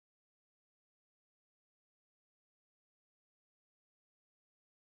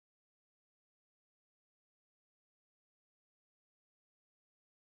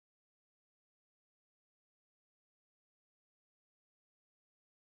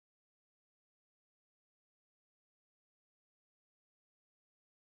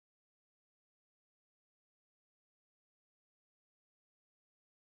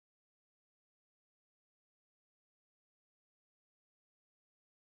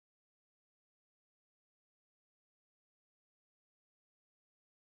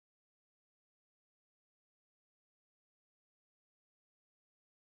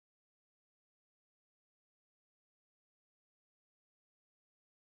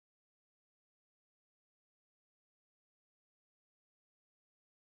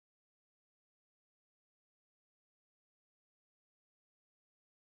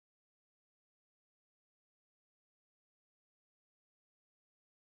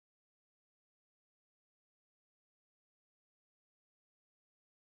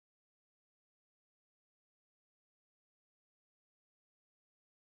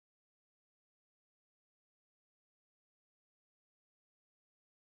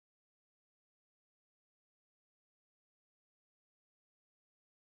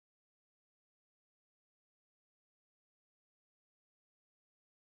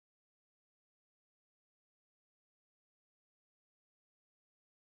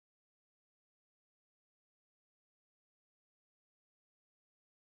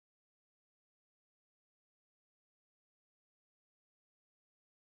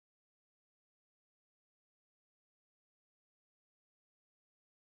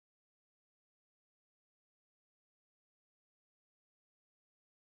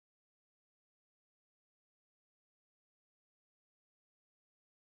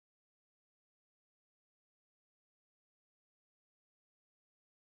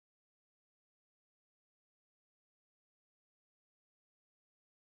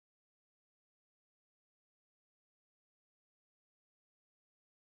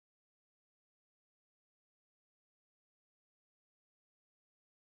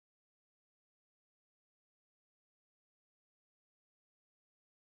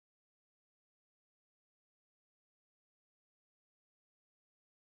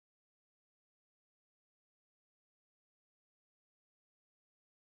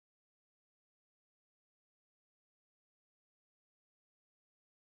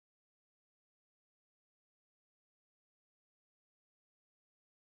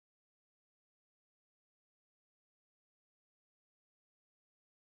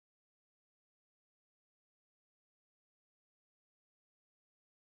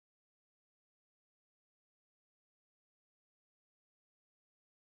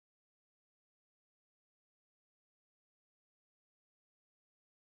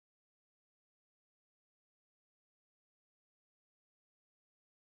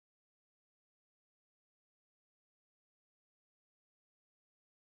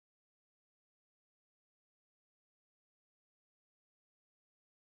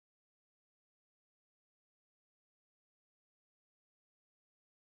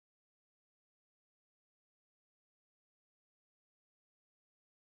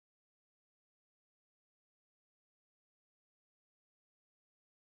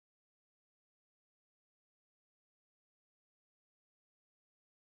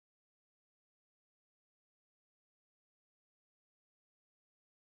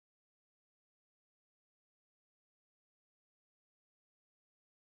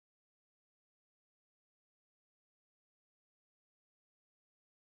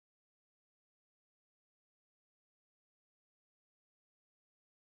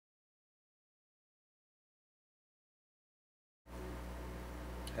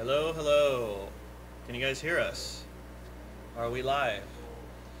Hello, hello. Can you guys hear us? Are we live?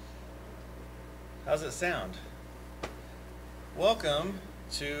 How's it sound? Welcome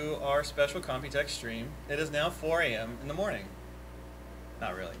to our special Computex stream. It is now 4 a.m. in the morning.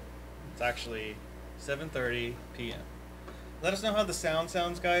 Not really. It's actually 7:30 p.m. Let us know how the sound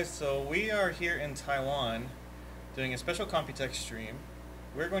sounds, guys. So we are here in Taiwan doing a special Computex stream.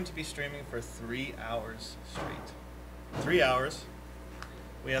 We're going to be streaming for 3 hours straight. 3 hours.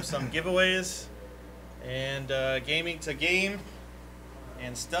 We have some giveaways and gaming to game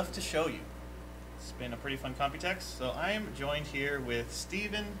and stuff to show you. It's been a pretty fun Computex. So I am joined here with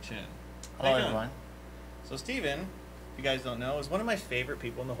Steven Chin. How Hello, you doing? everyone. So Steven, if you guys don't know, is one of my favorite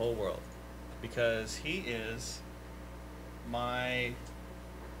people in the whole world because he is my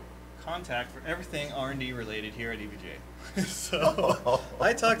contact for everything R&D related here at EVGA. So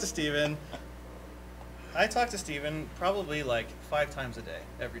I talk to Steven. I talk to Steven probably like 5 times a day,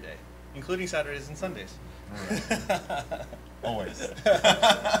 every day, including Saturdays and Sundays. Right. Always.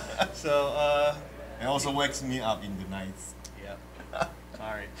 So, It also wakes me up in the nights. yeah.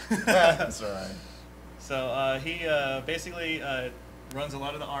 Sorry. That's alright. So he basically runs a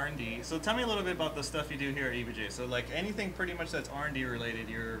lot of the R&D. So tell me a little bit about the stuff you do here at EVJ. So like anything pretty much that's R&D related,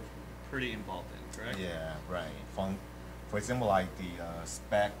 you're pretty involved in, correct? Yeah, right. For example, like the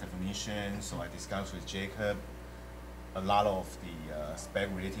spec definition, so I discussed with Jacob a lot of the spec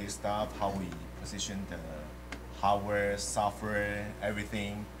related stuff, how we position the hardware, software,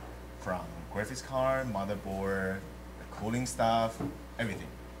 everything from graphics card, motherboard, the cooling stuff, everything.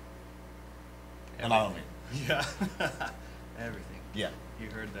 A lot of it. Yeah. Everything. Yeah. You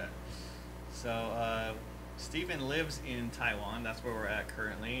heard that. So Steven lives in Taiwan. That's where we're at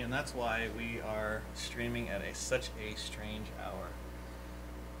currently, and that's why we are streaming at such a strange hour.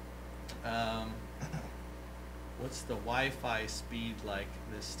 What's the Wi-Fi speed like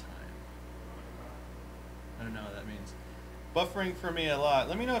this time? I don't know what that means. Buffering for me a lot.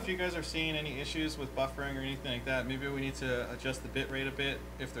 Let me know if you guys are seeing any issues with buffering or anything like that. Maybe we need to adjust the bit rate a bit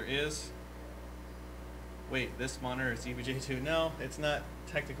if there is. Wait, this monitor is EVJ2? No, it's not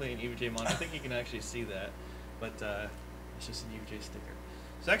technically an EVJ monitor. I think you can actually see that, but it's just an EVJ sticker.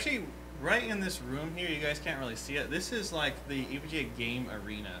 So actually, right in this room here, you guys can't really see it. This is like the EVJ game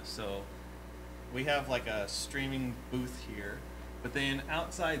arena. So we have like a streaming booth here, but then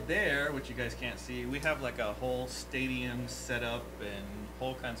outside there, which you guys can't see, we have like a whole stadium set up and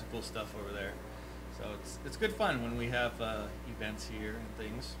whole kinds of cool stuff over there. So it's good fun when we have events here and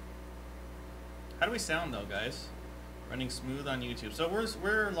things. How do we sound though, guys? Running smooth on YouTube. So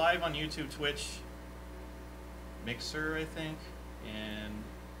we're live on YouTube, Twitch, Mixer, I think, and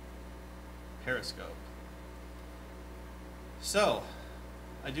Periscope. So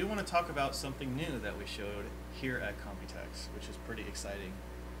I do want to talk about something new that we showed here at Computex, which is pretty exciting.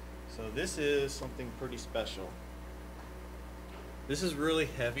 So this is something pretty special. This is really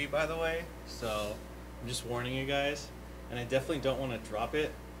heavy, by the way, so I'm just warning you guys, and I definitely don't want to drop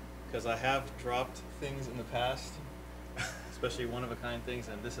it because I have dropped things in the past, especially one-of-a-kind things,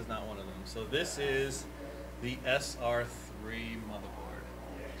 and this is not one of them. So this is the SR3 motherboard.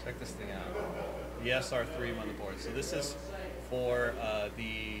 Check this thing out. The SR3 motherboard. So this is for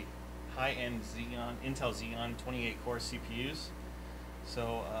the high-end Intel Xeon 28-core CPUs.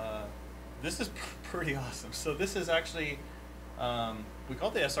 So this is pretty awesome. So this is actually, we call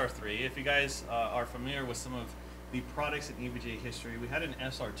it the SR3. If you guys are familiar with some of the products in EVGA history, we had an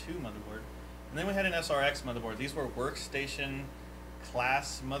SR2 motherboard, and then we had an SRX motherboard. These were workstation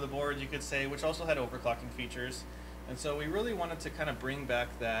class motherboards, you could say, which also had overclocking features. And so we really wanted to kind of bring back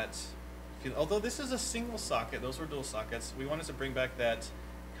that, although this is a single socket, those were dual sockets, we wanted to bring back that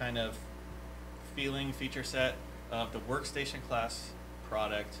kind of feeling, feature set of the workstation class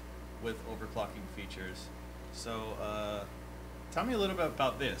product with overclocking features. So tell me a little bit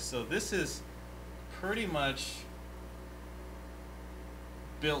about this. So this is pretty much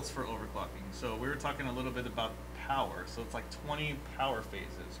built for overclocking. So we were talking a little bit about power. So it's like 20 power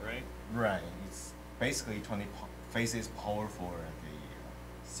phases, right? Right. It's basically 20 phases power for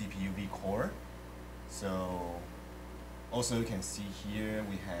the CPU V core. So also you can see here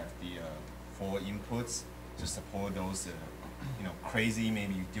we have the 4 inputs to support those crazy,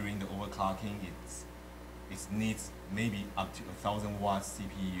 maybe during the overclocking it needs maybe up to 1,000 watts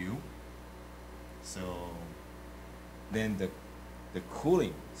CPU. So then the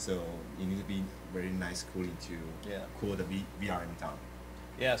cooling, so you need to be very nice cooling to cool the VRM down.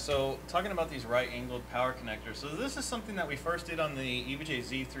 Yeah, so talking about these right-angled power connectors, so this is something that we first did on the EVGA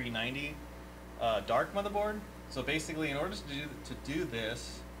Z390 dark motherboard. So basically, in order to do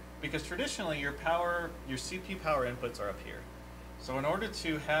this, because traditionally your CPU power inputs are up here. So in order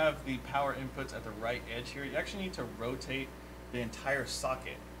to have the power inputs at the right edge here, you actually need to rotate the entire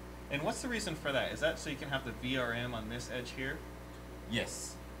socket. And what's the reason for that? Is that so you can have the VRM on this edge here?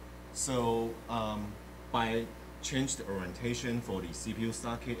 Yes. So by change the orientation for the CPU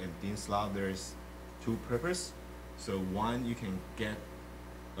socket and DIMM slot, there's two purposes. So one, you can get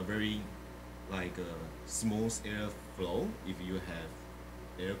a very like smooth air flow if you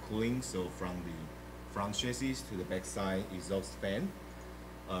have air cooling. So from the front chassis to the backside exhaust fan,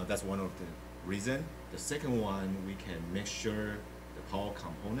 that's one of the reason. The second one, we can make sure the power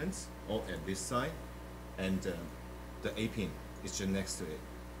components all at this side, and the A pin is just next to it.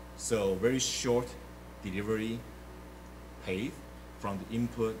 So very short delivery path from the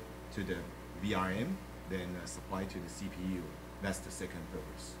input to the VRM, then supply to the CPU. That's the second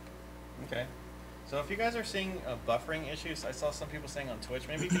purpose. Okay. So if you guys are seeing buffering issues, I saw some people saying on Twitch,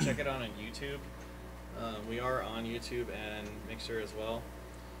 maybe you can check it out on YouTube. We are on YouTube and Mixer as well.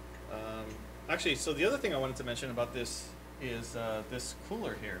 Actually, so the other thing I wanted to mention about this is this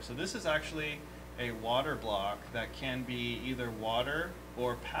cooler here. So this is actually a water block that can be either water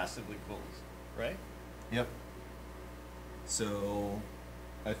or passively cooled, right? Yep. So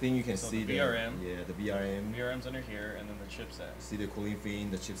I think you can see the VRM. Yeah, the VRM. VRM's under here, and then the chipset. See the cooling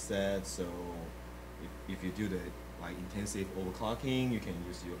fin, the chipset. So if you do the like intensive overclocking, you can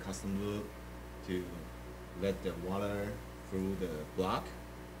use your custom loop to let the water through the block,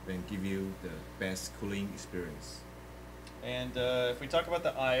 then give you the best cooling experience. And if we talk about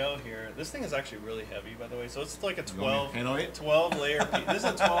the I/O here, this thing is actually really heavy, by the way. So it's like a 12 layer. This is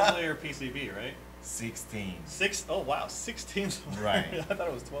a 12 layer PCB, right? 16. Oh wow, 16. Right. I thought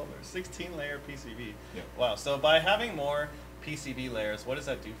it was 12 layers. 16 layer PCB. Yep. Wow. So by having more PCB layers, what does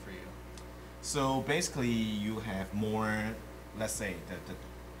that do for you? So basically, you have more. Let's say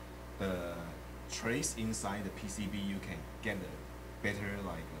the trace inside the PCB, you can get a better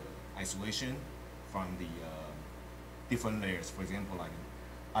like isolation from the different layers. For example, like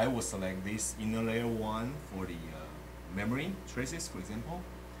I will select this inner layer one for the memory traces, for example.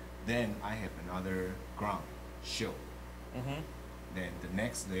 Then I have another ground shield. Then the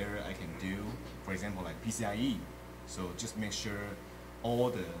next layer I can do, for example, like PCIe. So just make sure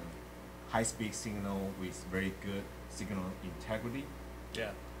all the high-speed signal with very good signal integrity.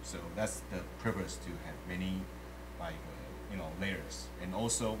 Yeah. So that's the purpose to have many like layers. And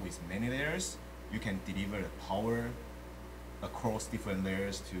also with many layers, you can deliver the power across different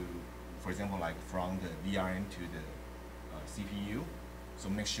layers to, for example, like from the VRM to the CPU. So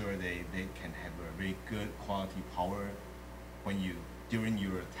make sure they can have a very good quality power. When during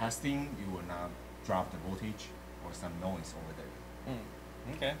your testing, you will not drop the voltage or some noise over there.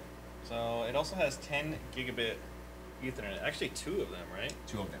 Okay. So it also has 10 gigabit Ethernet. Actually, two of them, right?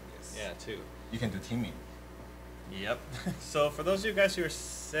 Two of them, yes. Yeah, two. You can do teaming. Yep. So for those of you guys who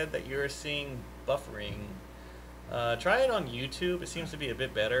said that you're seeing buffering, try it on YouTube. It seems to be a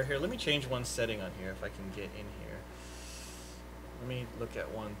bit better. Here, let me change one setting on here if I can get in here. Let me look at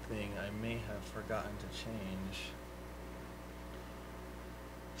one thing I may have forgotten to change.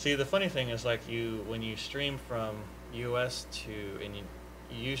 See, the funny thing is like when you stream from US to, and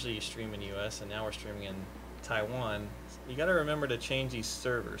usually you stream in US, and now we're streaming in Taiwan, you got to remember to change these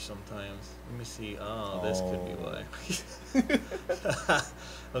servers sometimes. Let me see. Oh, this could be why.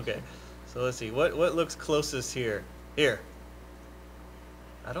 Okay, so let's see. What looks closest here? Here.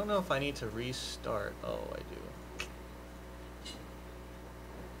 I don't know if I need to restart. Oh, I do.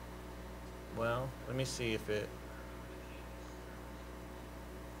 Well, let me see if it...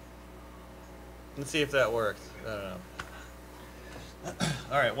 Let's see if that worked. I don't know.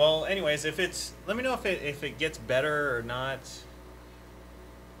 All right. Well, anyways, if it's, let me know if it gets better or not.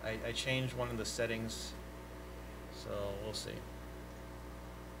 I changed one of the settings, so we'll see.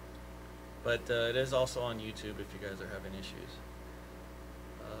 But it is also on YouTube if you guys are having issues.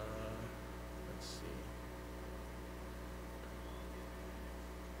 Let's see.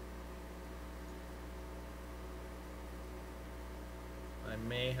 I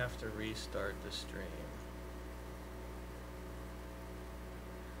may have to restart the stream.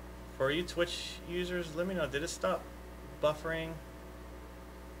 For you Twitch users, let me know, did it stop buffering?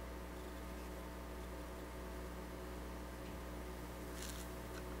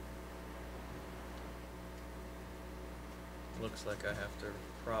 Looks like I have to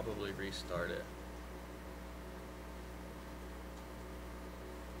probably restart it.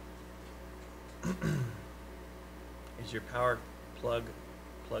 Is your power plug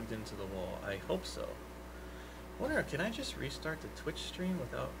plugged into the wall? I hope so. Wonder, can I just restart the Twitch stream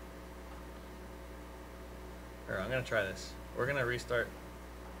without... Here, I'm gonna try this. We're gonna restart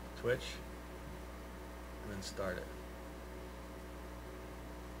Twitch and then start it.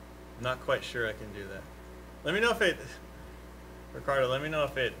 not quite sure I can do that. Let me know if it, Ricardo, let me know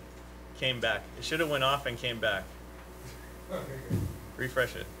if it came back. It should have went off and came back. Okay, good.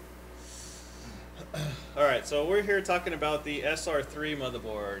 Refresh it. Alright, so we're here talking about the SR3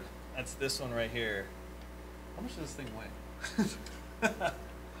 motherboard. That's this one right here. How much does this thing weigh?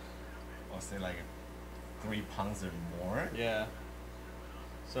 I'll say like 3 pounds or more. Yeah.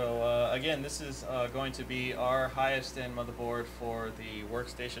 So again, this is going to be our highest end motherboard for the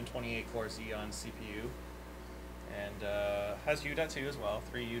Workstation 28 core Xeon CPU. And has U.2 as well,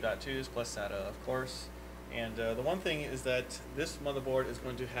 3 U.2s plus SATA of course. And the one thing is that this motherboard is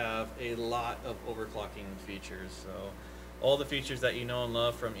going to have a lot of overclocking features. So all the features that you know and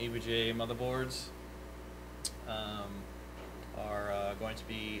love from EVGA motherboards are going to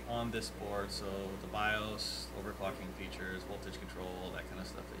be on this board. So the BIOS, overclocking features, voltage control, that kind of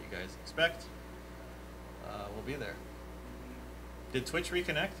stuff that you guys expect will be there. Did Twitch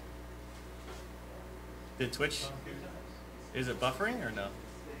reconnect? Did Twitch, is it buffering or no?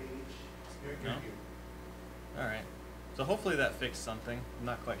 No? Alright. So hopefully that fixed something. I'm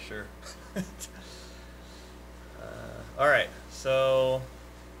not quite sure. Alright, so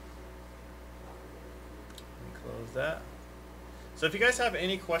let me close that. So if you guys have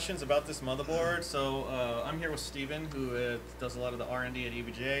any questions about this motherboard, so I'm here with Steven, who does a lot of the R&D at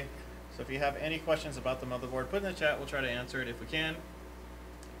EVGA. So if you have any questions about the motherboard, put in the chat. We'll try to answer it if we can.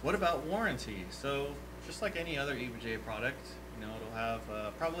 What about warranty? So just like any other EVGA product, you know, it'll have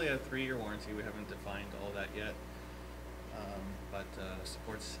probably a 3-year warranty. We haven't defined all that yet, but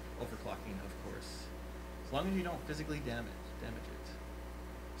supports overclocking, of course, as long as you don't physically damage it.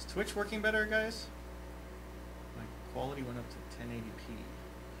 Is Twitch working better, guys? My quality went up to 1080p.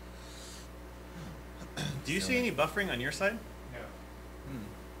 Do you see any buffering on your side? No. Hmm.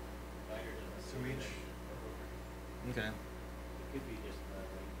 So each. Okay. It could be just the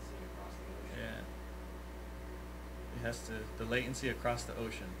latency across the ocean. Yeah. It has to, the latency across the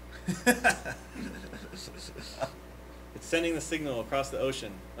ocean. It's sending the signal across the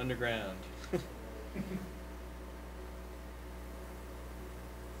ocean, underground.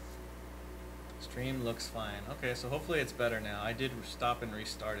 Stream looks fine. Okay, so hopefully it's better now. I did stop and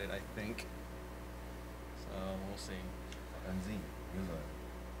restart it, I think. So we'll see.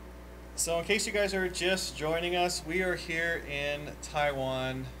 So in case you guys are just joining us, we are here in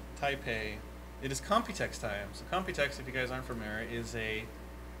Taiwan, Taipei. It is Computex time. So Computex, if you guys aren't familiar, is a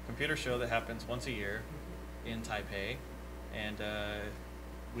computer show that happens once a year in Taipei. And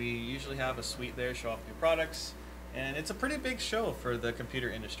we usually have a suite there, show off new products. And it's a pretty big show for the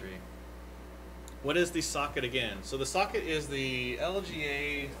computer industry. What is the socket again? So the socket is the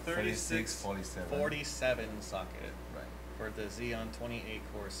LGA 3647 socket. Right. For the Xeon 28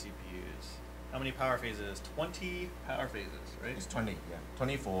 core CPUs. How many power phases? 20 power phases, right? It's 20, yeah.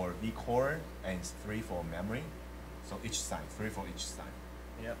 20 for V core and 3 for memory. So each side, 3 for each side.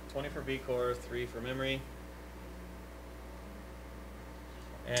 Yep, 20 for V core, 3 for memory.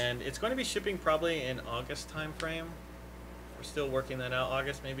 And it's going to be shipping probably in August time frame. We're still working that out.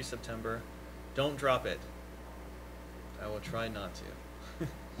 August, maybe September. Don't drop it. I will try not to.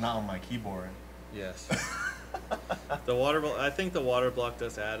 Not on my keyboard. Yes. The water, I think the water block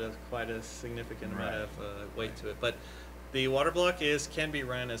does add quite a significant amount of weight to it, but the water block can be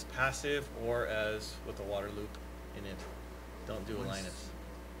run as passive or as with a water loop in it. Don't do a Linus.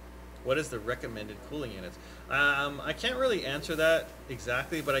 What is the recommended cooling units? I can't really answer that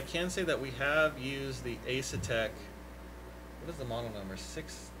exactly, but I can say that we have used the Asetek. What is the model number?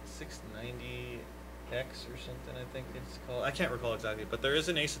 690X or something, I think it's called. I can't recall exactly, but there is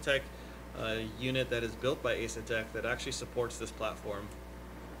an Asetek unit that is built by Asetek that actually supports this platform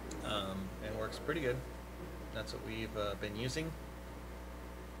and works pretty good. That's what we've been using.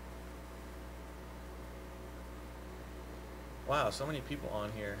 Wow, so many people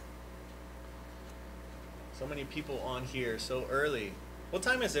on here. So many people on here so early. What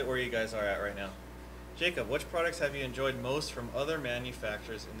time is it where you guys are at right now? Jacob, which products have you enjoyed most from other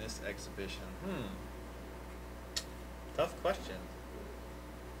manufacturers in this exhibition? Tough question.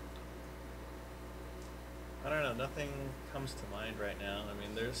 I don't know, nothing comes to mind right now. I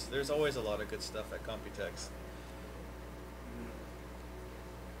mean, there's always a lot of good stuff at Computex.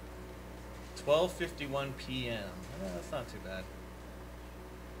 12:51 p.m. That's not too bad.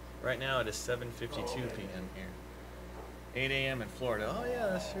 Right now it is 7:52 p.m. here. 8 a.m. in Florida. Oh yeah,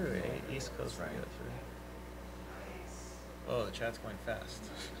 that's true. East Coast. Right. That's right. Oh, the chat's going fast.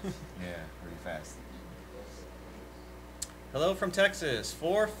 Yeah, really fast. Hello from Texas.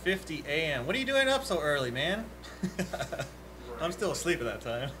 4:50 a.m. What are you doing up so early, man? I'm still asleep at that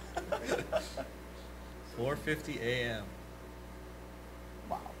time. 4:50 a.m.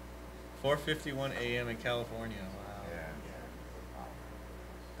 Wow. 4:51 a.m. in California. Wow. Yeah.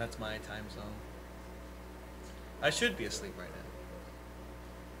 That's my time zone. I should be asleep right now.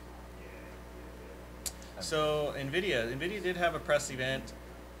 So NVIDIA did have a press event.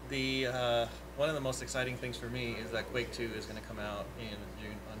 The one of the most exciting things for me is that Quake 2 is going to come out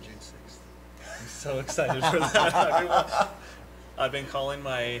on June 6th. I'm so excited for that. I've been calling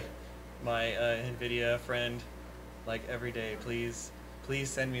my NVIDIA friend like every day. Please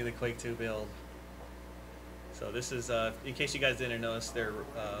send me the Quake 2 build. So this is in case you guys didn't notice, they're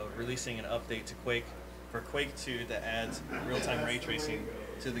releasing an update to Quake for Quake 2 that adds real-time ray tracing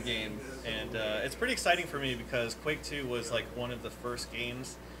to the game, and it's pretty exciting for me because Quake 2 was like one of the first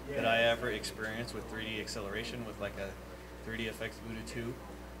games that I ever experienced with 3D acceleration with like a 3DFX Voodoo 2.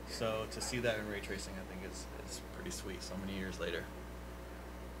 So to see that in ray tracing, I think it's pretty sweet so many years later.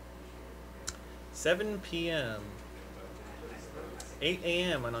 7 p.m. 8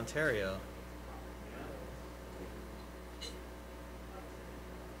 a.m. in Ontario.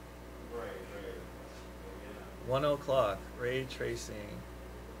 Right. 1 o'clock, ray tracing.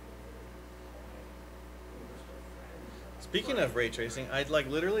 Speaking of ray tracing, I like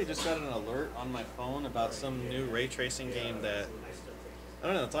literally just got an alert on my phone about some new ray tracing game that I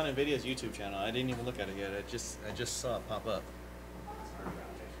don't know. It's on NVIDIA's YouTube channel. I didn't even look at it yet. I just saw it pop up.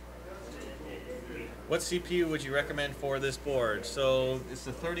 What CPU would you recommend for this board? So it's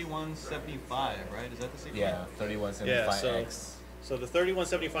the 3175, right? Is that the CPU? Yeah, 3175X. Yeah, so the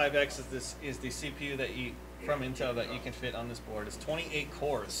 3175X is the CPU that from Intel that you can fit on this board. It's 28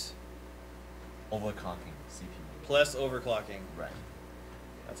 cores. Overclocking CPU. Plus overclocking. Right.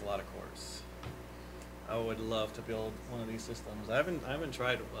 That's a lot of cores. I would love to build one of these systems. I haven't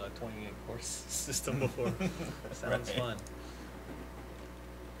tried a 28 core system before. Sounds Right. fun.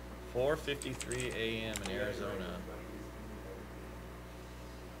 4:53 a.m. in Arizona.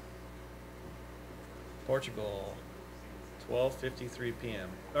 Portugal. 12:53 p.m.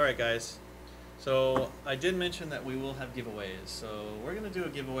 All right, guys. So I did mention that we will have giveaways. So we're going to do a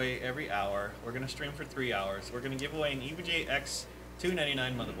giveaway every hour. We're going to stream for 3 hours. We're going to give away an EVGA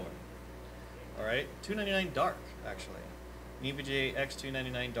X299 motherboard. All right, 299 Dark, actually. An EVGA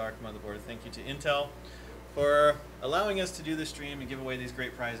X299 Dark motherboard. Thank you to Intel for allowing us to do this stream and give away these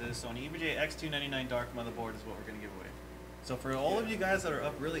great prizes. So an EVGA X299 Dark motherboard is what we're going to give away. So for all of you guys that are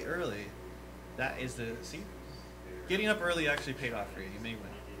up really early, that is the, see? Getting up early actually paid off for you. You may win.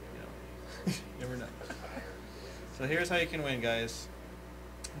 You never know. So here's how you can win, guys.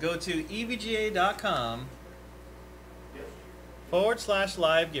 Go to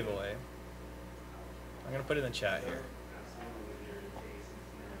evga.com/live giveaway. I'm going to put it in the chat here.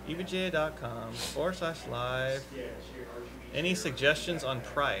 evga.com/live. Any suggestions on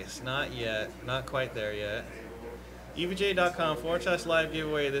price? Not yet. Not quite there yet. evga.com/live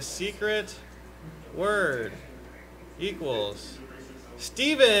giveaway. The secret word equals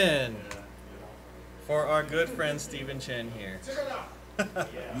Steven, for our good friend Steven Chen here.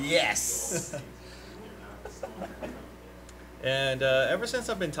 Yes! And ever since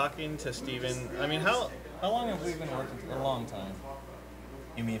I've been talking to Steven, I mean, how long have we been working? A long time.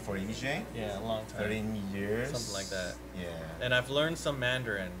 You mean for EVGA? Yeah, a long time. 13 years? Something like that. Yeah. And I've learned some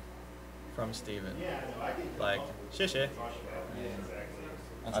Mandarin from Steven. Like, xie.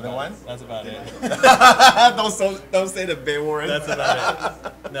 Other one? That's about it. don't say the bad word. That's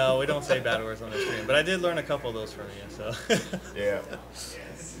about it. No, we don't say bad words on the stream. But I did learn a couple of those from you, so. Yeah.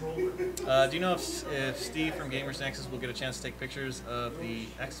 Do you know if Steve from Gamers Nexus will get a chance to take pictures of the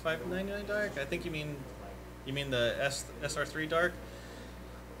X599 Dark? I think you mean the SR3 Dark.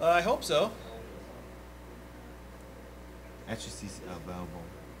 I hope so. HTC available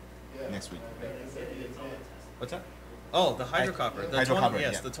next week. What's that? Oh, the Hydrocopper. The Hydrocopper,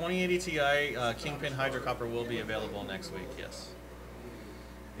 yes, yeah. the 2080 Ti Kingpin Hydrocopper will be available next week. Yes.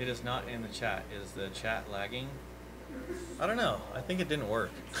 It is not in the chat. Is the chat lagging? I don't know. I think it didn't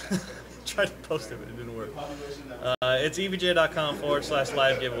work. Tried to post it, but it didn't work. It's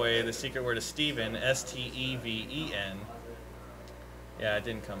evga.com/live giveaway. The secret word is Steven, Steven. Yeah, it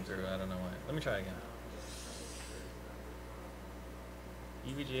didn't come through. I don't know why. Let me try again.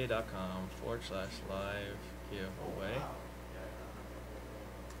 evga.com/live giveaway.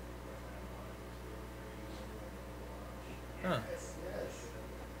 Huh.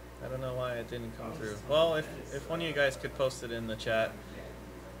 I don't know why it didn't come through. Well, if one of you guys could post it in the chat.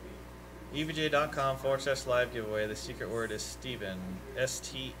 evga.com/live giveaway. The secret word is Steven.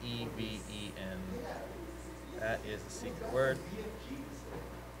 Steven. That is the secret word.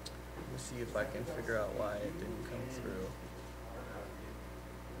 Let me see if I can figure out why it didn't come through.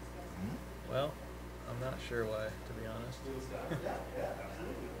 Well, I'm not sure why, to be honest.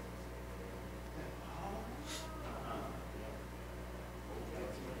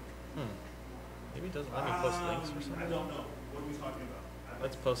 doesn't let me post links or something. I don't know. What are we talking about?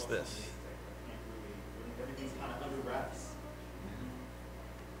 Let's post this. Everything's kind of under wraps.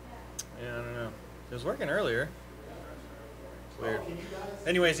 Yeah, I don't know. It was working earlier. It's weird.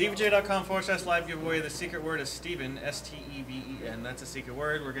 Anyways, evga.com/live giveaway. The secret word is Steven, S-T-E-V-E-N. That's a secret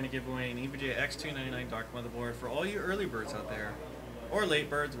word. We're going to give away an EVGA X299 dark motherboard for all you early birds out there. Or late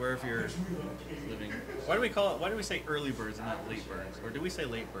birds, wherever you're living. Why do we call it? Why do we say early birds and not late birds? Or do we say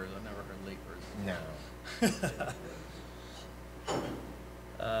late birds? I've never heard late birds. No.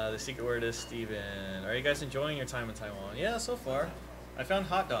 The secret word is Steven. Are you guys enjoying your time in Taiwan? Yeah, so far. I found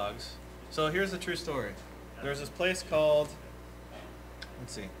hot dogs. So here's the true story. There's this place called,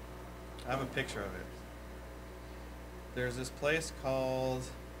 let's see, I have a picture of it. There's this place called,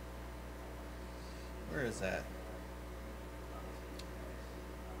 where is that?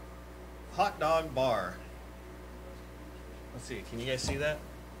 Hot Dog Bar. Let's see, can you guys see that?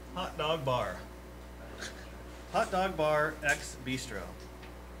 Hot Dog Bar. Hot Dog Bar X Bistro.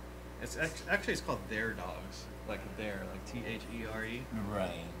 It's actually it's called Their Dogs, like Their, like T-H-E-R-E.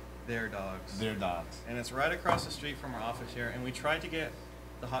 Right. Their Dogs. Their dogs. And it's right across the street from our office here. And we tried to get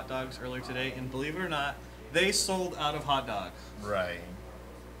the hot dogs earlier today, and believe it or not, they sold out of hot dogs. Right.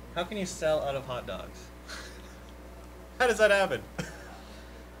 How can you sell out of hot dogs? How does that happen?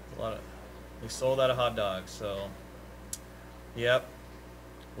 We sold out of hot dogs, so yep.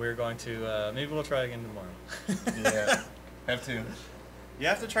 We're going to maybe we'll try again tomorrow. Yeah. Have to. You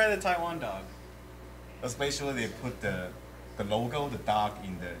have to try the Taiwan dog. Especially they put the logo, the dog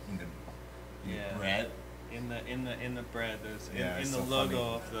in the Yeah. bread. In the bread, there's Yeah, in it's the so logo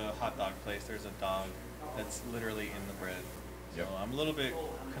funny. of the hot dog place. There's a dog that's literally in the bread. Yep. So I'm a little bit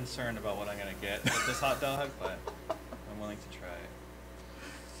concerned about what I'm gonna get with this hot dog, but I'm willing to try it.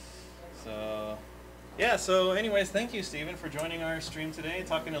 So yeah. So anyways, thank you, Steven, for joining our stream today,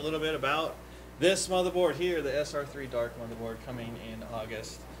 talking a little bit about this motherboard here, the SR3 Dark motherboard, coming in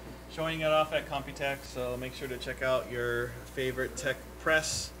August. Showing it off at Computex, so make sure to check out your favorite tech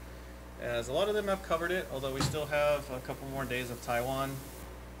press, as a lot of them have covered it, although we still have a couple more days of Taiwan.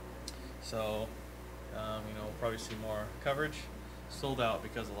 So, we'll probably see more coverage. Sold out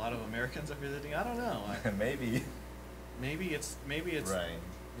because a lot of Americans are visiting. I don't know. Maybe. Maybe it's Right.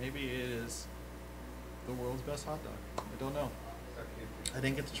 maybe it is the world's best hot dog. I don't know. I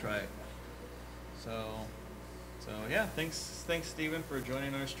didn't get to try it. So yeah, thanks Steven, for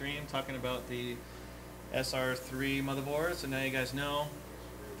joining our stream, talking about the SR3 motherboard. So now you guys know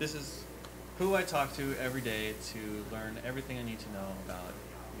this is who I talk to every day to learn everything I need to know about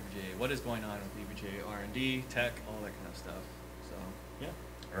EVGA, what is going on with EVGA R&D, tech, all that kind of stuff. So yeah.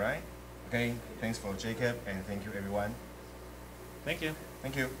 All right. Okay. Thanks for Jacob, and thank you everyone. Thank you.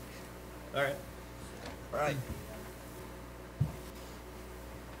 Thank you. All right. All right.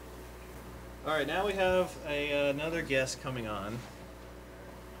 All right, now we have another guest coming on.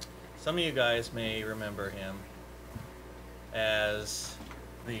 Some of you guys may remember him as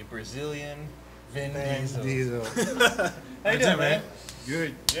the Brazilian Vin Diesel. How you doing, man?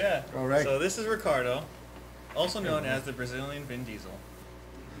 Good. Yeah. All right. So this is Ricardo, also known as the Brazilian Vin Diesel.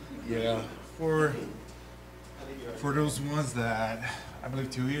 Yeah. For those ones that I believe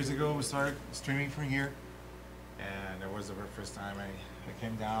 2 years ago we started streaming from here, and it was the very first time I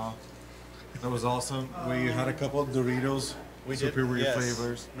came down. That was awesome. We had a couple of Doritos, superior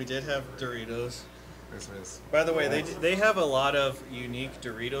flavors. We did have Doritos. This is. By the way, they have a lot of unique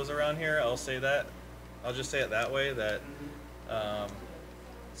Doritos around here. I'll say that. I'll just say it that way. That.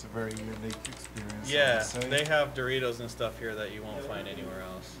 It's a very unique experience. I Yeah, must say. they have Doritos and stuff here that you won't find anywhere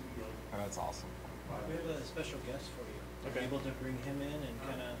else. That's awesome. We have a special guest for you. Okay. Able to bring him in and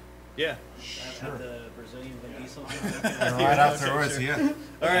kind of Yeah. have the Brazilian Vin Diesel. And right afterwards, sure. yeah.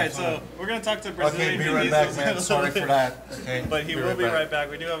 All right, so we're gonna talk to Brazilian Okay, be Vin right Diesel back, man. in a Sorry little for bit. that. Okay, But he will be back. right back.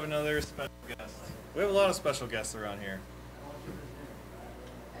 We do have another special guest. We have a lot of special guests around here.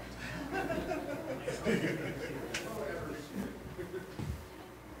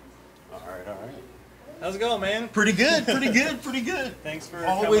 All right. How's it going, man? Pretty good. Pretty good. Pretty good. Thanks for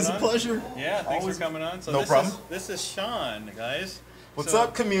Always a coming on. pleasure. Yeah, thanks Always- for coming on. So No this problem. This is Sean, guys. What's So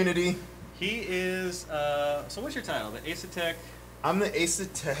up, community? He is. So what's your title? The Acetech. I'm the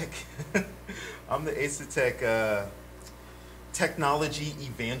Acetech. I'm the Acetech technology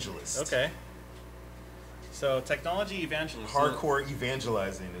evangelist. Okay. So technology evangelist. Hardcore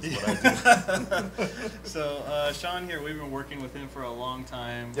evangelizing is what I do. So Sean here, we've been working with him for a long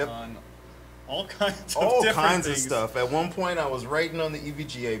time Yep. on all kinds of All different kinds of things. stuff. At one point, I was writing on the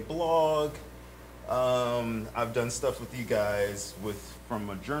EVGA blog. I've done stuff with you guys from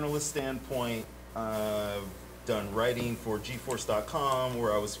a journalist standpoint. done writing for GeForce.com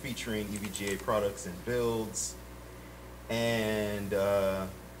where I was featuring EVGA products and builds. And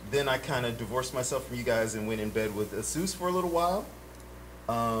then I kind of divorced myself from you guys and went in bed with ASUS for a little while.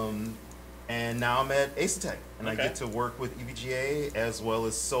 And now I'm at Asetek, and I get to work with EVGA as well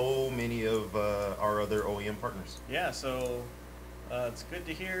as so many of our other OEM partners. Yeah, so it's good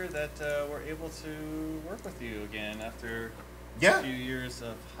to hear that we're able to work with you again after a few years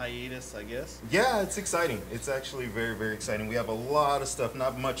of hiatus, I guess. Yeah, it's exciting. It's actually very, very exciting. We have a lot of stuff,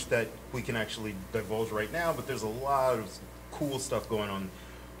 not much that we can actually divulge right now, but there's a lot of cool stuff going on.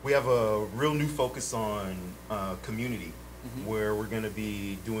 We have a real new focus on community. Where we're going to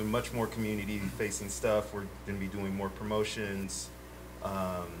be doing much more community-facing stuff. We're going to be doing more promotions.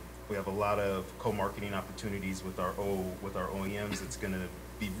 We have a lot of co-marketing opportunities with our OEMs. It's going to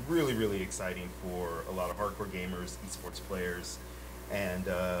be really, really exciting for a lot of hardcore gamers, esports players, and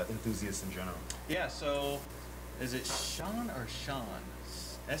enthusiasts in general. Yeah. So, is it Sean or Sean?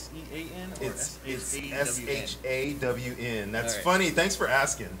 S-E-A-N or S-H-A-W-N? It's S-H-A-W-N. That's right. Funny. Thanks for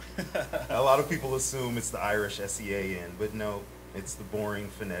asking. A lot of people assume it's the Irish S-E-A-N, but no, it's the boring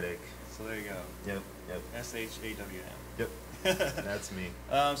phonetic. So there you go. Yep. S-H-A-W-N. Yep. That's me.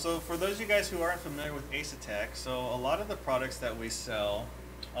 So for those of you guys who aren't familiar with Asetek, so a lot of the products that we sell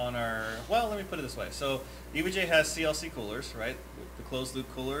on our, well, let me put it this way. So EVGA has CLC coolers, right? The closed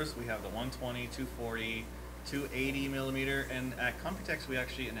loop coolers. We have the 120, 240, 280 millimeter, and at Computex we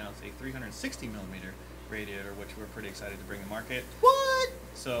actually announced a 360 millimeter radiator, which we're pretty excited to bring to market. What?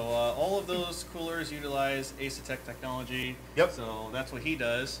 So all of those coolers utilize Asetek technology. Yep. So that's what he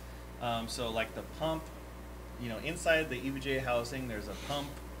does. So like the pump, inside the EVGA housing, there's a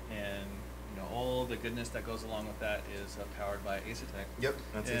pump, and all the goodness that goes along with that is powered by Asetek. Yep,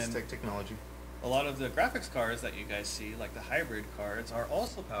 that's Asetek technology. A lot of the graphics cards that you guys see, like the hybrid cards, are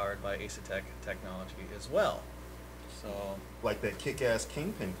also powered by Asetek technology as well. So, like that kick-ass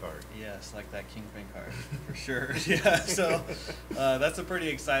Kingpin card. yes, like that Kingpin card for sure. Yeah. So that's a pretty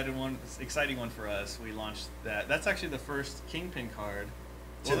exciting one for us. We launched that. That's actually the first Kingpin card.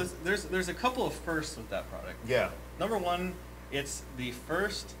 Well, there's a couple of firsts with that product. Yeah. Number one, it's the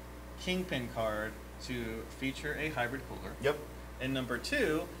first Kingpin card to feature a hybrid cooler. Yep. And number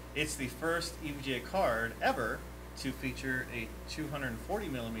two, it's the first EVGA card ever to feature a 240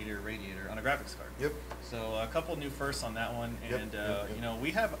 millimeter radiator on a graphics card. Yep. So a couple new firsts on that one, Yep, and yep.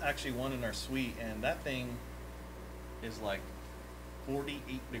 We have actually one in our suite, and that thing is like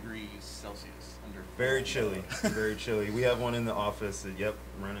 48 degrees Celsius under. Very chilly. Very chilly. We have one in the office. Yep,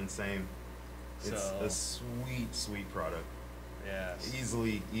 running same. It's So- a sweet, sweet product. Yes.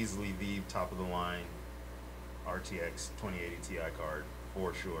 Easily the top of the line RTX 2080 Ti card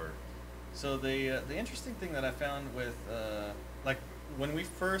for sure. So the interesting thing that I found with like when we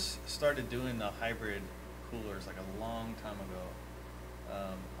first started doing the hybrid coolers like a long time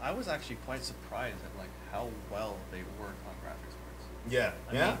ago, I was actually quite surprised at like how well they work on graphics cards. Yeah.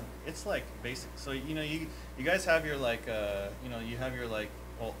 I mean, it's like basic. So you guys have your like you have your like,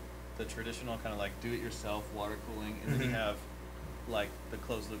 well, the traditional kind of like do-it-yourself water cooling, and then you have like the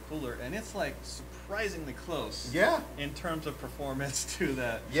closed loop cooler, and it's like surprisingly close. Yeah. In terms of performance to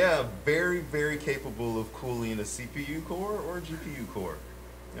that. Yeah, very, very capable of cooling a CPU core or a GPU core.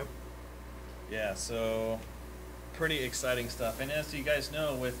 Yep. Yeah, so pretty exciting stuff. And as you guys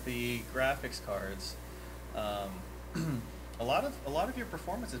know, with the graphics cards, a lot of your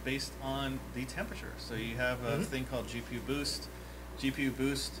performance is based on the temperature. So you have a thing called GPU boost. GPU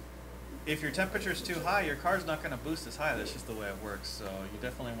boost. If your temperature is too high, your card's not going to boost as high. That's just the way it works. So you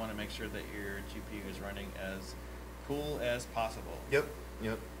definitely want to make sure that your GPU is running as cool as possible. Yep.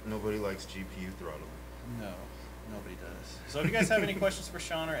 Nobody likes GPU throttling. No, nobody does. So if you guys have any questions for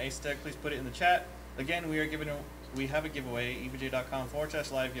Sean or Asetek, please put it in the chat. Again, we have a giveaway,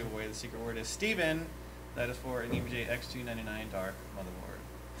 evga.com/live giveaway. The secret word is Steven. That is for an EVGA X299 Dark motherboard.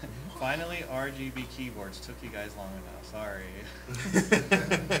 Finally, RGB keyboards. Took you guys long enough. Sorry.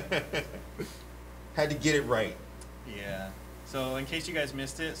 Had to get it right. Yeah. So in case you guys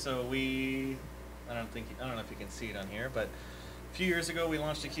missed it, so I don't know if you can see it on here, but a few years ago we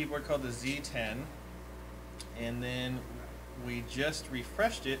launched a keyboard called the Z10, and then we just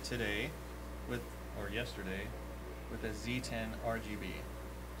refreshed it today yesterday with a Z10 RGB.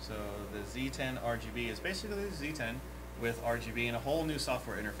 So the Z10 RGB is basically the Z10 with RGB and a whole new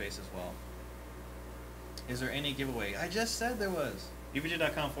software interface as well. Is there any giveaway? I just said there was.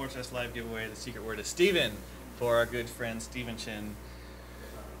 evga.com/live giveaway. The secret word is Steven, for our good friend Steven Chin,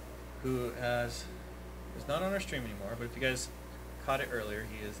 who is not on our stream anymore, but if you guys caught it earlier,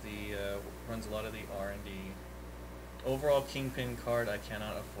 he is runs a lot of the R&D overall Kingpin card I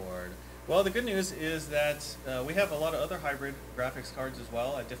cannot afford. Well, the good news is that we have a lot of other hybrid graphics cards as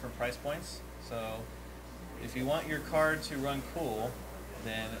well at different price points. So if you want your card to run cool,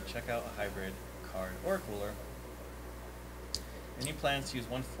 then check out a hybrid card or a cooler. Any plans to use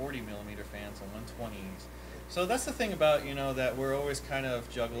 140 millimeter fans on 120s? So that's the thing about, you know, that we're always kind of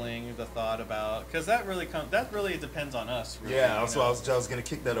juggling the thought about, because that really depends on us. Really, Yeah, that's why I was going to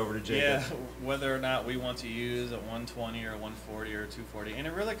kick that over to Jacob. Yeah, whether or not we want to use a 120 or 140 or 240, and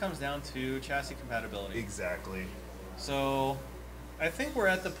it really comes down to chassis compatibility. Exactly. So I think we're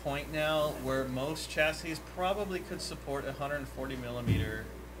at the point now where most chassis probably could support a 140 millimeter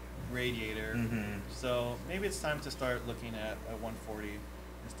radiator. Mm-hmm. So maybe it's time to start looking at a 140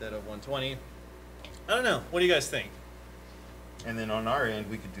 instead of 120. I don't know. What do you guys think? And then on our end,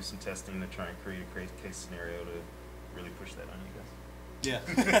 we could do some testing to try and create a case scenario to really push that on you guys.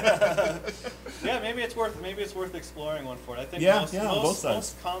 Yeah. Yeah, maybe it's worth exploring 140. I think on both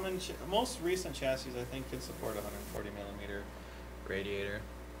sides. most recent chassis I think could support a 140 millimeter radiator.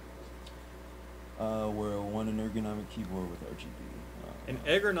 We're one an ergonomic keyboard with RGB. An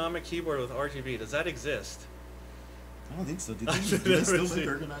ergonomic keyboard with RGB. Does that exist? I don't think so. Do they still make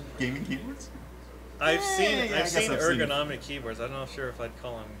ergonomic gaming keyboards? I've seen I've seen it. ergonomic keyboards. I'm not sure if I'd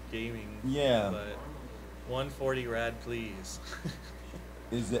call them gaming. Yeah. But 140 rad, please.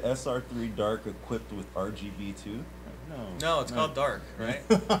 Is the SR3 Dark equipped with RGB too? No, it's called Dark, right?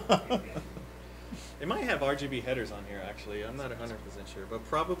 It might have RGB headers on here, actually. I'm not 100% sure, but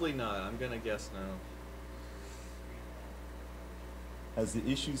probably not. I'm gonna guess no. Has the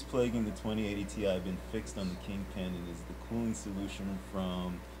issues plaguing the 2080 Ti been fixed on the Kingpin, and is the cooling solution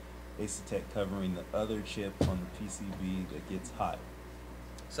from Asetek covering the other chip on the PCB that gets hot?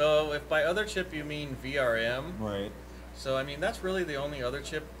 So if by other chip you mean VRM, Right. so I mean that's really the only other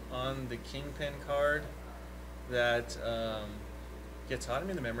chip on the Kingpin card that gets hot. I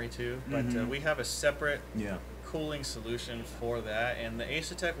mean the memory too, but we have a separate Yeah. cooling solution for that. And the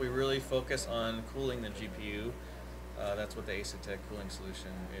Asetek, we really focus on cooling the GPU. That's what the Asetek cooling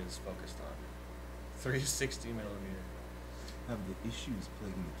solution is focused on. 360 millimeter. Have the issues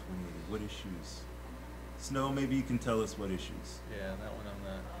plaguing the 2080? What issues? Snow, maybe you can tell us what issues. Yeah, that one I'm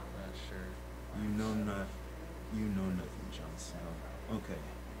not sure. You know nothing, John Snow. Okay.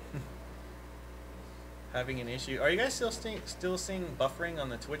 Having an issue. Are you guys still seeing buffering on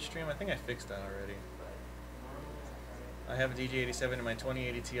the Twitch stream? I think I fixed that already. I have a DG87 in my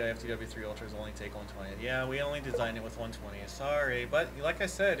 2080 Ti FTW3 Ultras only take 120. Yeah, we only designed it with 120. Sorry, but like I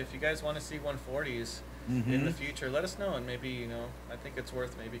said, if you guys want to see 140s in the future, let us know, and maybe, you know, I think it's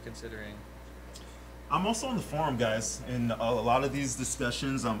worth maybe considering. I'm also on the forum, guys, and a lot of these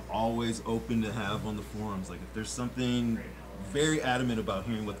discussions I'm always open to have on the forums. Like, if there's something very adamant about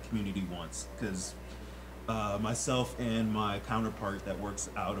hearing what the community wants, because myself and my counterpart that works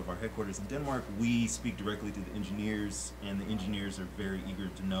out of our headquarters in Denmark, we speak directly to the engineers, and the engineers are very eager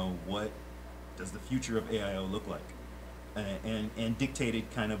to know what does the future of AIO look like, and dictated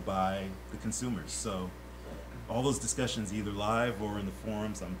kind of by the consumers. So all those discussions, either live or in the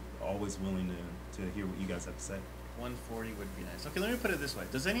forums, I'm always willing to hear what you guys have to say. 140 would be nice. Okay, let me put it this way.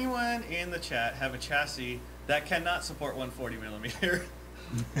 Does anyone in the chat have a chassis that cannot support 140 millimeter?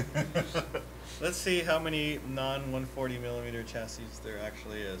 Let's see how many non-140 millimeter chassis there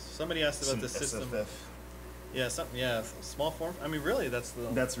actually is. Somebody asked about the system. SFF. Yeah, small form. I mean, really, that's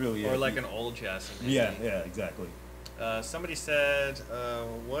really or it. like an old chassis. Maybe. Yeah, exactly. Somebody said,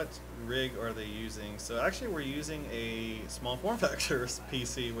 what rig are they using? So actually, we're using a small form factor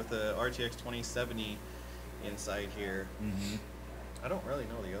PC with a RTX 2070 inside here. I don't really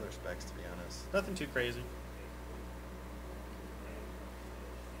know the other specs, to be honest. Nothing too crazy.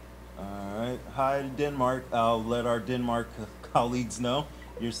 All right. Hi to Denmark. I'll let our Denmark colleagues know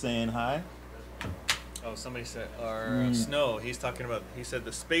you're saying hi. Oh, somebody said, Snow, he said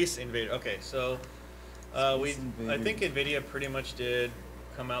the Space Invader. Okay, so I think NVIDIA pretty much did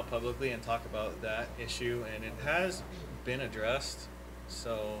come out publicly and talk about that issue, and it has been addressed.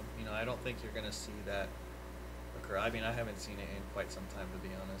 So, you know, I don't think you're going to see that occur. I mean, I haven't seen it in quite some time, to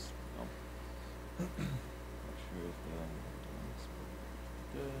be honest. Not sure if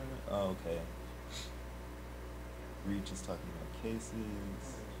oh, okay. Reach is talking about cases.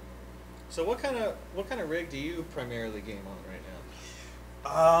 So what kind of rig do you primarily game on right now?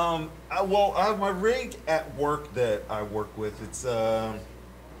 I have my rig at work that I work with. It's a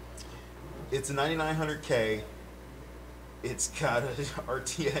 9900K. It's got a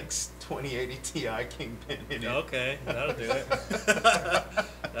RTX 2080 Ti Kingpin in it. Okay, that'll do it.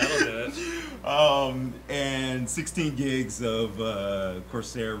 That'll do it. And 16 gigs of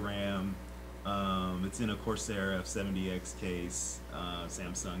Corsair RAM, It's in a Corsair F70X case,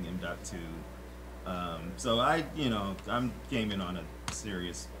 Samsung M.2. So I'm gaming on a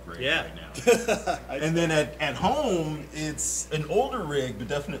serious rig right now. And then at home, it's an older rig, but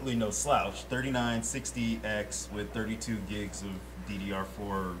definitely no slouch. 3960X with 32 gigs of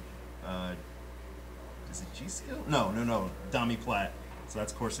DDR4. Is it G-Skill? No. Dami Plat. So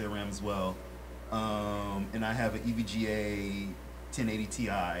that's Corsair RAM as well. And I have an EVGA 1080 Ti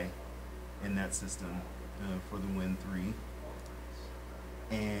in that system for the Win 3.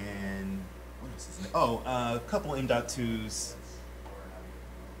 And what else is there? Oh, a couple M.2s.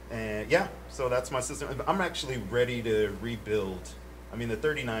 And yeah, so that's my system. I'm actually ready to rebuild. I mean, the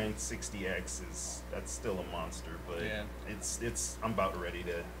 3960X that's still a monster, but Yeah. I'm about ready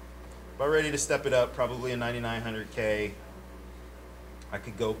to step it up. Probably a 9900K. I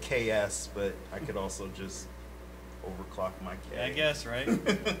could go KS, but I could also just overclock my K. I guess, right?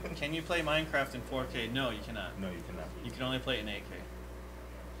 Can you play Minecraft in 4K? No, you cannot. No, you cannot. You can only play it in 8K.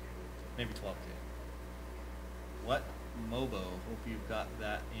 Maybe 12K. What Mobo? Hope you've got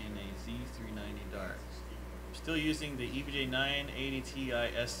that in a Z390 Dark. Still using the EVGA 980 Ti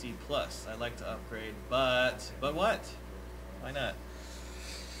SC Plus. I'd like to upgrade, but what? Why not?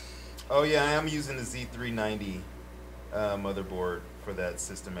 Oh yeah, I am using the Z390 motherboard for that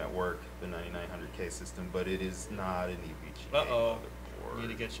system at work, the 9900K system, but it is not an EVGA Uh-oh. motherboard. You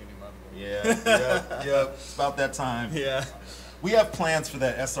need to get you a new motherboard. Yeah. It's about that time. Yeah. We have plans for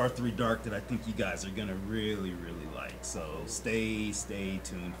that SR3 Dark that I think you guys are gonna really, really like. So stay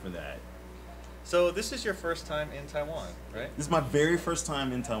tuned for that. So this is your first time in Taiwan, right? This is my very first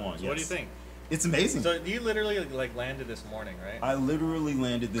time in Taiwan. So what do you think? It's amazing. So you literally like landed this morning, right? I literally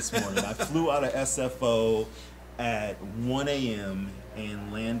landed this morning. I flew out of SFO at 1 a.m.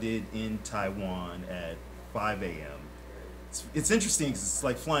 and landed in Taiwan at 5 a.m. It's interesting because it's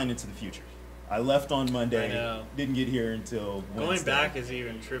like flying into the future. I left on Monday, I know. didn't get here until Wednesday. Going back is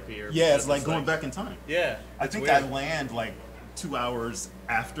even trippier. Yeah, it's because like going back in time. Yeah. I it's think weird. I land like 2 hours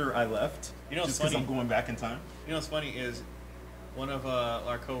after I left. You know what's just because I'm funny? going back in time. You know what's funny is one of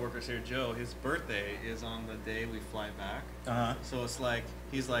our coworkers here, Joe, his birthday is on the day we fly back. Uh-huh. So it's like,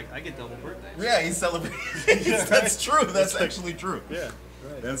 he's like, I get double birthdays. Yeah, he's celebrating. Yeah, That's right. true. That's actually true. Yeah,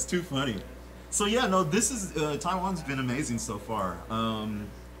 right. That's too funny. So yeah, no, this is Taiwan's been amazing so far.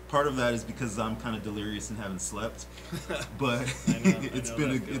 Part of that is because I'm kind of delirious and haven't slept, but I know it's that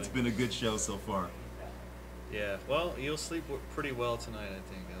been feeling. a good show so far. Yeah, well, you'll sleep pretty well tonight, I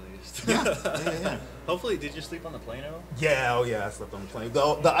think, at least. Yeah. Hopefully, did you sleep on the plane at all? Yeah, oh yeah, I slept on the plane.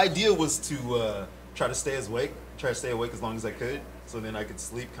 The idea was to try to stay awake as long as I could, so then I could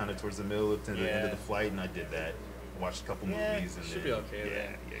sleep kind of towards the middle to the end of the flight, and I did that. Watched a couple movies, and should then, be okay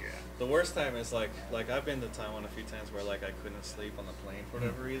then. Yeah. The worst time is like I've been to Taiwan a few times where like I couldn't sleep on the plane for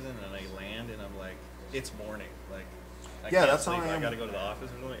whatever reason, and I land and I'm like, it's morning, like I Yeah, can't that's how sleep. I am. I gotta go to the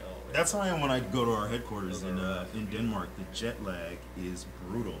office or something. Oh, yeah. That's how I am when I go to our headquarters Those are rough. in Denmark. The jet lag is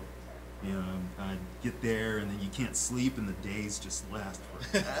brutal. You know, I get there and then you can't sleep and the days just last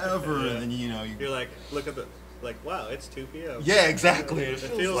forever. Yeah. And then You're like, look at wow, it's 2 p.m. Yeah, exactly. It It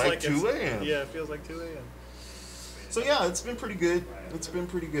feels like 2 a.m. Yeah, it feels like 2 a.m. So yeah, it's been pretty good. It's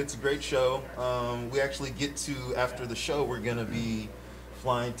a great show. We actually get to, after the show, we're gonna be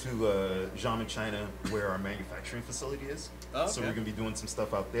flying to Xiamen, China, where our manufacturing facility is. Oh, So okay. we're gonna be doing some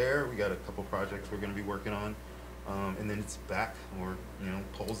stuff out there. We got a couple projects we're gonna be working on, and then it's back, or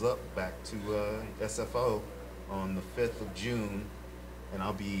pulls up back to SFO on the 5th of June, and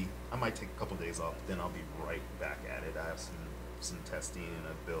I might take a couple days off, then I'll be right back at it. I have some testing and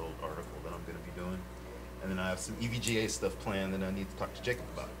a build article that I'm gonna be doing. And then I have some EVGA stuff planned that I need to talk to Jacob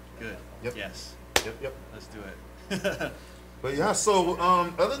about. Good. Yep. Yes. Yep. Let's do it. But yeah, so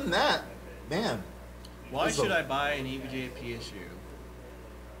other than that, man. Why So- should I buy an EVGA PSU?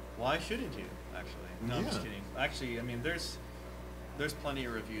 Why shouldn't you, actually? No, I'm just Yeah. kidding. Actually, I mean, there's plenty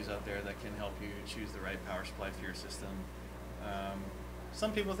of reviews out there that can help you choose the right power supply for your system.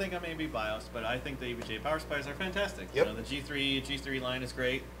 Some people think I may be biased, but I think the EVGA power supplies are fantastic. Yep. You know, the G3 line is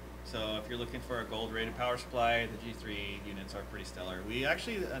great. So if you're looking for a gold-rated power supply, the G3 units are pretty stellar. We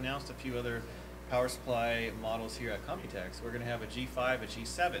actually announced a few other power supply models here at Computex. We're going to have a G5, a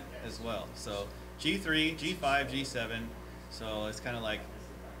G7 as well. So G3, G5, G7. So it's kind of like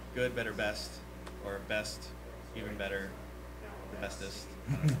good, better, best, or best, even better, the bestest.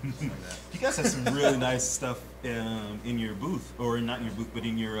 I don't know, something like that. You guys have some really nice stuff in your booth, or not in your booth, but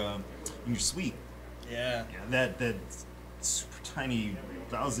in your suite. Yeah. Yeah, that super tiny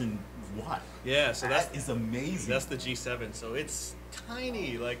 1,000 watt. Yeah, so That is amazing. that's the G7. So it's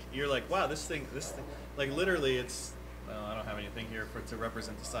tiny. Like you're like, wow, this thing, like literally, it's. Well, I don't have anything here to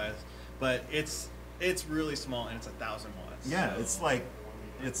represent the size, but it's really small and it's 1,000 watts. Yeah, so-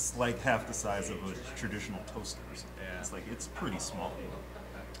 it's like half the size of a traditional toaster or something. Yeah. It's like it's pretty small.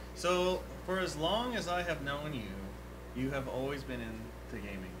 So for as long as I have known you, you have always been into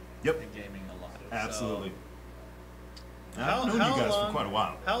gaming. Yep. And gaming a lot. Absolutely. So, I've known you guys for quite a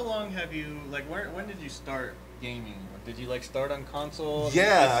while. How long have you when did you start gaming? Did you start on console?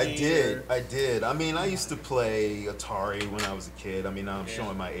 Yeah, I PC, did. or- I did. I mean, I used to play Atari when I was a kid. I mean, now I'm Yeah.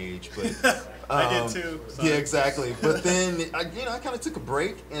 showing my age, but I did too, so- Yeah, exactly. But then I kind of took a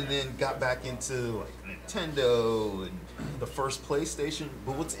break and then got back into Nintendo and the first PlayStation.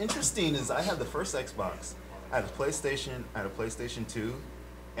 But what's interesting is I had the first Xbox. I had a PlayStation. I had a PlayStation 2,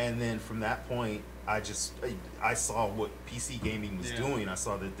 and then from that point, I saw what PC gaming was Yeah. doing. I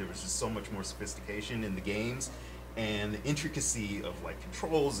saw that there was just so much more sophistication in the games, and the intricacy of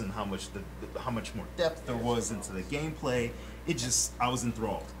controls and how much how much more depth There was into the gameplay. I was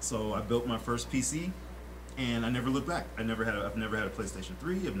enthralled. So I built my first PC, and I never looked back. I've never had a PlayStation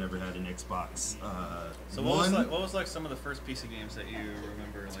 3. I've never had an Xbox So One. what was some of the first PC games that you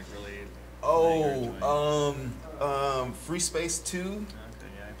remember really? Free Space 2, Okay,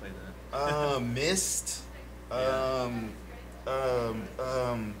 yeah, I played that. Mist, Yeah.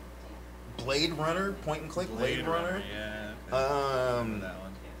 Blade Runner, point and click Blade Runner. Yeah. Okay. Um, that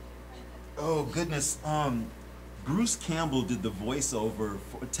one. Oh goodness. Bruce Campbell did the voiceover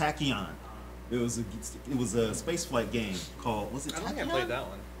for Tachyon. It was a spaceflight game called, was it I Tachyon? think I played that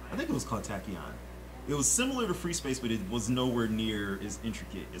one. I think it was called Tachyon. It was similar to Free Space, but it was nowhere near as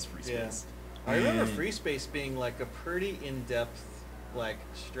intricate as Free Yeah. Space. I remember And- Free Space being a pretty in-depth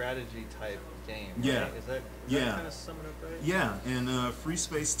strategy type game. Yeah. Right? Is that Yeah. kind of sum it up right? Yeah, and Free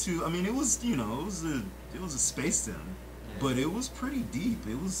Space 2. I mean, it was it was a space sim, but it was pretty deep.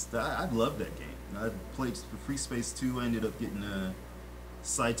 I loved that game. I played Free Space 2. I ended up getting a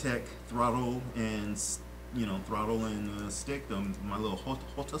Cytec throttle and stick. My little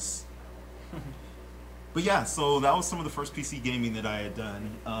Hotus. But yeah, so that was some of the first PC gaming that I had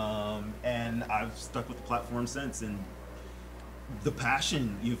done, and I've stuck with the platform since. And the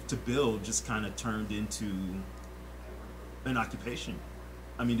passion to build just kind of turned into an occupation.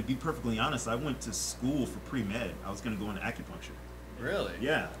 I mean, to be perfectly honest, I went to school for pre-med. I was going to go into acupuncture. Really?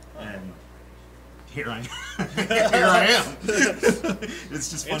 Yeah, and here I am. Here I am. It's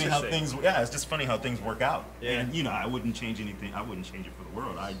just funny how Interesting. it's just funny how things work out. Yeah. And I wouldn't change anything. I wouldn't change it for the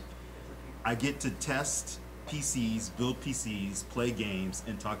world. I get to test PCs, build PCs, play games,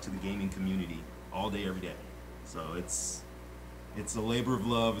 and talk to the gaming community all day, every day. So it's a labor of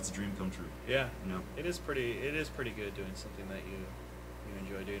love. It's a dream come true. Yeah. You know? It is pretty good doing something that you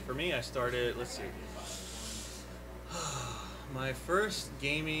enjoy doing. For me, I started, let's see. My first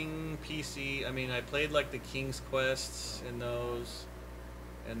gaming PC, I mean, I played the King's Quests in those.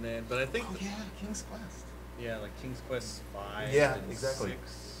 And then, but I think Oh yeah, King's Quest. yeah, King's Quest 5 Yeah, and exactly.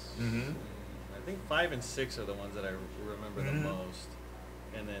 6. Mm-hmm. I think 5 and 6 are the ones that I remember the Mhm. most.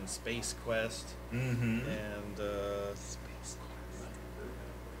 And then Space Quest Mm-hmm. and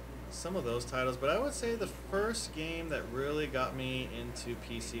some of those titles. But I would say the first game that really got me into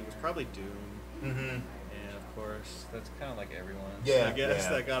PC was probably Doom. Mm-hmm. And of course, that's kind of like everyone. Yeah, I guess yeah.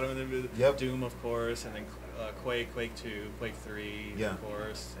 that got him into Yep. Doom, of course, and then Quake, Quake 2, Quake 3, Yeah. of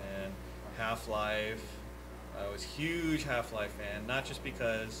course, and Half-Life. I was a huge Half-Life fan, not just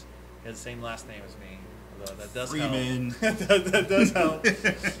because he had the same last name as me, although that does Freeman. help. that does help.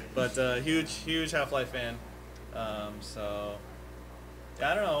 But huge Half-Life fan. So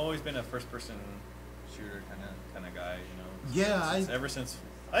yeah, I don't know. I've always been a first-person shooter kind of guy, Yeah, ever since.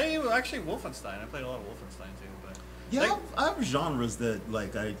 Actually Wolfenstein. I played a lot of Wolfenstein too, but Yeah, I have genres that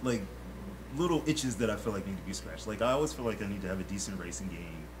I like little itches that I feel like need to be scratched. I always feel like I need to have a decent racing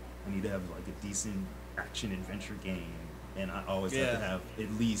game. I need to have a decent action adventure game, and I always have to Yeah. have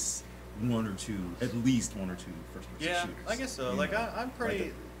at least one or two first person yeah, shooters. I guess so. you know? I'm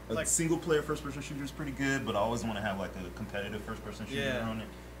pretty a single player first person shooter is pretty good, but I always want to have a competitive first person shooter Yeah. on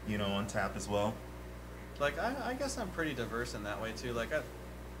it, on tap as well. I guess I'm pretty diverse in that way too.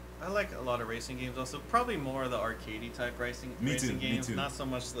 I like a lot of racing games also. Probably more of the arcadey type racing Me too, me games, too. not so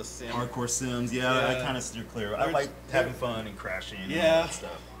much the sim. Hardcore sims, I Yeah. kind of steer clear. I like having fun and crashing and all Yeah. that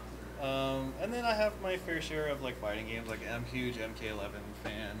stuff. And then I have my fair share of fighting games. I'm a huge MK11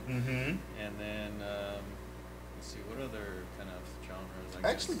 fan. Mm-hmm. And then let's see, what other kind of genres? I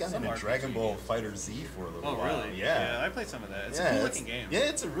actually got Some into RPG Dragon Ball games. Fighter Z for a little Oh while. really? Yeah. I played some of that. It's Yeah, a cool looking game. Yeah,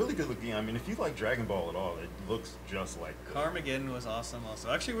 it's a really good looking game. I mean, if you like Dragon Ball at all, it looks just like the- Carmageddon was awesome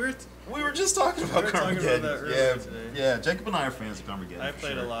also. Actually, We were just talking about were talking Carmageddon. about that earlier today. Yeah, Jacob and I are fans of Carmageddon. I for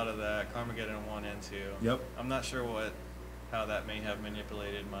played sure. a lot of that. Carmageddon 1 and 2. Yep. I'm not sure how that may have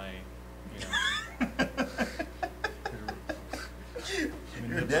manipulated my You know.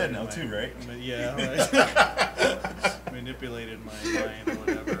 You're dead now too, right? Yeah, right. Manipulated my mind or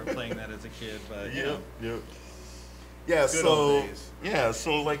whatever, playing that as a kid, but you know. Yep. Yeah, Good old days.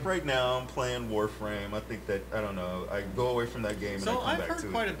 so like right now I'm playing Warframe. I think that, I don't know, I go away from that game and I So come I've back heard to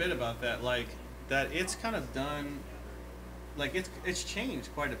quite it. a bit about that, like that it's kind of done, like it's changed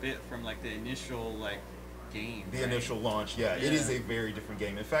quite a bit from like the initial like game. The right? initial launch, yeah, it is Yeah. a very different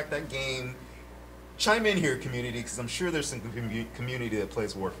game. In fact, that game, chime in here, community, because I'm sure there's some community that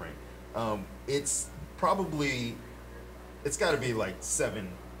plays Warframe. It's probably, it's got to be like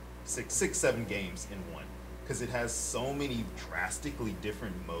six, seven games in one, because it has so many drastically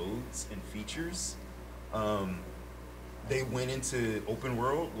different modes and features. They went into open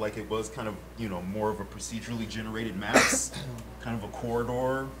world like it was kind of, you know, more of a procedurally generated maps, kind of a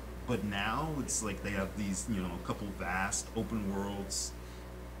corridor, but now it's like they have these, you know, a couple vast open worlds,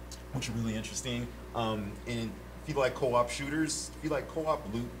 which are really interesting. And if you like co-op shooters, if you like co-op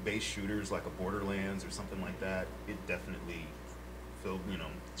loot-based shooters like a Borderlands or something like that, it definitely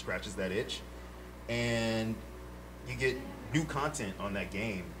scratches that itch. And you get new content on that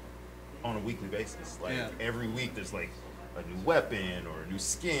game on a weekly basis. Like every week there's like a new weapon or a new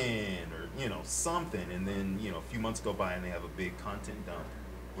skin or, you know, something. And then, you know, a few months go by and they have a big content dump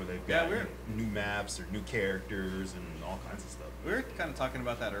where they've got new maps or new characters and all kinds of stuff. We were kind of talking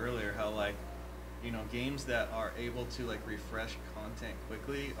about that earlier, how like, you know, games that are able to like refresh content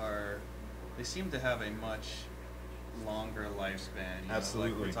quickly they seem to have a much longer lifespan. You know?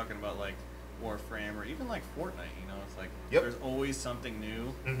 Absolutely. Like we're talking about like Warframe or even like Fortnite, you know, it's like Yep. there's always something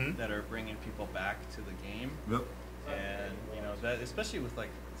new Mhm. that are bringing people back to the game. Yep. And, you know, that especially with like,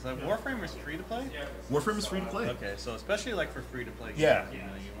 so Warframe is free to play? Warframe is free to play. Okay, so especially like for free to play games, Yeah. you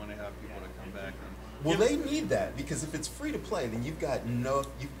know, you want to have people to come back and Well, they need that, because if it's free to play, then you've got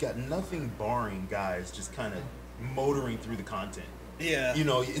nothing barring guys just kind of motoring through the content. yeah. You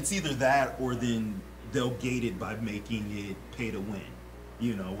know, it's either that or then they'll gate it by making it pay to win.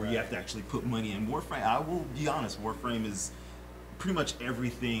 You know, where you have to actually put money in. Warframe, I will be honest, Warframe is pretty much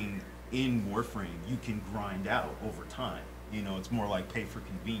everything in Warframe you can grind out over time. You know, it's more like pay for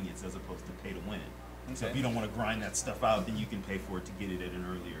convenience as opposed to pay to win. So if you don't want to grind that stuff out, then you can pay for it to get it at an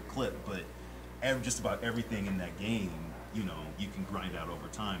earlier clip. But just about everything in that game, you know, you can grind out over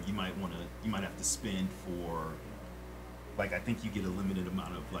time. You might have to spend for, like, I think you get a limited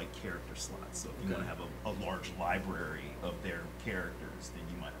amount of like character slots. So if you want to have a large library of their characters, then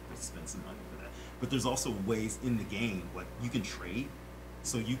you might have to spend some money for that. But there's also ways in the game, like you can trade.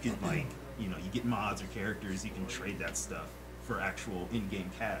 So you can, like, you know, you get mods or characters, you can trade that stuff for actual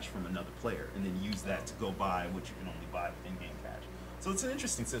in-game cash from another player, and then use that to go buy what you can only buy with in-game cash. So it's an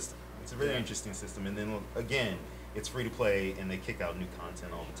interesting system. It's a very interesting system. And then again, it's free to play and they kick out new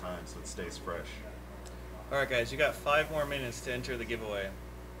content all the time, so it stays fresh. All right, guys, you got 5 more minutes to enter the giveaway.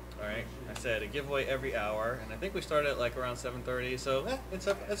 All right, I said a giveaway every hour, and I think we started at like around 7:30, so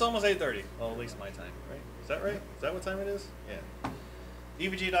it's almost 8:30. Well, at least my time, right? Is that right? Is that what time it is? Yeah.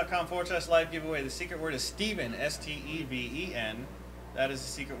 EVGA.com/live giveaway. The secret word is Steven, S-T-E-V-E-N. That is the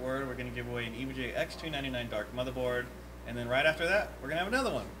secret word. We're going to give away an EVGA X299 Dark motherboard, and then right after that, we're going to have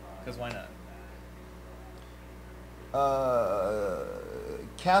another one, because why not?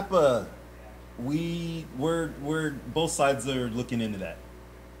 Kappa, we're both sides are looking into that.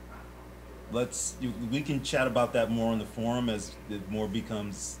 We can chat about that more on the forum as more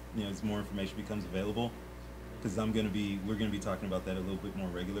becomes, you know, as more information becomes available. Because we're gonna be talking about that a little bit more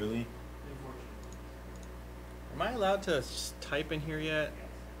regularly. Am I allowed to type in here yet?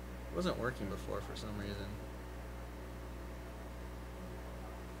 It wasn't working before for some reason.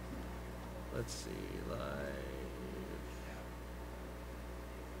 Let's see, live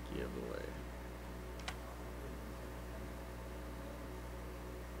giveaway.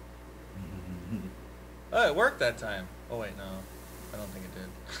 Oh, it worked that time. Oh wait, no, I don't think it did.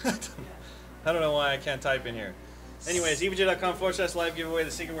 I don't know why I can't type in here. Anyways, EVJ.com/live giveaway. The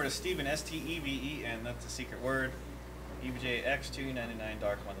secret word is Steven, S-T-E-V-E-N. That's the secret word. EVJ X299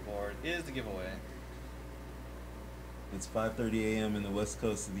 Dark motherboard is the giveaway. It's 5:30 a.m. in the west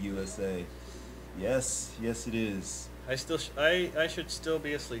coast of the USA. Yes, it is. I should still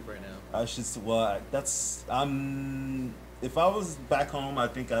be asleep right now. I should. Well, if I was back home, I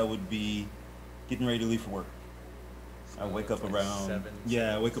think I would be getting ready to leave for work. I wake up like around 7.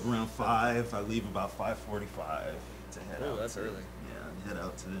 I wake up around 5. I leave about 5:45 to head out. Oh, that's early. Yeah, head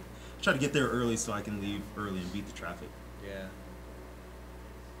out to try to get there early so I can leave early and beat the traffic. Yeah.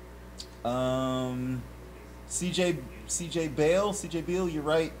 CJ Beal, you're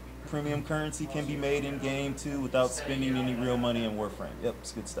right. Premium currency can be made in game too without spending any real money in Warframe. Yep,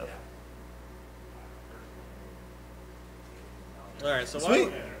 it's good stuff. All right, so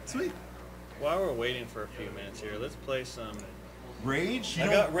Sweet. while we're waiting for a few minutes here, let's play some. Rage? I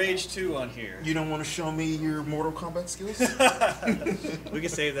got Rage 2 on here. You don't want to show me your Mortal Kombat skills? We can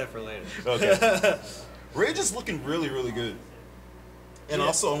save that for later. Okay. Rage is looking really, really good. And Yeah.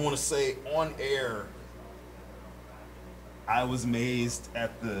 also, I want to say on air, I was amazed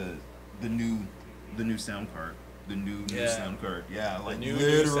at the new sound card. The new sound card. Yeah, like new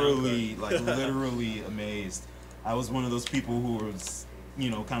literally, sound like literally amazed. I was one of those people who was,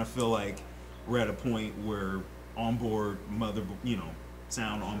 kind of feel like we're at a point where onboard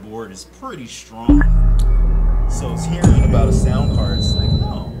sound on board is pretty strong. So it's hearing about a sound card, it's like,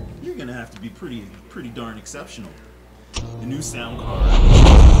 no, you're gonna have to be pretty darn exceptional. The new sound card. The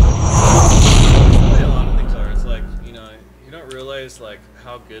way a lot of things are, it's like, you don't realize like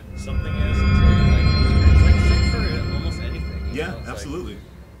how good something is until you like experience. Like same for almost anything. Yeah, It's like, absolutely.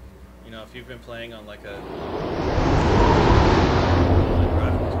 if you've been playing on like a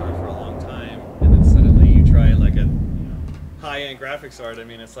graphics card for a long time, and then suddenly you try like a high-end graphics card, I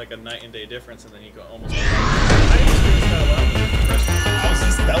mean, it's like a night and day difference, and then you go almost. I experienced that a lot with the freshman.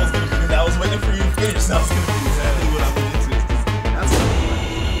 I was waiting for you to finish. That was gonna be exactly what I went into.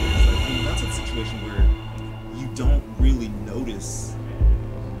 That's a situation where you don't really notice.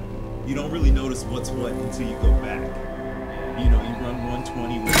 You don't really notice what's what until you go back. You run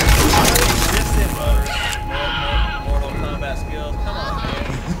 120 with Mortal Kombat skills. Come on, man.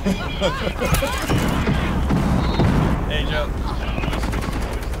 Hey, Joe.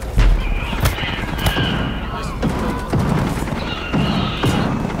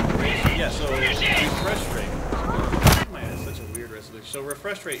 Yeah, so refresh rate. Man, it's such a weird resolution. So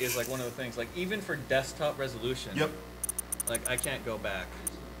refresh rate is like one of the things, like even for desktop resolution. Yep. Like I can't go back.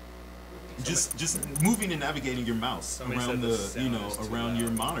 Just moving and navigating your mouse around around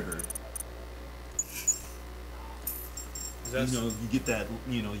your monitor. You get that,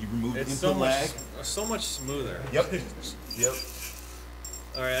 you remove the input lag. So much smoother. Yep.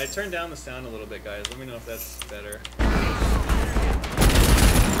 All right, I turned down the sound a little bit, guys. Let me know if that's better.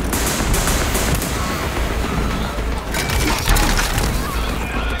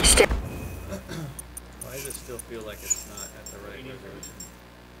 Why does it still feel like it's not at the right resolution?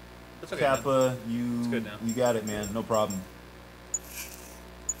 That's okay. Kappa, It's good now. you got it, man. No problem.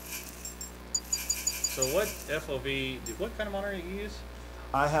 So what FOV? What kind of monitor do you use?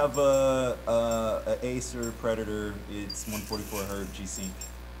 I have a Acer Predator. It's 144 Hz G-Sync.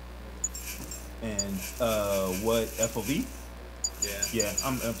 And what FOV? Yeah,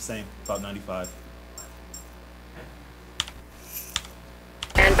 I'm same, about 95.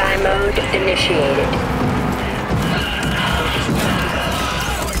 Standby mode initiated.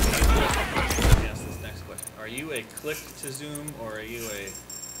 Ask this next question. Are you a click to zoom or are you a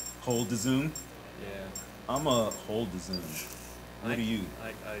Hold to zoom. yeah? I'm a hold to zoom. What are you?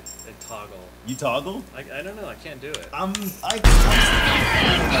 I toggle. You toggle? I don't know. I can't do it.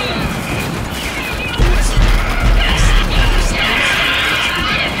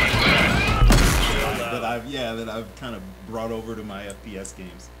 That I've kind of brought over to my FPS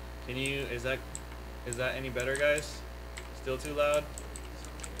games. Can you? Is that any better, guys? Still too loud?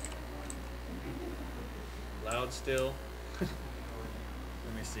 Loud still? Let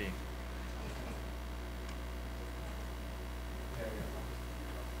me see.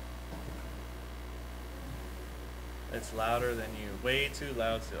 It's louder than you. Way too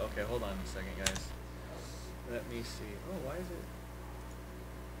loud still. Okay, hold on a second, guys. Let me see. Oh, why is it?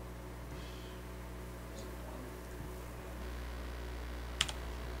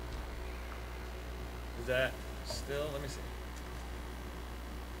 Is that still? Let me see.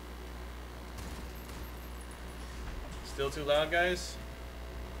 Still too loud, guys?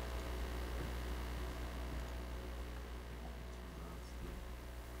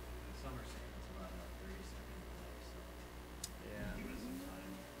 Some are saying it's about a 30-second delay, so Yeah. give it some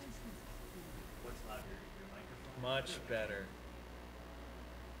time. What's louder, your microphone? Much better. I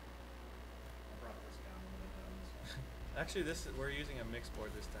brought this down a little bit on this one. Actually, we're using a mix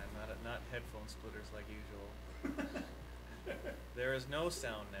board this time, not headphone splitters like usual. There is no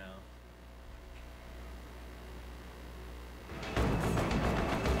sound now.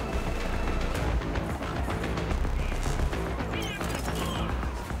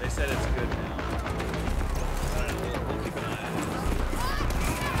 They said it's good now. We'll keep an eye on it.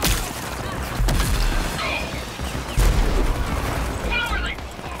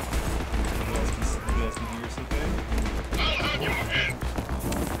 You guys can hear us okay?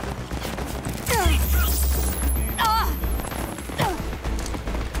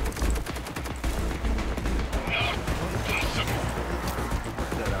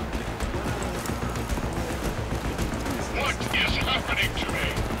 What is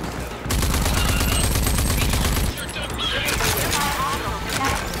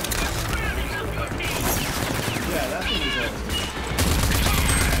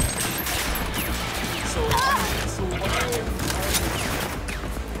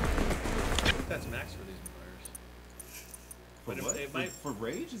But For what? it might. For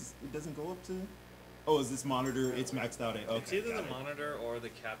Rage, it doesn't go up to. Oh, is this monitor? It's maxed out at. Okay, It's either the got it. monitor or the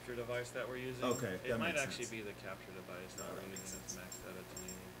capture device that we're using. Okay, It that might makes actually sense. be the capture device that Oh, we're that using makes that's sense. maxed out at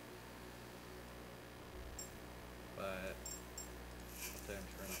 1080. But up there, I'm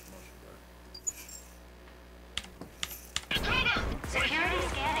turning off the motion blur. Security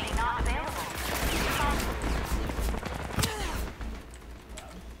scanning not available.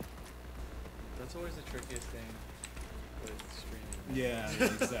 That's always the trickiest thing with streaming. Yeah,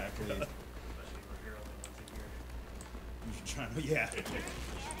 exactly. Especially if we're only once a year. You're trying to, yeah.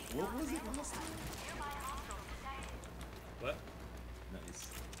 What was it last time? What? Nice.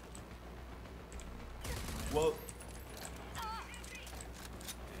 Well,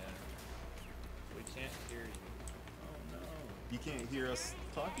 Yeah. We can't hear you. oh no. You can't hear us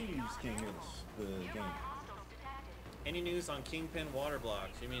talking, you just can't hear the game. Any news on Kingpin water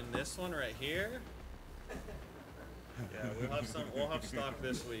blocks? You mean this one right here? Yeah, we'll have stock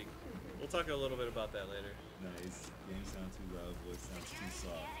this week. We'll talk a little bit about that later. Nice. Game sound too loud, voice sounds too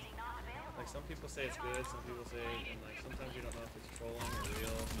soft. Like some people say it's good, some people say, and like sometimes you don't know if it's trolling or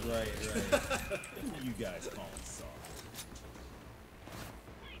real. Right. You guys call it soft.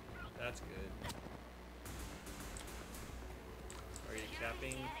 That's good. Are you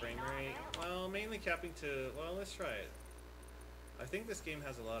capping frame rate? Well, mainly capping to, well, let's try it. I think this game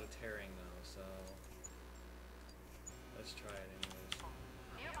has a lot of tearing though, so let's try it anyways.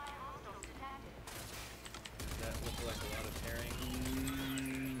 Does that look like a lot of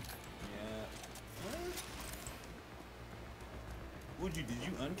tearing? Yeah. What? Did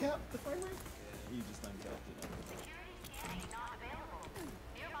you uncap the frame rate? Yeah. You just uncapped it.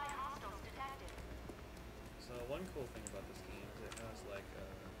 So one cool thing about this game is it has like I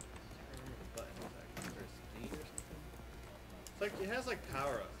can't remember the button exactly. There's D or something. It's like it has like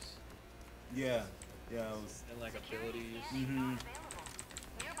power-ups Yeah. Yeah, I was. and like abilities. Mm-hmm.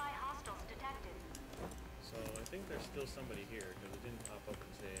 So I think there's still somebody here because it didn't pop up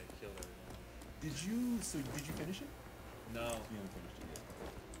and say I killed everyone. Did you finish it? No, You haven't finished it yet.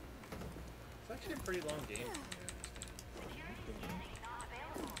 it's actually a pretty long game from what I understand.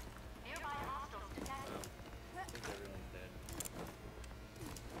 Oh, I think everyone's dead.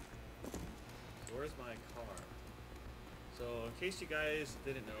 So where's my car? So in case you guys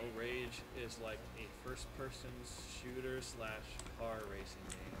didn't know, Rage is like a first-person shooter slash car racing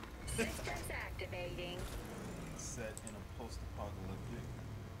game. Systems activating. Set in a post-apocalyptic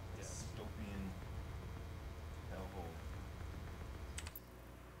Yes. dystopian hellhole.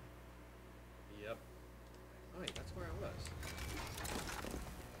 Yep. Oh wait, that's where I was.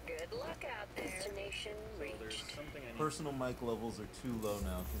 Good luck out there. Destination So there's reached. something I need. Personal mic levels are too low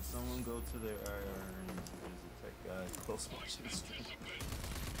now. Can someone go to their IR and there's a tech guy close watching the stream?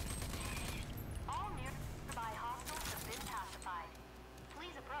 All nearby hostiles have been pacified.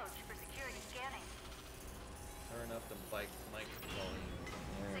 Please approach for security scanning. Turn up the mic volume.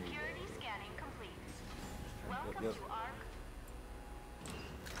 There we Security go. scanning complete. Welcome Yep. to ARC.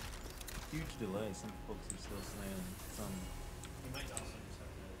 Huge delay. Some folks are still saying some. You might also just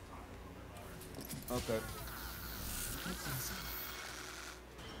have to talk a little bit louder. Okay.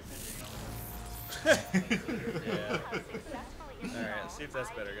 Yeah. Successfully Alright, let's see if that's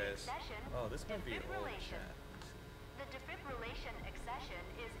better, guys. accession Oh, this might be old defibrillation. chat. The defibrillation accession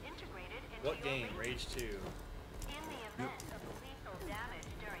is integrated into What your game? Rage 2. In the event of lethal damage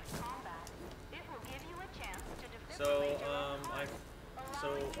during combat, it will give you a chance to defibrillate So, your own heart, oh,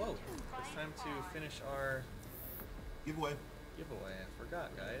 allowing you it's fight time to on. finish our Giveaway. giveaway. I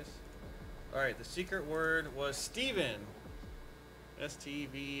forgot, guys. Alright, the secret word was Steven.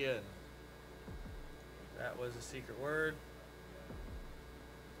 S-T-V-E-N. That was the secret word.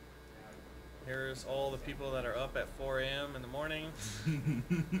 Here's all the people that are up at 4 a.m. in the morning.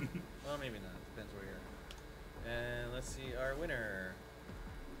 Well, maybe not. Depends where you're. And let's see our winner.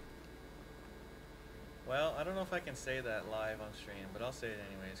 Well, I don't know if I can say that live on stream, but I'll say it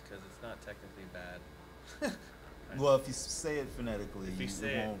anyways because it's not technically bad. Well, if you say it phonetically, If you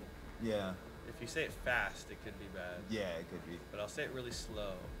say it it- won't. Yeah. If you say it fast, it could be bad. Yeah, it could be. But I'll say it really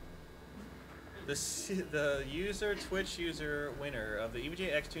slow. The Twitch user winner of the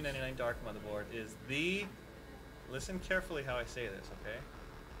EVGA X299 Dark motherboard is the, listen carefully how I say this, okay?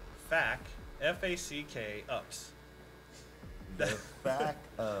 FAK, F-A-C-K, ups. The back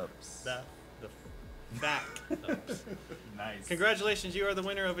ups. The FAK ups. Nice. Congratulations, you are the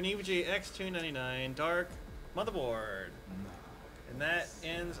winner of an EVGA X299 Dark motherboard. And that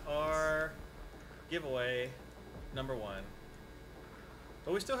ends our giveaway number 1.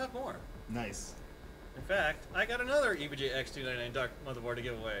 But we still have more. Nice. In fact, I got another EVGA X299 Dark motherboard to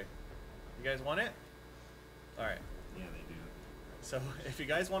give away. You guys want it? Alright. Yeah, they do. So if you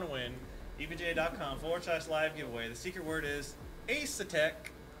guys want to win, evga.com/live giveaway. The secret word is Acetec.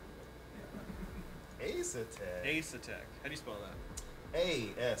 Acetec. Acetec. How do you spell that?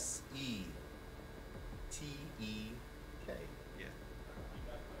 A-S-E-T-E-K. Yeah.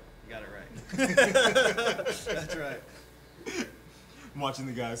 You got it right. That's right. I'm watching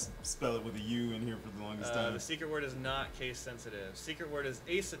the guys spell it with a U in here for the longest time. The secret word is not case sensitive. Secret word is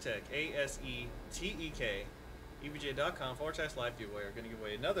Acetec. A-S-E-T-E-K. EVGA.com/live giveaway. We're going to give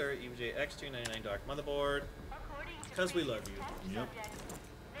away another EVGA X299 dark motherboard. Because we love you. Yep.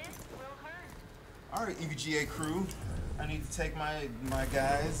 This will hurt. All right, EVGA crew. I need to take my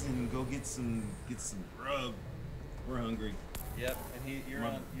guys and go get some grub. We're hungry. Yep, and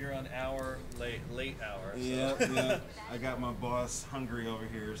you're on hour late hour. So. Yeah. I got my boss hungry over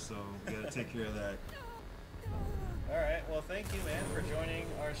here, so gotta take care of that. All right. Well, thank you, man, for joining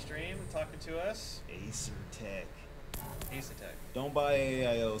our stream and talking to us. Acer Tech. Acetec. Don't buy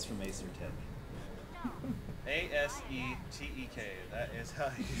AIOs from Acer Tech. A-S-E-T-E-K. That is how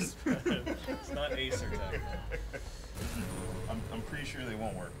you spell it. It's not Acertec. I'm pretty sure they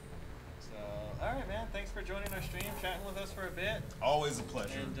won't work. So, all right, man. Thanks for joining our stream, chatting with us for a bit. Always a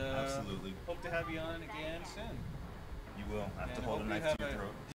pleasure. And Absolutely. hope to have you on again soon. You will. I have to And hold a hope knife you to your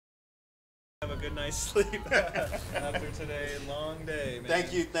throat. Have a good night's sleep after today long day, man.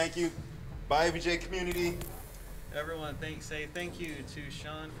 Thank you. Bye, EVGA community. Everyone, say thank you to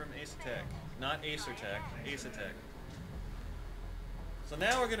Sean from Acetec. Not Acertec, Acetec. So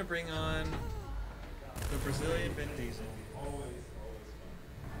now we're going to bring on the Brazilian Vin Diesel.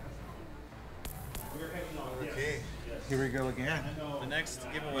 Okay, here we go again. The next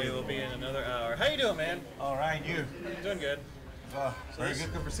giveaway will be in another hour. How you doing, man? All right, you. Doing good. Very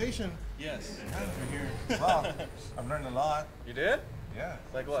good conversation. Yes. Over here. Wow, I've learned a lot. You did? Yeah.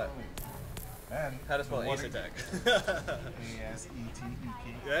 Like what? And How to spell the water- Acetec.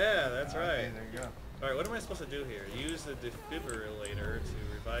 A-S-E-T-E-K. Yeah, that's right. Okay, there you go. All right, what am I supposed to do here? Use the defibrillator to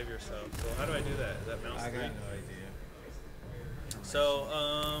revive yourself. So how do I do that? Is that mouse I three? got no idea. So,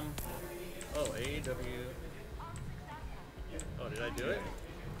 AW. Oh, did I do it?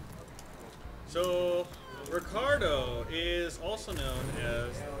 So, Ricardo is also known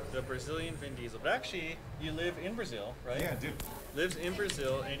as the Brazilian Vin Diesel. But actually, you live in Brazil, right? Yeah, dude. Lives in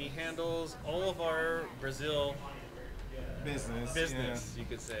Brazil, and he handles all of our Brazil Business. you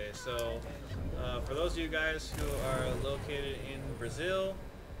could say. So, for those of you guys who are located in Brazil,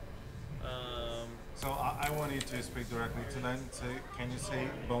 So I want you to speak directly to them. Can you say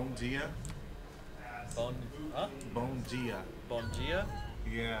bom dia? Bom Dia. dia?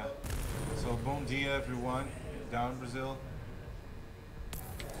 Yeah. So bom dia, everyone down in Brazil.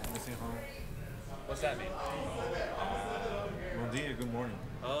 Let me say home. What's that mean? Bom dia, good morning.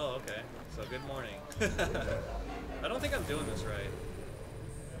 Oh, okay. So good morning. I don't think I'm doing this right.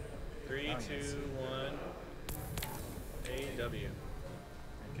 3, 2, 1. AW. Okay.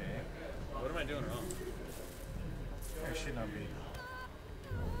 What am I doing wrong? It should not be.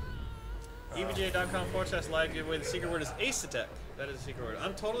 EVGA.com/live giveaway. The secret word is Acetec. That is the secret word.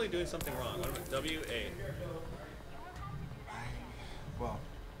 I'm totally doing something wrong. What am I? W-A. Well,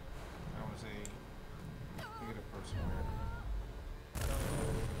 I would say get a personal.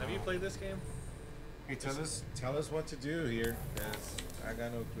 Have you played this game? Hey, tell us what to do here, cause I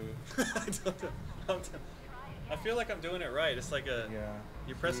got no clue. I don't know. I feel like I'm doing it right. It's like a. Yeah.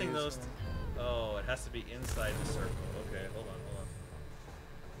 You're pressing Yes, those. man. Oh, it has to be inside the circle. Okay, hold on.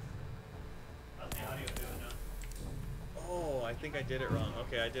 How's the audio doing now? Oh, I think I did it wrong.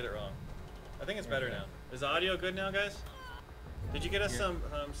 Okay, I did it wrong. I think it's better now. Is the audio good now, guys? Did you get us some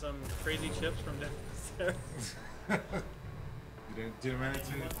crazy chips from downstairs? Did I manage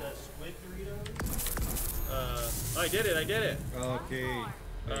You want to? the squid Doritos? I did it. Okay.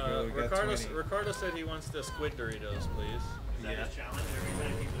 There you go, we got 20. Ricardo said he wants the squid Doritos, please. Is that his challenge? Every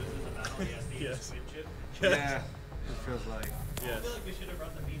time he loses a battle, he has to eat a Yes. squid chip? Yeah, it feels like. I Yes. feel like we should have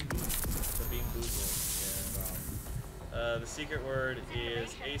brought the bean boozled. The bean boozled. Yeah. The secret word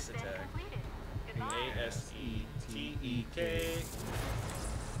is Acetec. A-S-E-T-E-K.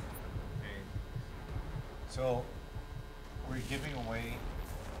 Okay. So we're giving away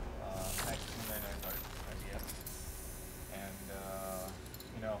X299 idea, and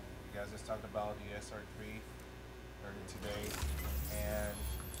you know, you guys just talked about the SR3 earlier today, and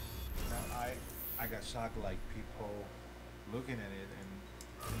you know, I got shocked, like people looking at it and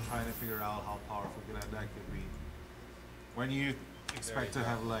trying to figure out how powerful that could be. When you expect to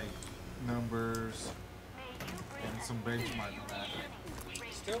have like numbers and some benchmark on that.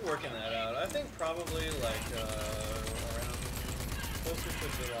 Still working that out. I think probably like around closer to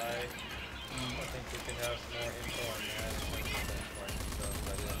July I think we can have some more info on that and like some benchmark and stuff.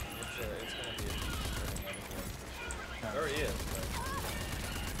 But it's gonna be a interesting motherboard for sure. It already is, but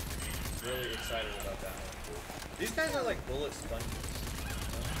really excited about that one. These guys are like bullet sponges.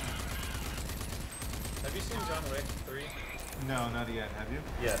 Have you seen John Wick 3? No, not yet. Have you?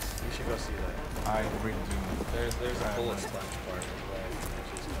 Yes, you should go see that. I really do. There's a bullet sponge part as well,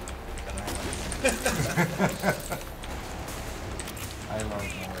 which is kind of funny. I love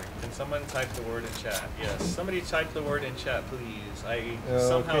John Wick. Can someone type the word in chat? Yes, somebody type the word in chat, please. I Okay.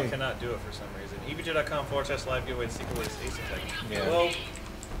 somehow cannot do it for some reason. EVGA.com/live giveaway sequel is Ace Attack. Yeah. Well,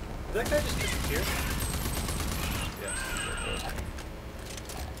 did that guy just disappear? Yes.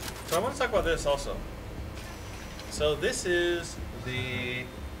 So I want to talk about this also. So this is the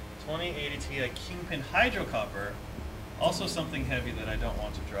 2080 Ti Kingpin Hydro Copper. Also something heavy that I don't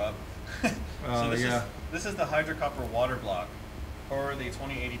want to drop. So this is the Hydro Copper water block for the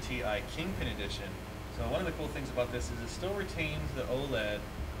 2080 Ti Kingpin Edition. So one of the cool things about this is it still retains the OLED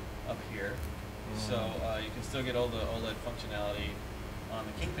up here. So you can still get all the OLED functionality on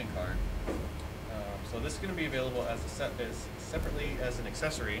the Kingpin card. So this is going to be available as separately as an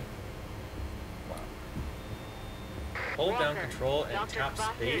accessory. Wow. Hold down Walker, control and Dr. tap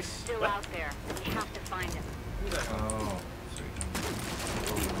Buster space. is still What? out there. We have to find him. Who's that? Oh.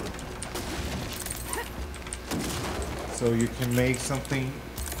 So you can make something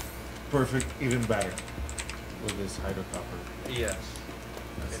perfect even better with this hydro copper. Yes.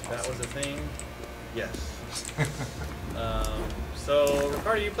 If that was a thing, yes. So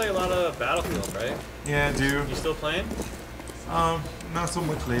Ricardo, you play a lot of Battlefield, right? Yeah, I do. You still playing Not so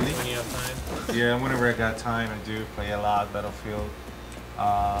much lately. when you have time? Yeah, whenever I got time, I do play a lot Battlefield.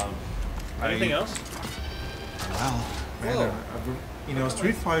 Anything else? Well, man, you know,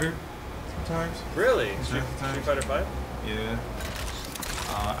 Street Fighter sometimes. Really? Street Street Fighter 5? Yeah.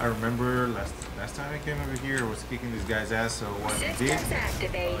 I remember last time I came over here, I was kicking this guy's ass. So what he did,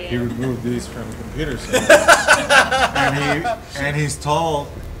 he removed these from the computer, so and he installed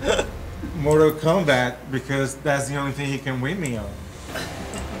Mortal Kombat because that's the only thing he can win me on. I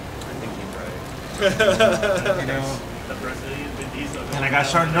think he's right. You know. The Brazilian Vin Diesel. And I got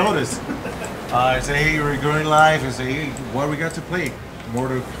short notice. I say, hey, we're going live. I say, hey, what we got to play?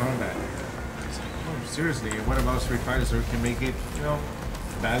 Mortal Kombat. He's like, oh, seriously? What about Street Fighter so we can make it, you know,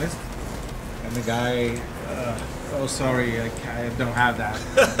 balanced? And the guy, oh, sorry, I don't have that.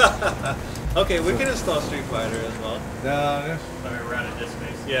 Okay, we can install Street Fighter as well. Sorry, we're out of disk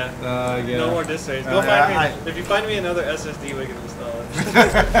space. Yeah. Yeah. No more disk space. Go find me. If you find me another SSD, we can install it.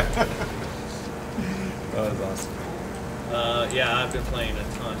 That was awesome. Yeah, I've been playing a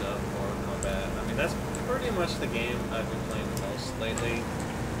ton of Mortal Kombat. I mean, that's pretty much the game I've been playing the most lately.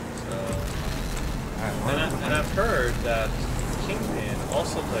 So, and I've heard that Kingpin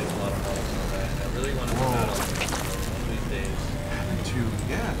also plays a lot of Mortal Kombat, and I really want to do that one of these days. Haven't you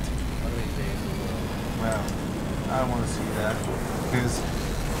yet? One of these days. Well, I want to see that because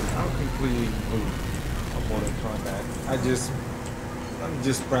I'm completely moved on Mortal Kombat. I'm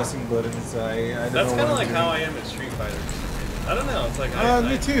just pressing buttons. I don't That's know kind of what like I'm how I doing. am in Street Fighter. I don't know. It's like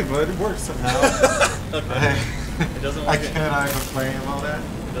Me too, but it works somehow. Okay. It doesn't I work. can't even play all that.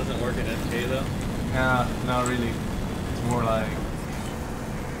 It doesn't work in MK though. Yeah, not really. It's more like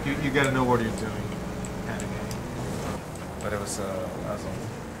you gotta know what you're doing, kind of game. But it was awesome.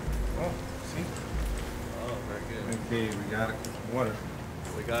 Oh, see. Oh, very good. Okay, we got water.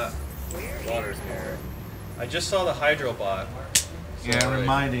 We got water here. I just saw the Hydro bot. Yeah,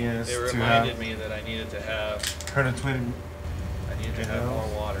 reminding us It to reminded have me that I needed to have 120. I needed to have more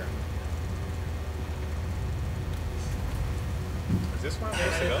water. Is this where I'm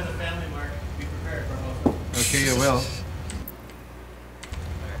supposed to Hey, go? for the family, Mark. Be prepared for both. Okay, you will.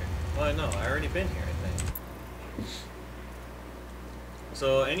 Well, I know. I already been here, I think.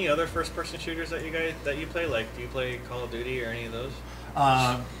 So, any other first-person shooters that you play? Like, do you play Call of Duty or any of those?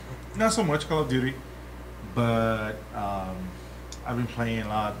 Not so much Call of Duty, but I've been playing a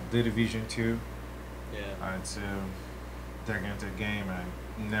lot The Division 2. Yeah. It's a gigantic game. I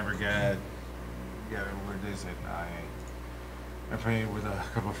never get over this. And I play with a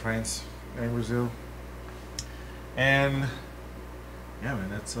couple of friends in Brazil, and yeah, man,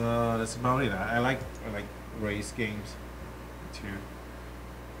 that's about it. I like race games too.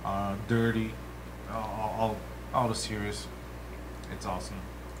 Dirty, all the series. It's awesome.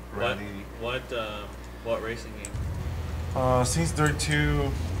 Rally. What racing game? Since Dirt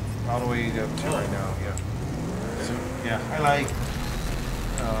 2 all the way up to right now, yeah. So yeah, I like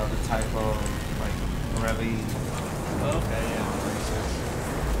the type of like rally Okay, yeah. races.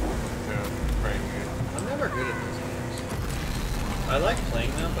 They're very good. I'm never good at those games. I like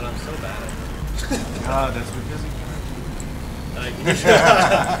playing them, but I'm so bad at them. That's because you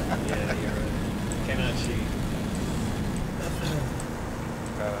Yeah, you're right. Cannot cheat.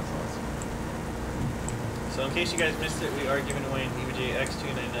 that's awesome. So in case you guys missed it, we are giving away an EVGA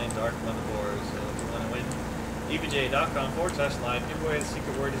X299 Dark motherboard. So if you want to win, EVGA.com/live giveaway. The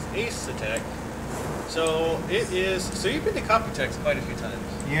secret word is Ace Attack. So it is. So you've been to Computex quite a few times.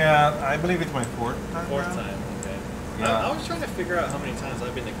 Yeah, I believe it's my fourth time. Fourth now. time. Okay. Yeah. I was trying to figure out how many times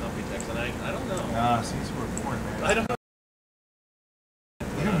I've been to Computex, and I don't know. Since you were born, man. I don't know.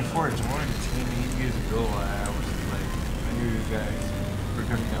 Even before I joined the team 8 years ago, I was like, I knew you guys were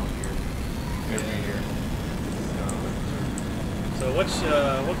coming down here every year. So what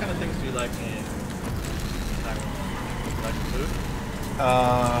kind of things do you like in Taiwan? Like food?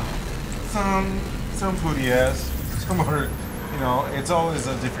 Some food, yes. Some other, it's always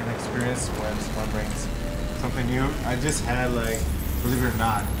a different experience when someone brings something new. I just had, like, believe it or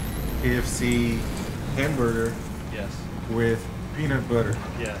not, KFC hamburger Yes. with peanut butter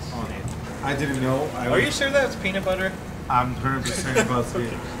Yes. on it. I didn't know. Are you sure that's peanut butter? I'm 100% about to.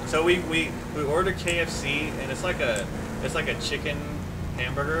 So we ordered KFC, and it's like a chicken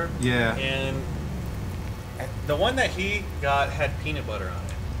hamburger. Yeah. And the one that he got had peanut butter on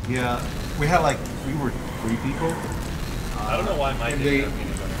it. Yeah, we were 3 people. I don't know why mine and didn't have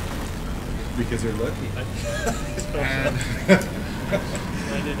peanut butter. Because they're lucky. And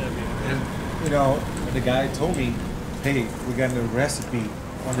mine didn't have peanut butter. And, the guy told me, hey, we got a recipe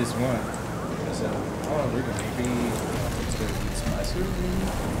on this one. I said, oh, really? Maybe it's going to be spicier or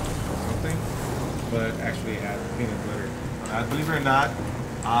something. But actually it had peanut butter. Believe it or not,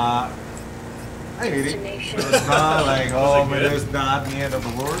 I ate it. It's not like, oh, man, it's not the end of the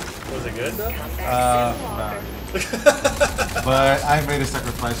world. Was it good though? No. But I made a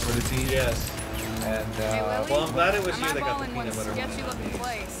sacrifice for the team. Yes. And, Well, I'm glad it was I'm you that got the eyeballing one peanut butter. sketchy looking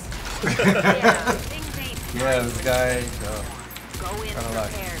place. Yeah, things ain't yeah, this guy, go in kind of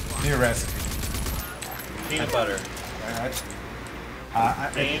like, prepared. new recipe. Peanut butter.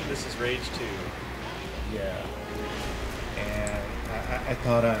 I, This is Rage 2. yeah. And I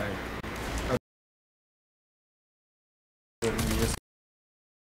thought I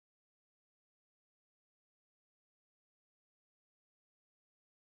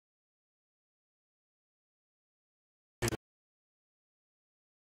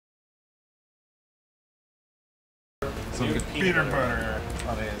some New good peanut butter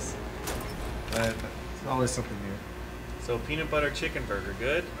on his. But it's always something new. So peanut butter chicken burger,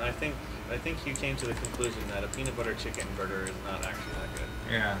 good. I think you came to the conclusion that a peanut butter chicken burger is not actually that good.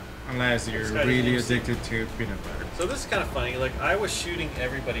 Yeah, unless you're It's got really a addicted to peanut butter. So this is kind of funny. Like I was shooting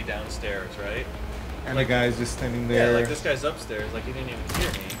everybody downstairs, right? And the guy's just standing there. Yeah, like this guy's upstairs. Like he didn't even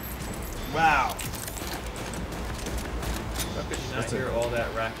hear me. Wow. How could you not That's hear it. all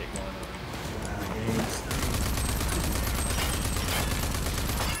that racket going on?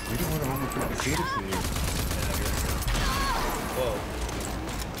 We don't want to overcomplicate it for you. Yeah, I guess so. Whoa.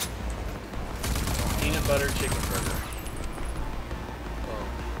 Peanut butter chicken burger. Whoa.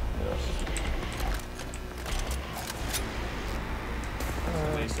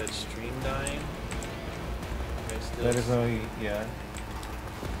 Somebody said stream dying. Okay, still. Let us know, yeah.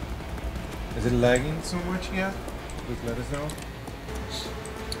 Is it lagging so much yet? Just let us know.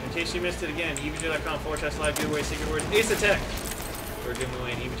 In case you missed it again, EVGA.com/live giveaway secret word Ace Attack. We're giving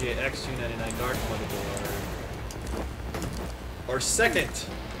away an EVGA X299 Dark motherboard. Our second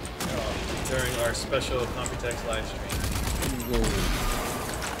during our special Computex live stream.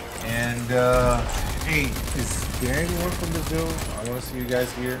 And hey, is there anyone from Brazil? I want to see you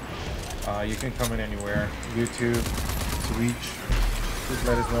guys here. You can comment anywhere. YouTube, Twitch. Just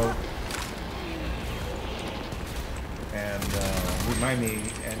let us know. And remind me.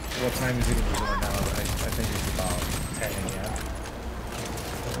 And what time is it in Brazil now? I think it's about 10 a.m.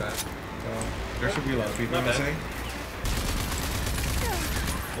 Okay. There should be a lot of people. Not I'm bad. saying.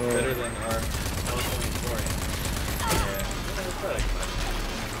 Better than our California story. Yeah.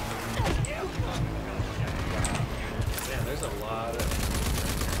 Man, there's a lot of.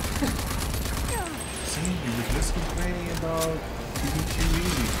 See, you were just complaining about being too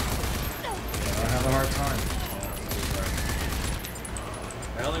easy. I have a hard time.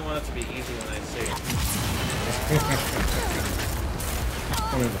 I only want it to be easy when I say it.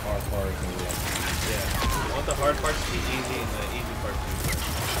 Only the hard part is the real. Yeah. I want the hard parts to be easy and the easy parts to be hard.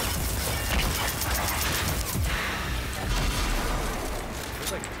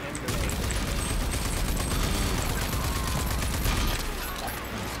 There's like 10 grenades.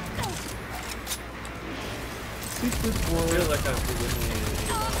 Secret I word. feel like I've eliminated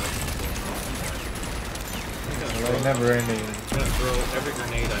a lot of people. Like never ending. I'm gonna throw every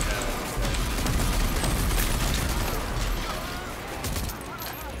grenade I have.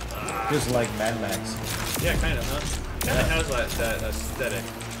 Just like Mad Max. Yeah, kind of, huh? Kind of has that aesthetic.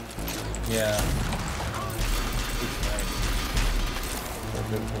 Yeah.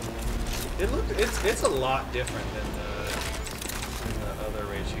 It's a lot different than the other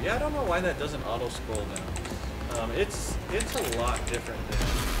ratio. Yeah, I don't know why that doesn't auto scroll down. It's a lot different than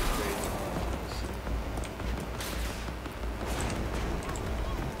Rage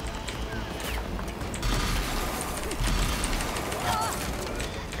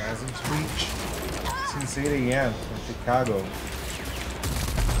 1. Guys in Twitch. Since 8 a.m. from Chicago.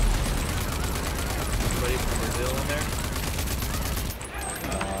 Anybody from Brazil in there?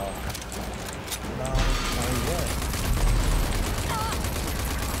 Oh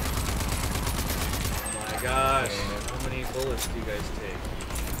my gosh, how many bullets do you guys take?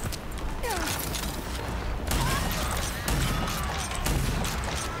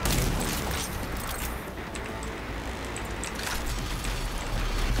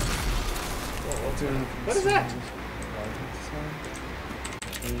 What is that?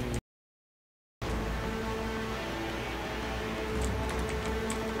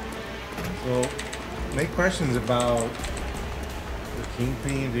 So, make questions about the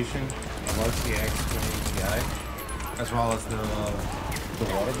Kingpin edition of RTX 20 Ti, as well as the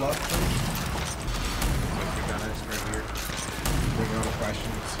water block thing. So if you got it right here, bring on the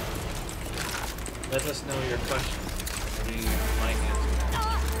questions. Let us know your questions. We might answer them.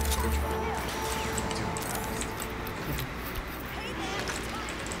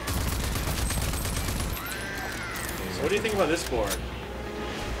 So what do you think about this board?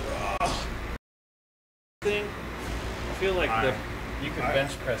 Thing? I feel like you could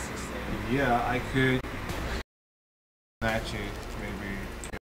bench press this thing. Yeah, I could match it, maybe.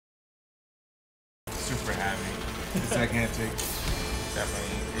 Super heavy. It's gigantic.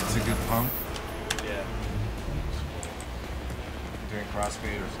 Definitely, it's a good pump. Yeah. Doing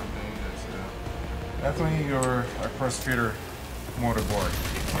CrossFit or something. That's definitely your CrossFitter motor board,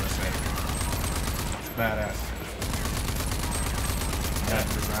 I want to say. It's badass. That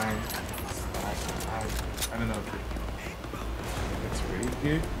design. I don't know if it's really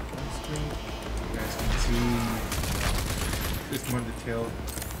good on screen. You guys can see this more detail.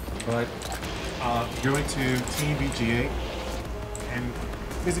 But going to Team EVGA, and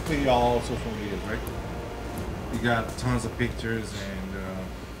basically all social media, right? You got tons of pictures, and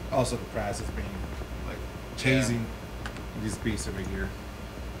also the press has been like chasing this piece over here.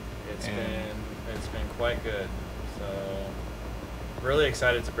 It's been quite good. So really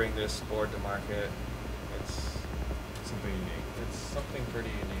excited to bring this board to market. It's Something unique. It's something pretty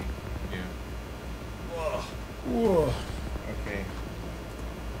unique. Yeah. Whoa. Okay.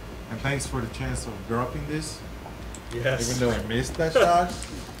 And thanks for the chance of dropping this. Yes. Even though I missed that shot,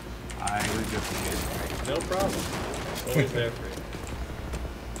 I really do appreciate it. No problem. Always there for you.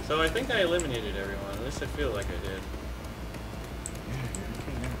 So I think I eliminated everyone. At least I feel like I did.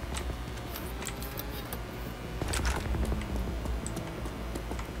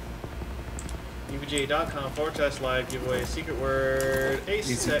 EVGA.com/live giveaway secret word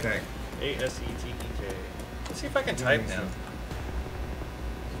ASETEK. ASETEK. Let's see if I can type now.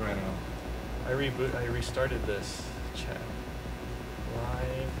 Right on. I restarted this chat.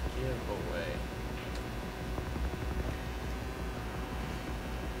 Live giveaway.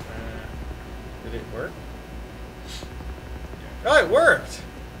 Did it work? Oh, it worked!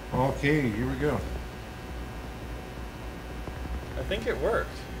 Okay, here we go. I think it worked.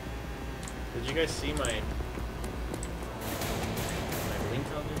 Did you guys see my link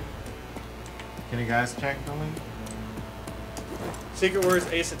on there? Can you guys check the link? Secret words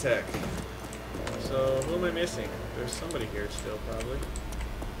ASETEK. So who am I missing? There's somebody here still probably.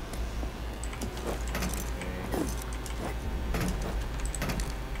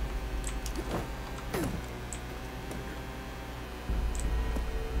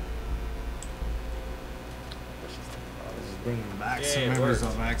 Bringing back Yeah, some it members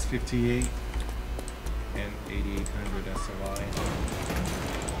worked. of Max 58 and 8800 SLI.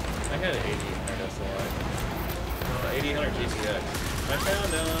 I had an 8800 SLI. No, 8800 GTX. I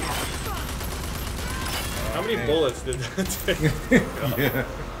found how many bullets did that take? Yeah.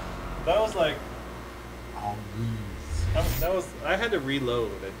 That was like Oh, that was I had to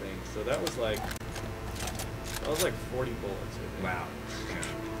reload, I think. So that was like 40 bullets, I think. wow.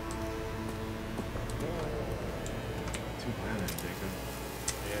 Too bad, Jacob.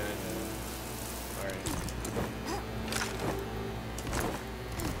 Yeah, I know. Alright.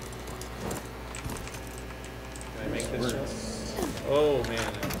 Can I make this jump? Oh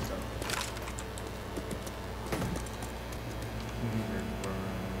man, that was tough.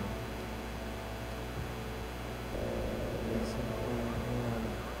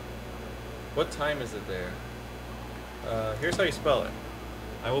 What time is it there? Here's how you spell it.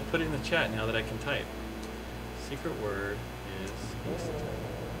 I will put it in the chat now that I can type. Secret word is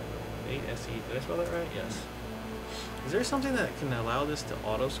ASE. Did I spell that right? Yes. Is there something that can allow this to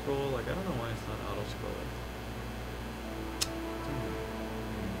auto scroll? Like, I don't know why it's not auto scrolling.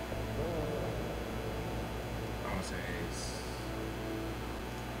 I want to say ace.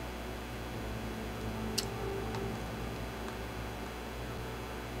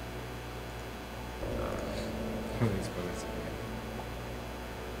 Please spell this again.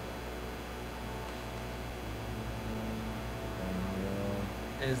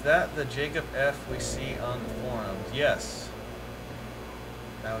 Is that the Jacob F we see on the forums? Yes.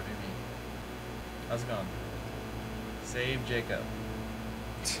 That would be me. How's it going? Save Jacob.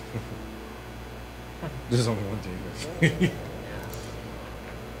 There's only one Jacob. Yes.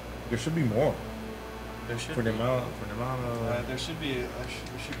 There should be more. There should For the be. amount of There should be. There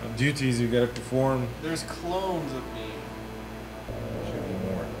should be. duties you gotta perform. There's clones of me. There should be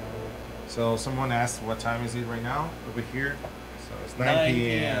more. So someone asked what time is it right now over here? So it's 9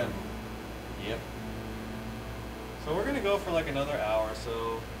 p.m. Yep. So we're gonna go for like another hour.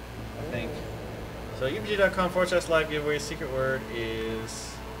 So I think. So EVGA.com/live giveaway. Secret word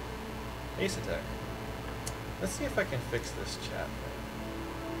is Ace Attack. Let's see if I can fix this chat.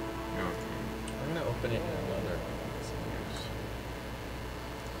 I'm gonna open it in another.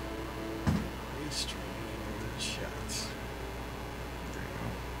 Restream chat. There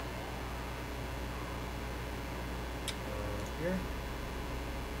you Here.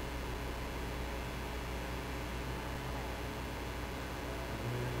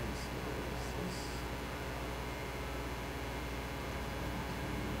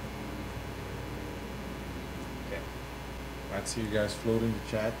 Okay. go. I'd see you guys float in the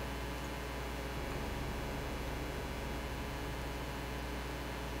chat.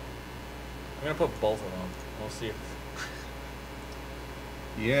 I'm gonna put both of them. We'll see if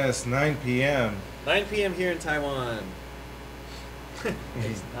Yes, 9 p.m. 9 p.m. here in Taiwan.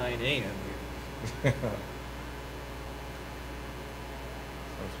 It's 9 a.m. here.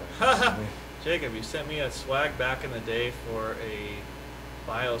 Jacob, you sent me a swag back in the day for a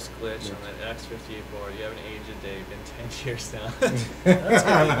BIOS glitch on that X58 board. You haven't aged a day. Been 10 years now. That's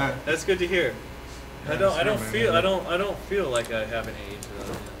good. That's good to hear. I don't feel like I haven't aged.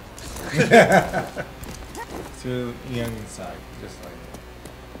 Too young inside, just like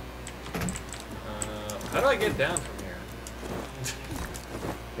how do I get down from here?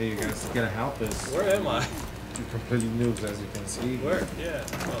 hey, you guys gotta help us. Where am I? You're completely noobs, as you can see. Where? Yeah.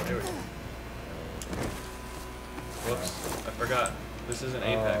 Oh, here we go. Whoops. I forgot. This isn't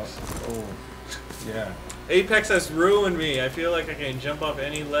Apex. Oh, yeah. Apex has ruined me. I feel like I can jump off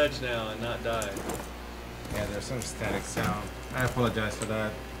any ledge now and not die. Yeah, there's some static sound. I apologize for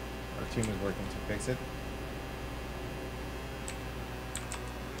that. Our team is working to fix it.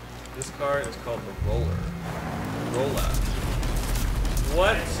 This card is called the Roller. Rollout.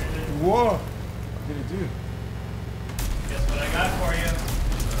 What? Whoa! What did it do? Guess what I got for you?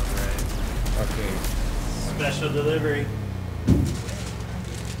 Okay. Special delivery.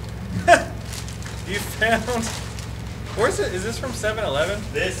 You found... Where's it? Is this from 7-Eleven?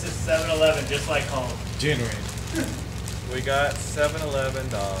 This is 7-Eleven, just like home. Genuine. We got 7-Eleven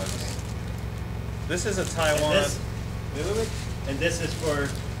dogs. This is a Taiwan... And this is for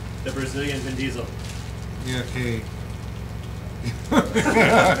the Brazilian Vin Diesel. Yeah, okay.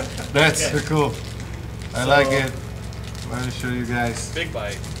 That's Okay. cool. I like it. Let me show you guys. Big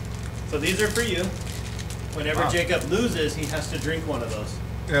bite. So these are for you. Whenever Wow. Jacob loses, he has to drink one of those.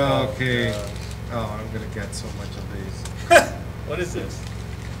 Okay. God. Oh, I'm gonna get so much of these. What is this?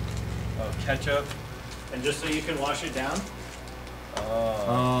 Oh, ketchup. And just so you can wash it down,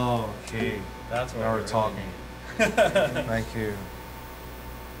 Oh, okay. That's what Now we're really talking. need. Thank you.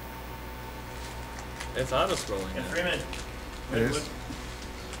 It's auto-scrolling. and now. Freeman, It is?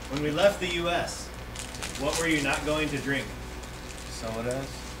 when we left the U.S., what were you not going to drink? Sodas.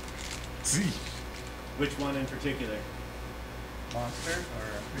 See. Which one in particular? Monster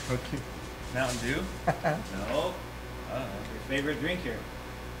or Okay. Mountain Dew? No, I don't know. your favorite drink here.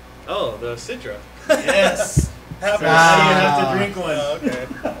 Oh, the Sidra. Yes. Happens. So now you have to drink one. Oh, okay.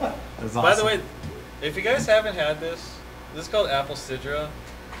 That's By the awesome. way, if you guys haven't had this is called Apple Sidra.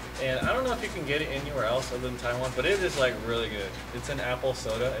 And I don't know if you can get it anywhere else other than Taiwan, but it is like really good. It's an apple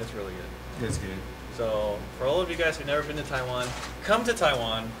soda. It's really good. It's good. So for all of you guys who've never been to Taiwan, come to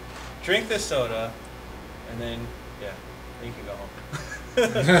Taiwan, drink this soda, and then yeah, then you can go home.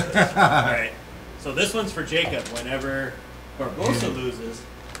 All right. So this one's for Jacob. Whenever Barbosa loses,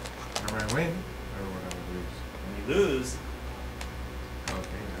 Whenever I win, or whenever I lose. when you lose, Okay,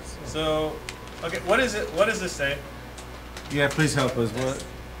 that's So, okay, what is it? What does this say? yeah. Please help us. What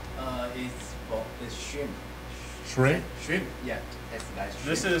It's shrimp. shrimp? Shrimp, yeah. That's nice shrimp.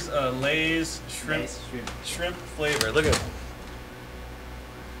 This is Lay's shrimp Nice shrimp. shrimp flavor. Look at it.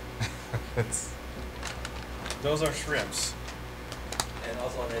 That's Those are shrimps. And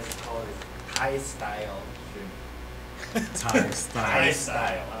also let's call it Thai style shrimp. Thai style. Thai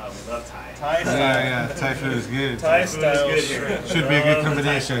style. We love Thai. Thai Yeah, style. yeah. Thai food is good. Thai food is style good here. shrimp. Should be a good Love the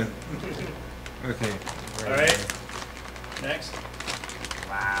Thai combination. Okay. All right. Next,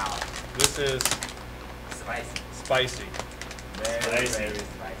 Wow. this is Spicy. spicy. Very, Spicy. very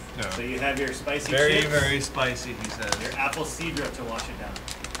spicy. No. So you have your spicy Very, chips, very spicy. He says. your apple syrup to wash it down.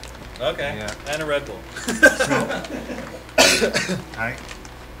 Okay. Yeah. And a Red Bull. I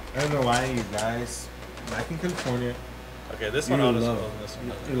don't know why you guys back in California Okay, this you one honestly. love This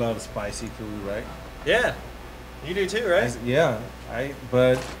one. you love spicy food, right? Yeah. You do too, right? Yeah,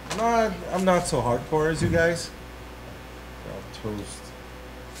 but I'm not so hardcore as you guys. Toast.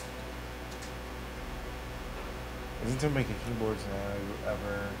 Isn't making keyboards now you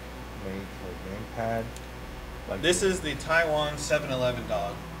ever make a gamepad? Like This is the Taiwan 7-Eleven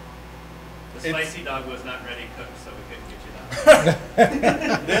dog. The It's- spicy dog was not ready cooked, so we couldn't get you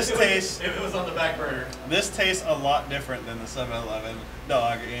that. This tastes. If it was on the back burner. This tastes a lot different than the 7-Eleven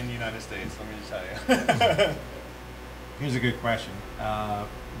dog in the United States. Let me just tell you. Here's a good question.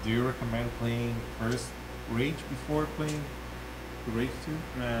 Do you recommend playing first Rage before playing the Rage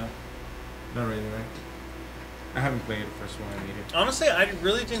 2? Nah. Not really, right? I haven't played the first one either. Honestly, I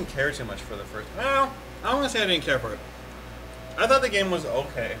really didn't care too much for the first. Well, I don't want to say I didn't care for it. I thought the game was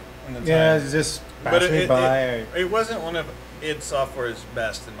okay in the time. Yeah, it's just but passed me by. it wasn't one of id Software's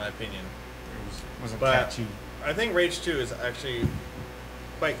best, in my opinion. Wasn't but- catchy. I think Rage 2 is actually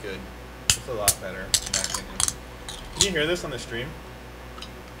quite good. It's a lot better, in my opinion. Can you hear this on the stream?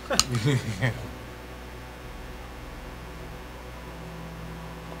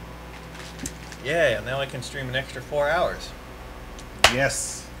 Yeah, now I can stream an extra 4 hours.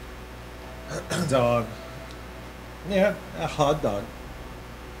 Yes. Dog. Yeah, a hot dog.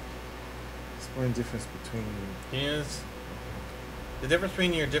 What's the difference between? Is the difference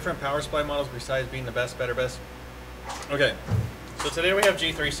between your different power supply models besides being the best, better, best? Okay, so today we have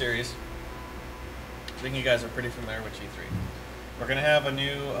G3 series. I think you guys are pretty familiar with G3. We're going to have a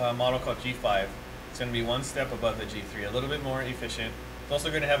new model called G5. It's going to be one step above the G3, a little bit more efficient. It's also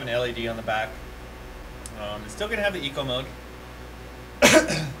going to have an LED on the back. It's still going to have the eco mode.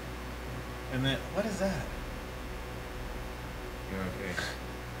 And then, what is that? Okay.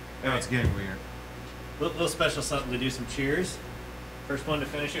 Now it's getting weird. Little special something to do some cheers. First one to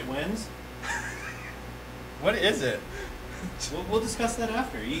finish it wins. What is it? We'll discuss that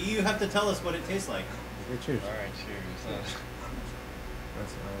after. You have to tell us what it tastes like. Okay, cheers. All right, cheers.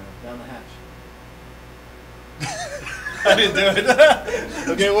 That's, Down the hatch. I didn't do it.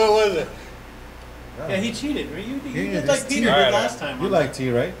 Okay, what was it? Yeah, he cheated. You Yeah, did this like Peter tea. did Alright, last time. you on like the-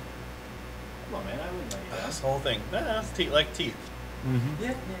 tea, right? Come on, man. I wouldn't like that. This whole thing. Nah, it's tea, like teeth. Mm-hmm.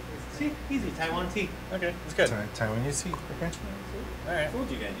 Yeah. See, easy. Taiwan tea. Okay, it's good. Taiwanese tea. Okay. All right. I told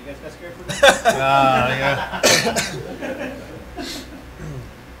you guys. You guys got scared for that? Yeah.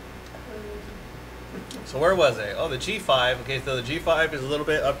 So where was I? Oh, the G5. Okay, so the G5 is a little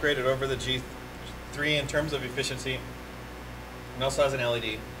bit upgraded over the G3 in terms of efficiency. And also has an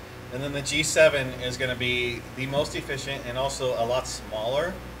LED. And then the G7 is going to be the most efficient and also a lot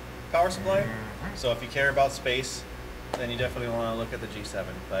smaller power supply. So if you care about space, then you definitely want to look at the G7.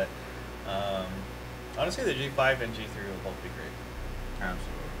 But honestly, the G5 and G3 will both be great.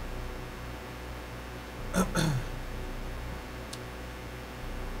 Absolutely.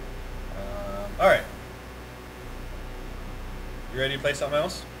 All right. You ready to play something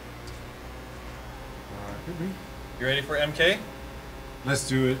else? Could be. You ready for MK? Let's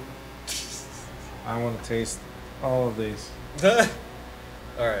do it. I want to taste all of these.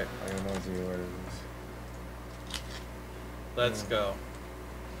 All right, I have no idea what it is. let's go.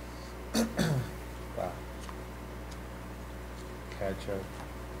 Wow. Ketchup.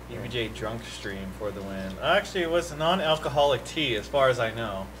 EVJ drunk stream for the win. Actually, it was non-alcoholic tea, as far as I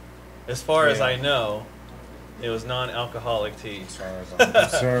know. As far as I know, it was non-alcoholic tea. As far as I'm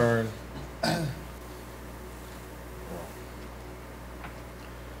concerned.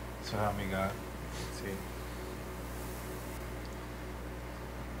 So how many got? Let's see.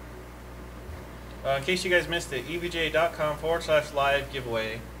 In case you guys missed it, evj.com/live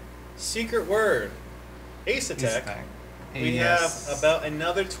giveaway. Secret word. Ace Attack. We have about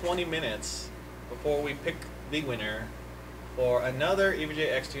another 20 minutes before we pick the winner for another EVJ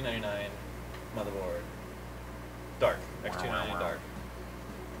X299 motherboard. Dark. X299 Dark.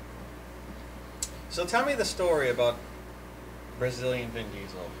 So tell me the story about Brazilian Vin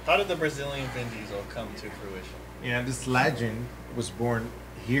Diesel. How did the Brazilian Vin Diesel come to fruition? Yeah, this legend was born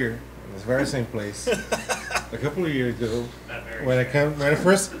here in this very same place a couple of years ago when I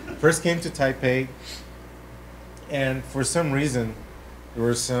first came to Taipei, and for some reason there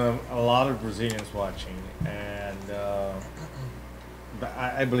were a lot of Brazilians watching, and but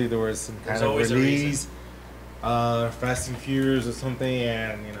I believe there was some kind of release, Fast and Furious or something,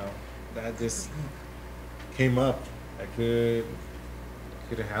 and you know that just came up. I could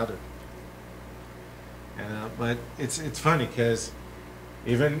have had it. But it's funny because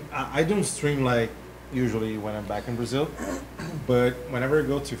even I don't stream like usually when I'm back in Brazil, but whenever I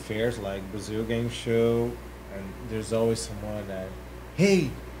go to fairs like Brazil Game Show, and there's always someone that,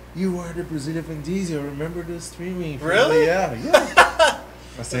 hey, you are the Brazilian Vin Diesel, remember the streaming? Really? Yeah.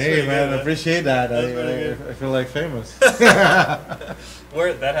 I say, hey man, I appreciate that. I feel like famous.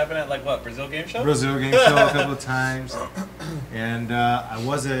 Where that happened at like what, Brazil Game Show? Brazil Game Show a couple of times, and I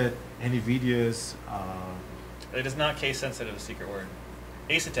was at NVIDIA's. It is not case sensitive, a secret word.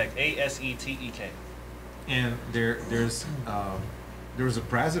 Asetek, ASETEK. And there was a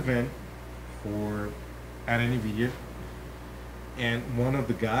press event at NVIDIA, and one of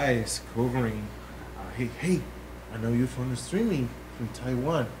the guys covering, hey, I know you're from the streaming from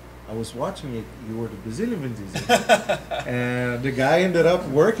Taiwan. I was watching it. You were the Brazilian Vin Diesel. And the guy ended up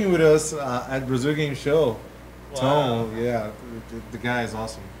working with us at Brazil Game Show. Wow. Tom, yeah, the guy is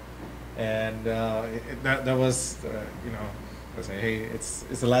awesome. And that was, you know, I say, hey,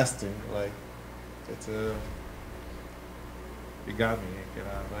 it's a lasting, like, it's a, you got me, you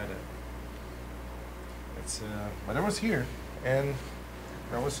know, but it's, but I was here, and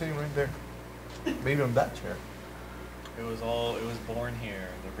I was sitting right there, maybe on that chair. It was born here,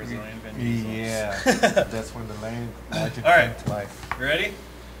 the Brazilian Vin Diesel. Yeah, that's when the magic All right. came to life. You ready?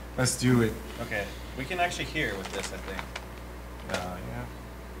 Let's do it. Okay, we can actually hear with this, I think. Yeah.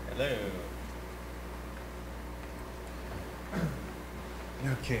 Hello.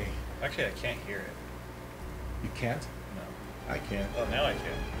 Okay. Actually, I can't hear it. You can't? No. I can. Oh, now I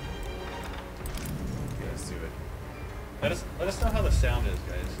can. Okay, let's do it. Let us know how the sound is,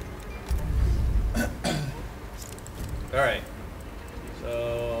 guys. All right.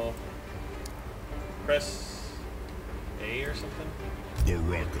 So press A or something.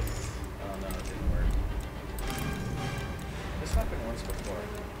 Baraka. Oh no, it didn't work. This happened once before.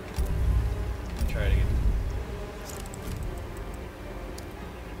 Let me try it again.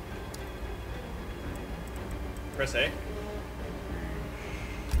 Press A.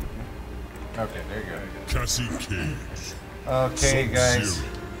 Okay, there you go. Cassie Cage. Okay, guys.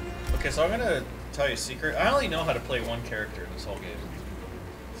 Sub-Zero. Okay, so I'm gonna tell you a secret. I only know how to play one character in this whole game.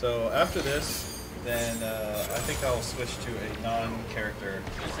 So after this, then I think I'll switch to a non-character.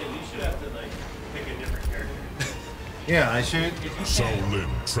 So you should have to like pick a different character. Yeah, I should. Shaolin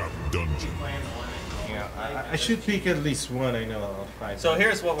Trap Dungeon. Yeah, I should pick at least one. I know I'll find. So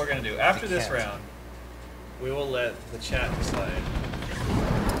here's what we're gonna do. After this can't. round, we will let the chat decide.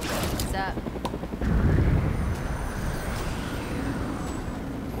 What's up?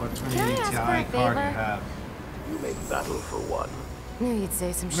 What Can I ask for a 2080 Ti card you favor? have? You make battle for one. Knew you'd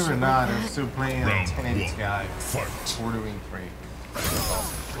say some Believe shit it or not, like I'm that. still playing Round 1080 one. Ti. Fight. Ordering free.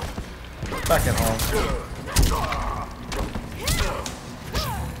 Back at home.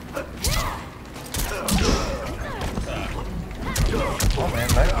 Oh man,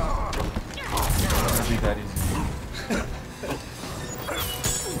 that won't be that easy.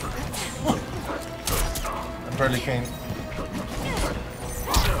 I barely came.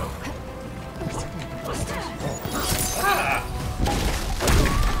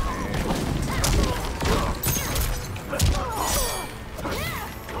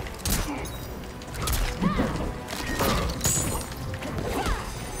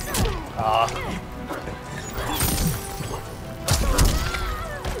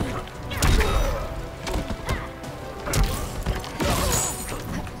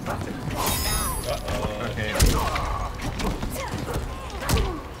 Okay.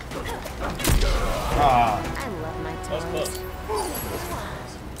 I love my That was toys.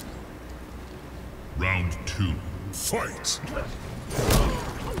 close. Round 2. Fight.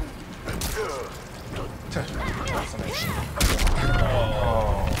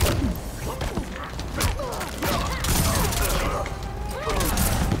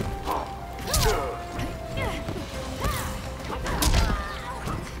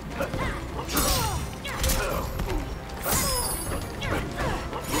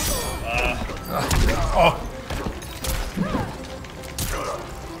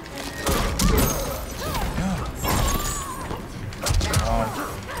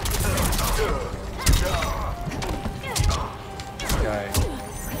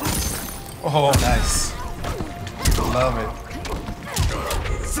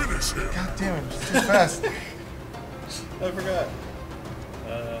 God damn it, it's too fast. I forgot.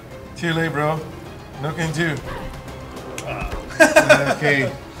 Too late, bro. No can do. Ah.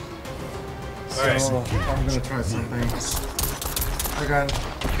 Okay. So Alright. I'm gonna try something. I got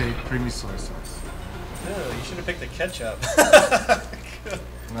creamy soy sauce. No, you should have picked the ketchup.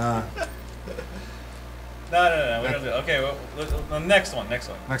 Nah. No. We don't do it. Okay, well, the next one. Next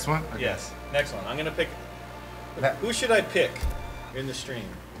one? Okay. Yes, next one. I'm gonna pick. That- Who should I pick in the stream?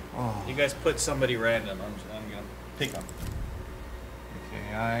 Oh. You guys put somebody random. I'm gonna pick them.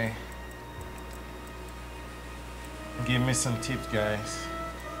 Okay, give me some tips, guys.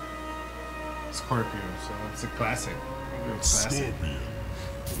 Scorpio, so it's a classic. Real classic. Scorpion.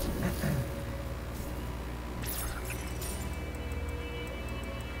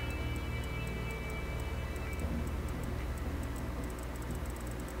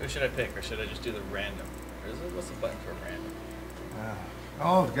 Who should I pick, or should I just do the random? Or is it, what's the button for random?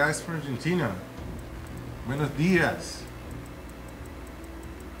 Oh, the guys from Argentina. Buenos dias.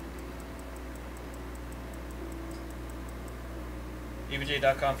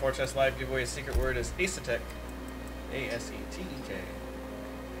 EVGA.com/live giveaway. Secret word is Asetek. A-S-E-T-E-K.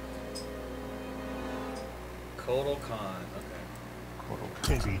 Kotal Khan. Okay.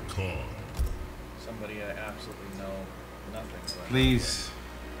 Total Khan. Somebody I absolutely know nothing about. Please.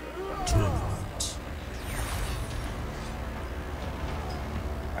 Tournament.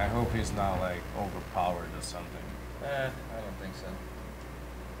 I hope he's not like overpowered or something. I don't think so.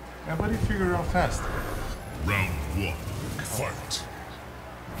 Yeah, but he figured it out fast. Round 1. Fight.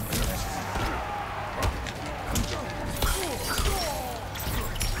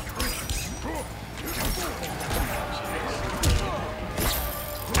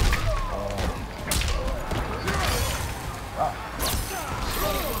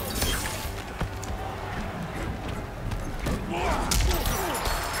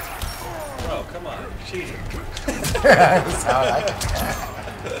 Oh, come on. You're cheating. That's how I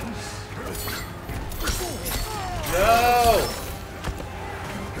No!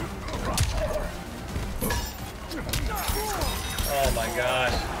 Oh my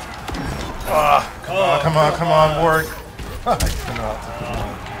gosh. come on, work.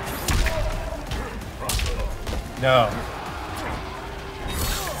 No.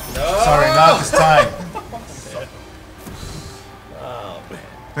 No! Sorry, not this time. Oh man.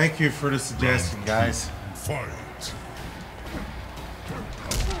 Thank you for the suggestion, guys. Fight.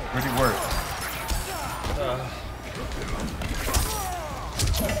 Really worked.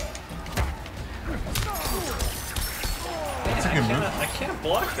 That's a good move. I can't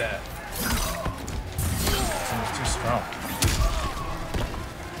block that. It's too strong.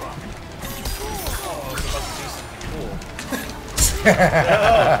 Oh, I was about to do something cool.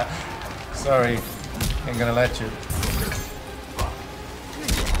 Sorry, ain't gonna let you.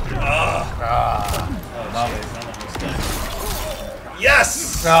 Oh, shit. I'm almost done.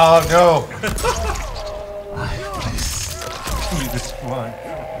 Yes! Oh no! Please, this one.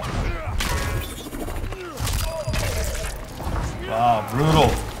 Wow, brutal.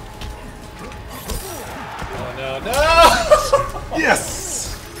 Oh no, no!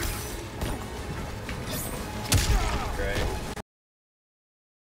 Yes! Great.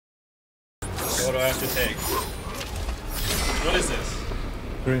 So what do I have to take? What is this?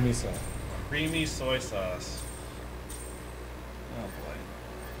 Creamy sauce. Creamy soy sauce. Oh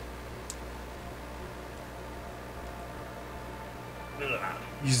boy. Ugh.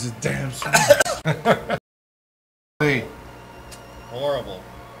 Use a damn spoon. Wait. Horrible.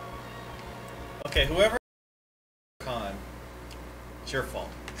 Okay, whoever con, it's your fault.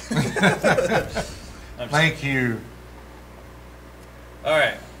 Thank you.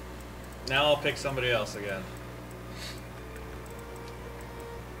 Alright. Now I'll pick somebody else again.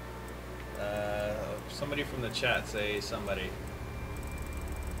 Somebody from the chat say somebody.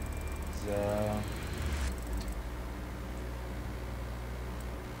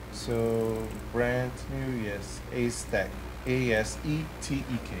 So brand new, yes, Asetek,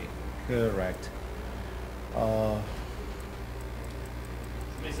 Asetek, correct. Somebody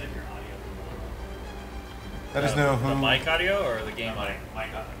said your audio. Let us know The who. mic audio or the game audio?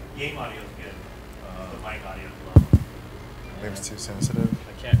 Game audio is good. The mic audio is low. Maybe it's too sensitive.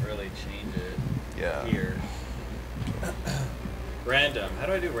 I can't really change it Yeah. here. Random. How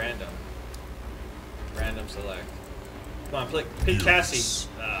do I do random? Random select. Come on, pick Cassie.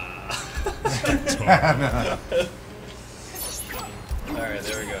 Alright,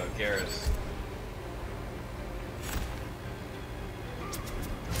 there we go. Garrus.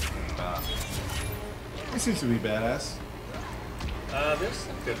 He seems to be badass. There's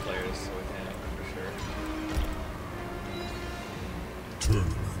some good players with him, for sure.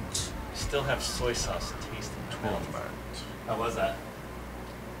 Tournament. still have soy sauce taste in my mouth. How was that?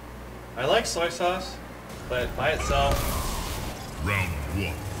 I like soy sauce, but by itself, Round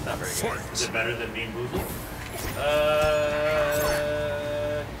one. not very good. Is it better than Bean Boozled?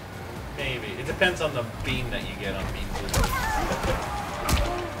 Maybe. It depends on the bean that you get on Bean Boozled.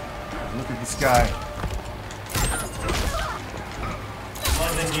 Look at this guy. Come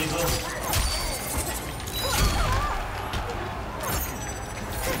on, Vin Diesel.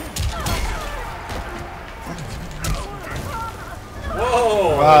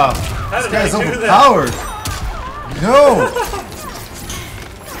 Whoa! Wow. How This did I guy's do that? overpowered. No.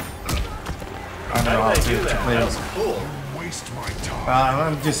 I don't know How how did I to do that? play That this. was cool. Waste my time.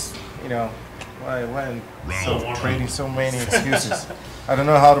 I'm just, you know, why I'm so Round creating so many excuses. I don't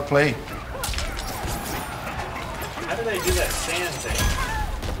know how to play. How did I do that sand thing?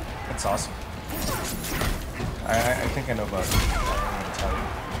 That's awesome. I think I know about it. I don't tell you.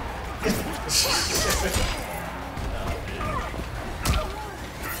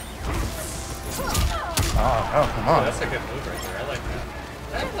 Oh, come Oh, on. that's a good move right there. I like that.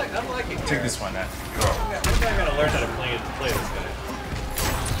 I'm liking Take Garrett. this one now. Maybe I'm gonna learn how to play this guy.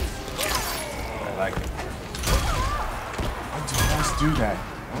 I like it. Why do I always do that?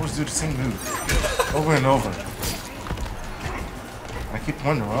 I always do the same move. Over and over. I keep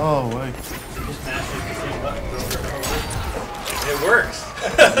wondering, oh, wait. Just mashing the same button over and over. It works.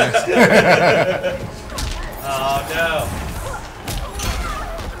 Oh no.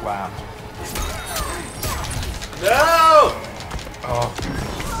 Wow. No! Oh.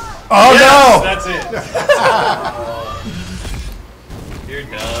 Oh, Yes, no! That's it. You're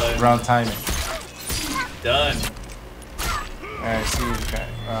done. Round timing. Done. Alright, see you guys.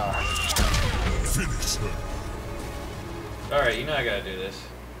 Finish her. Alright, you know I gotta do this.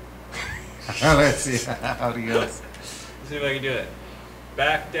 Let's see how it goes. Let's see if I can do it.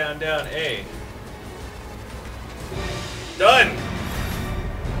 Back, down, down, A. Done!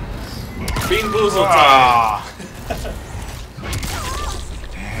 Bean Boozled time. Ah.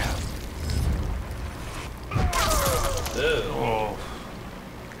 Damn. Ew. Oh.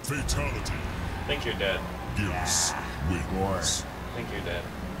 Fatality. Think you're dead. Gibbs wins. Think you're dead.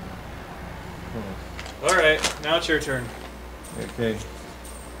 Alright, now it's your turn. Okay.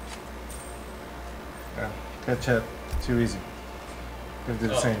 Catch up. Too easy. Gonna do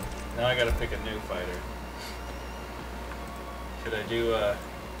the same. Now I gotta pick a new fighter.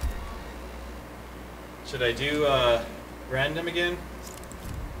 Should I do random again?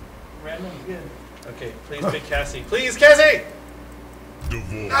 Random again. Okay, please pick Cassie. Please, Cassie!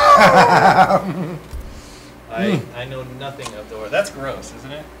 Divorce. I know nothing of the word. That's gross,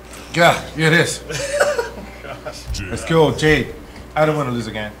 isn't it? Yeah, it is. Gosh. Let's go, Jade. I don't want to lose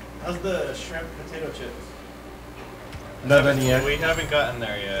again. How's the shrimp potato chips? Not done yet. We haven't gotten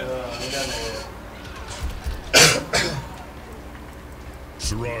there yet. We got it.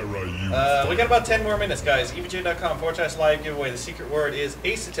 Sarai Ryu. We got about 10 more minutes, guys. EVGA.com/live giveaway. The secret word is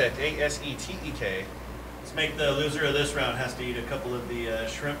Asetek, A-S-E-T-E-K. Let's make the loser of this round has to eat a couple of the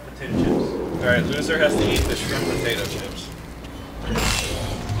shrimp potato chips. Alright, loser has to eat the shrimp potato chips.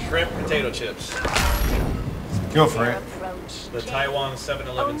 Shrimp potato chips. Go for it. The Taiwan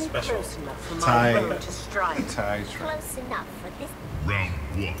 7-Eleven special. Thai. strike. Thai. Close enough for this. Round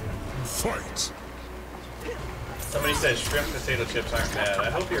one. Fight. Somebody said shrimp potato chips aren't bad. I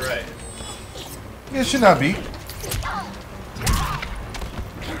hope you're right. It should not be.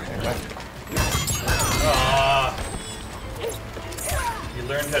 Ah, you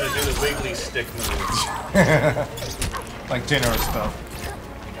learned how to do the wiggly stick moves. Like generous stuff.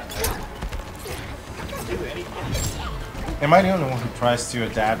 Do anything. Am I the only one who tries to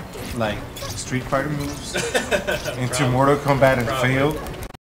adapt like Street Fighter moves into Mortal Kombat and Probably. failed?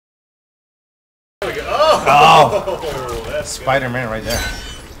 There we go. Oh, that's good. Spider-Man right there.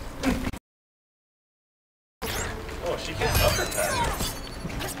 Oh, she can uppercut.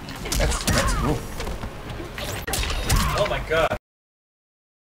 That's cool. Oh my god.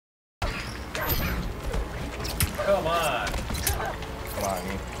 Come on. Come on,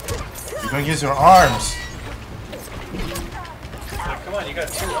 you're gonna use your arms. Like, come on, you got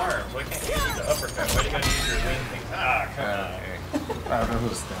 2 arms. Why can't you use the uppercut? Why do you gotta use your wing thing? Ah, come on. Okay. I don't know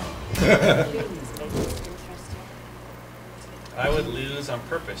who's down. I would lose on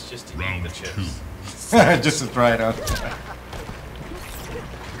purpose just to eat Round the two. chips. Just to try it out.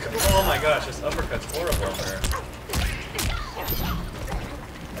 Oh my gosh, this uppercut's horrible there.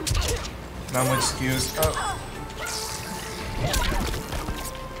 Not much excuse. Oh.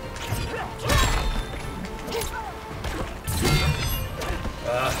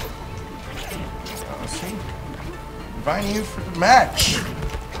 See? Inviting you for the match.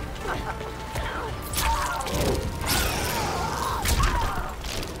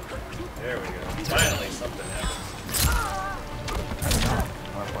 There we go. Finally, something happens.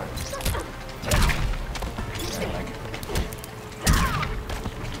 What? I like it.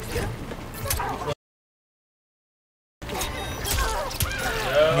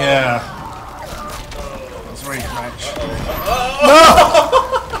 Yeah. That's right, match. No!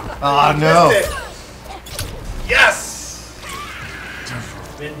 Oh no! Yes!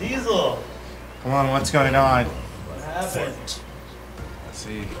 Vin Diesel. Come on, what's going on? What happened? Let's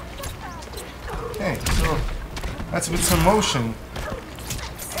see. Okay, so that's with some motion.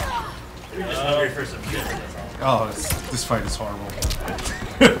 You're just hungry for some shit. That's all. Oh, this fight is horrible.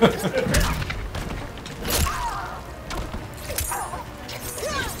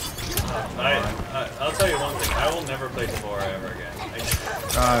 I'll tell you one thing. I will never play Devora ever again.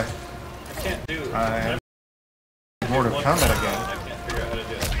 I can't do. I am bored of combat again. I can't figure out how to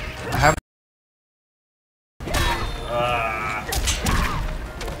do it. I have.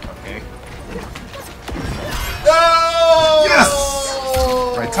 Okay. No! Yes!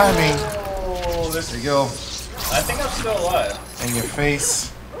 Right timing. There you go. I think I'm still alive. In your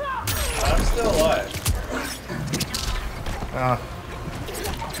face. I'm still alive.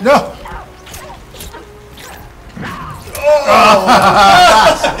 No!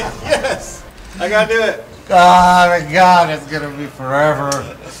 Yes! I gotta do it. Oh my god, it's gonna be forever.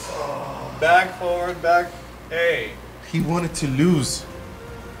 Back, forward, back. Hey. He wanted to lose.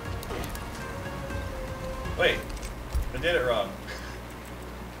 Wait. I did it wrong.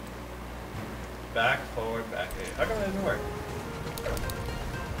 Back, forward, back. Hey. How come it didn't work?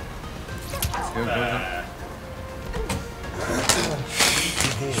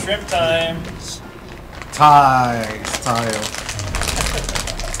 Shrimp time. Tile.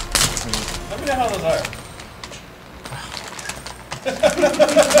 Let me know how those are.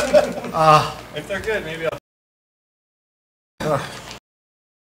 If they're good, maybe I'll.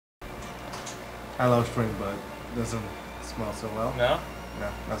 I love spring, but it doesn't smell so well. No? No,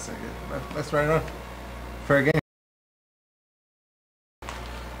 not so good. But let's try it on. Fair game.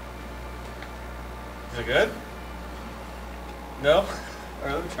 Is it good? No?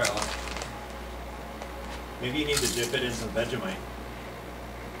 Alright, let me try one. Maybe you need to dip it in some Vegemite.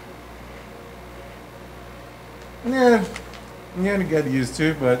 Yeah, I'm gonna get used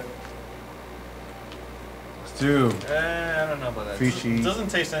to, but it's too I don't know about that. fishy. It doesn't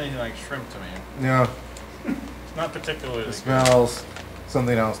taste anything like shrimp to me. No, It's not particularly it good. smells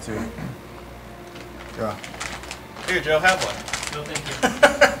something else too. Yeah. Here, Joe, have one. No, thank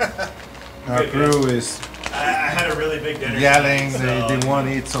you. Our crew is I had a really big dinner. yelling. So They want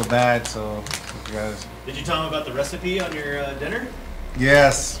to eat so bad, so you guys. Did you tell them about the recipe on your dinner?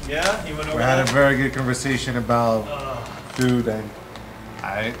 Yes, Yeah, you went over we had a that? very good conversation about food, and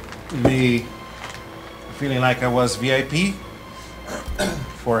me feeling like I was VIP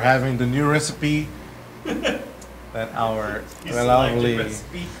for having the new recipe that our You selected lovely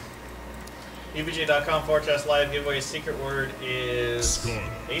recipe. EVGA.com/live giveaway. Secret word is Scarlet.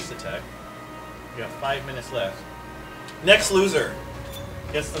 Ace Attack. You got 5 minutes left. Next loser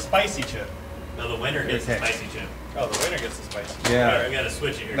gets the spicy chip. No, the winner gets the Okay. spicy chip. Oh, the winner gets the spicy chip. Yeah. Alright, I gotta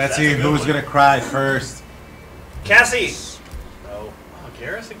switch it here. Let's That's see a good who's one. gonna cry first. Cassie! Oh,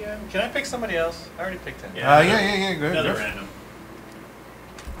 Garrus again? Can I pick somebody else? I already picked him. Yeah. Yeah, good. Another good. random.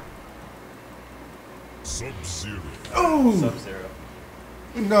 Sub-Zero. Oh, Sub-Zero.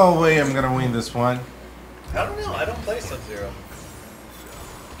 no way I'm gonna win this one. I don't know. I don't play Sub-Zero.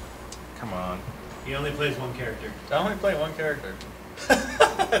 Come on. He only plays one character. I only play one character.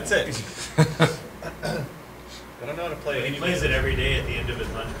 That's it. I don't know how to play But he any plays game. it every day at the end of his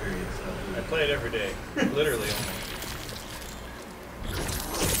lunch period. So. I play it every day. Literally only.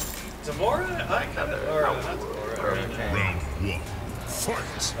 Devora? I kind of. Or not Devora. I mean, Round one.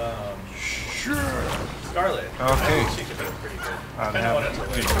 Fight. Scarlet. Okay. I think she could be pretty good. I I kind of have want it to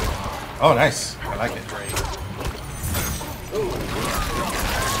win. Oh, nice. I like it. Great.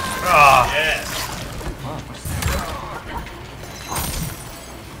 Ah. Yes.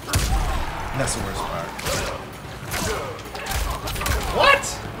 That's the worst part. What?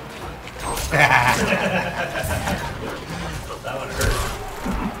 That one hurt.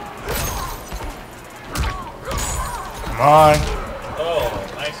 Come on. Oh,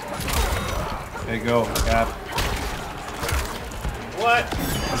 nice one. There you go. Got it. What?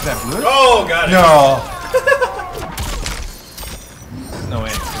 Is that blue? Oh, got it. No. No way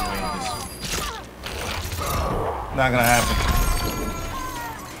it's gonna win this. Not gonna happen.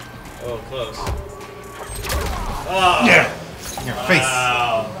 Oh, close. Oh. Yeah. In your face.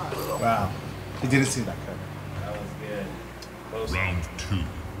 Wow. Wow. He didn't see that cut. That was good. Close. Round two.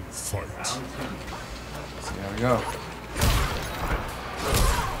 Fight. Round two. So there we go.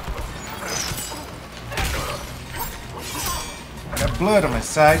 blood on my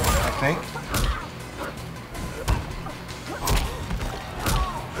side, I think.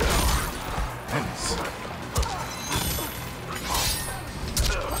 Goodness.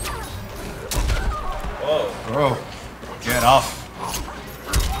 Whoa. Bro, get off.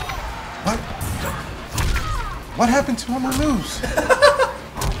 What? What happened to all my moves?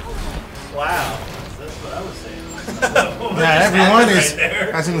 Wow. That's what I was saying. Yeah, everyone happened is right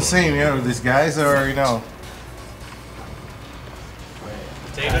there? acting the same, you know, these guys are, you know.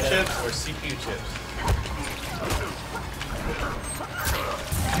 Potato chips or CPU chips?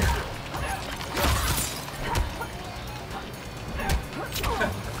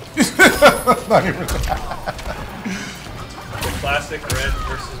 Not even The classic red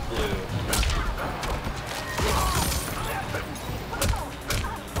versus blue.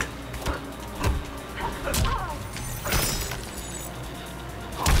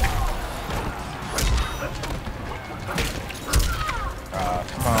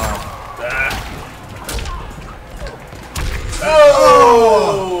 come on.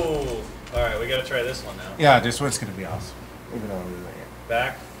 Oh! Alright, we gotta try this one now. Yeah, this one's gonna be awesome. Even though I'm losing it.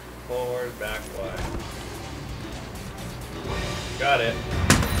 Back, forward, back, wide. Got it.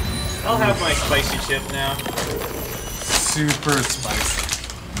 I'll have my spicy chip now. Super spicy.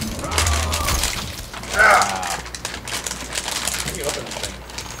 How do you open this thing?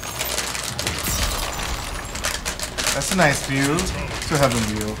 That's a nice view. To have a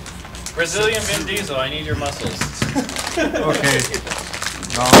view. Brazilian Vin Diesel, I need your muscles. Okay.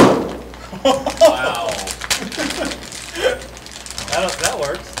 No. Wow. That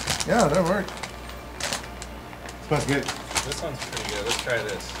works. Yeah, that worked. Smells good. This one's pretty good. Let's try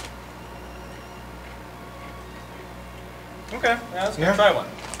this. Okay, yeah, let's go try one.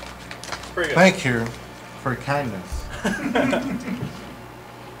 It's pretty good. Thank you for your kindness.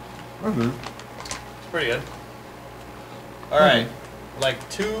 We're good. It's pretty good. Alright, like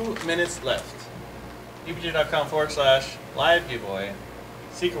 2 minutes left. EVGA.com/live giveaway.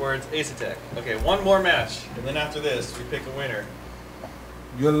 Secret words, Ace Attack. Okay, one more match, and then after this, we pick a winner.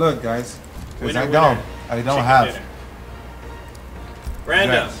 Good luck, guys. Because Winner, I don't Chicken have. dinner.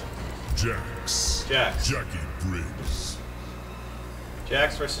 Random. Jax. Jax. Jackie Briggs.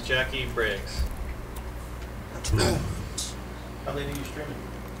 Jax versus Jackie Briggs. Tournament. How late are you streaming?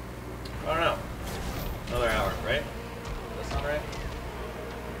 I don't know. Another hour, right? That sound right?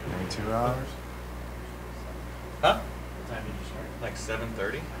 Maybe 2 hours. Huh? What time did you start? Like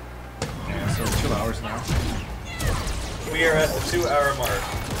 7:30? Yeah, so 2 hours now. We are at the 2-hour mark.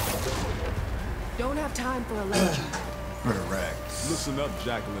 Don't have time for a lecture. For the wreck. Listen up,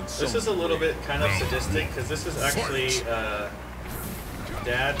 Jacqueline. This is a little bit kind of sadistic because this is actually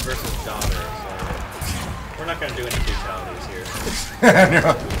dad versus daughter. So we're not going to do any fatalities here.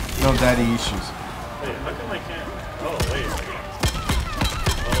 No daddy issues. Wait, how come I can't? Oh, wait a second.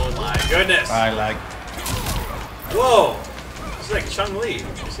 Oh my goodness! I like. Whoa! This is like Chung Li.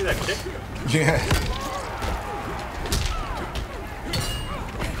 You see that kick? Yeah.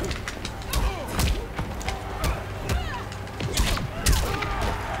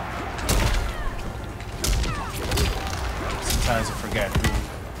 Sometimes I forget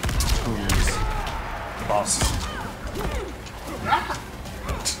who's the boss.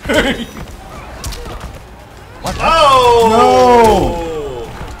 What? Oh!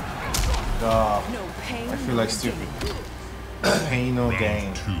 No! I feel like stupid. Pain no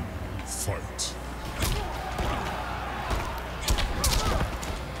gain. Round 2. Fight.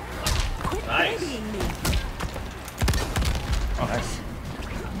 Nice. Oh, nice.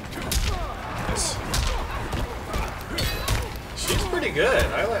 Yes. She's pretty good.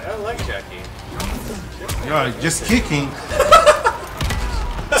 I like Jackie. You're just kicking.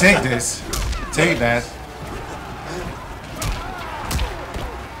 Take this. Take that.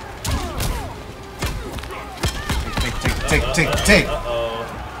 Take. Uh-oh.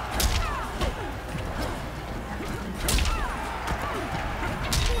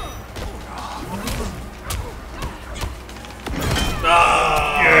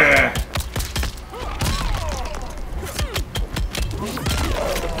 Ah! Yeah.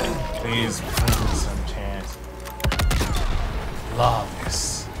 Please, give me some chance. Love this.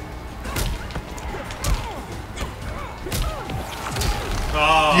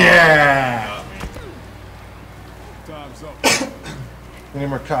 Oh, Yeah. got me. Time's up. We need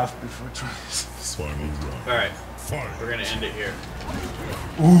more coffee before trying this. Final round. Alright, Fight. we're gonna end it here.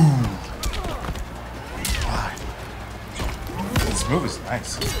 Ooh. Why? This move is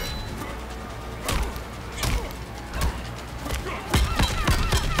nice.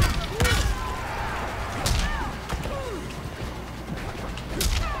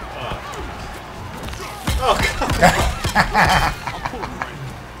 Oh, God.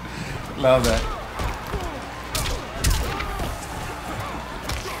 Love that.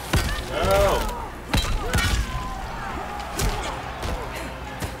 No.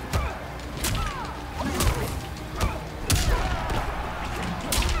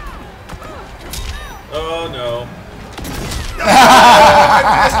 Oh no.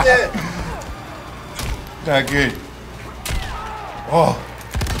 I missed it. Not good. Oh.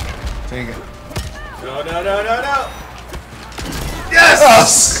 Take it. No, no, no, no, no.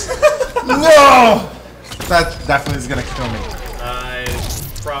 Yes! No! That definitely is gonna kill me.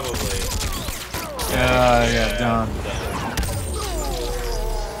 Probably. Yeah, done.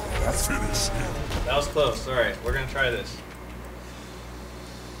 That's finished. That was close. Alright, we're gonna try this.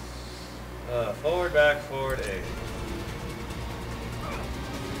 Forward, back, forward, A.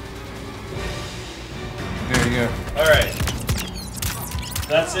 There you go. Alright.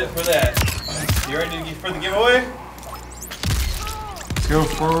 That's it for that. You ready for the giveaway? Let's go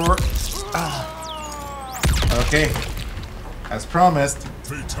forward. Okay. As promised.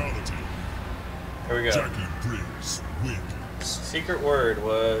 Fatality. Here we go. Jackie Briggs wins. Secret word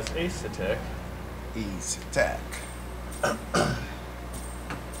was ace attack. Ace attack.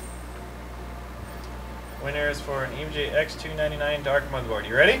 Winners for an EVGA X299 Dark motherboard.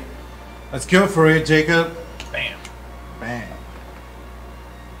 You ready? Let's go for it, Jacob. Bam. Bam.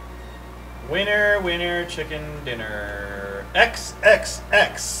 Winner, winner, chicken dinner.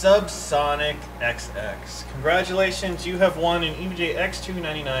 XXX Subsonic XX. Congratulations, you have won an EVGA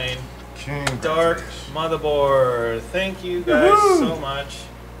X299 Dark motherboard. Thank you guys so much.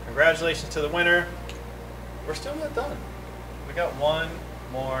 Congratulations to the winner. We're still not done. We got one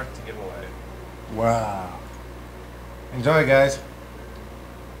more to give away. Wow. Enjoy, guys.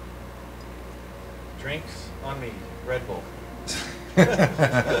 Drinks on me. Red Bull.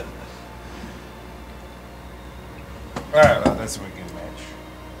 Alright, well, that's a good match.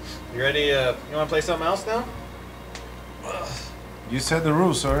 You ready? You want to play something else now? You said the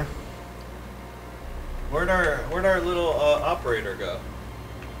rules, sir. Where'd our little operator go?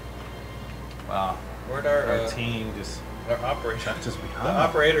 Wow. Where'd our team just our operator? just The behind.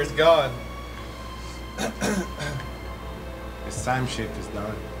 operator's gone. His time shift is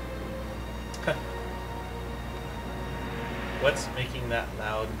done. What's making that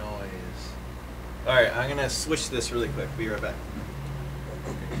loud noise? Alright, I'm gonna switch this really quick. Be right back.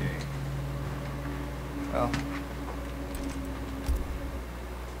 Okay. Well.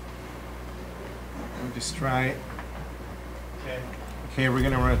 We'll just try it. Okay. Okay, we're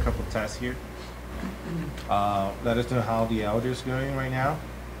gonna run a couple tests here. Let us know how the audio is going right now.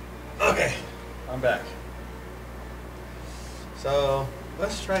 Okay, I'm back. So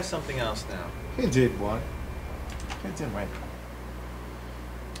let's try something else now. He did one. He did right.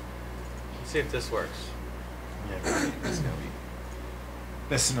 Let's see if this works. Yeah, it's gonna be.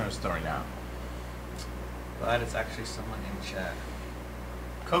 Listener story now. Glad it's actually someone in chat.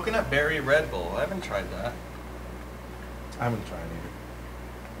 Coconut berry Red Bull. I haven't tried that. I haven't tried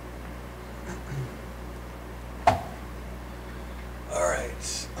either. All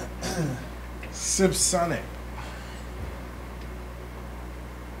right. Subsonic.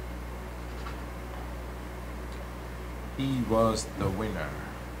 He was the winner.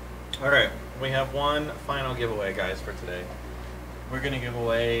 All right. We have one final giveaway, guys, for today. We're gonna give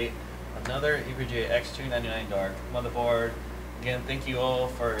away another EVGA X299 Dark motherboard. Again, thank you all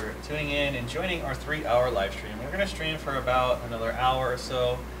for tuning in and joining our 3-hour live stream. We're gonna stream for about another hour or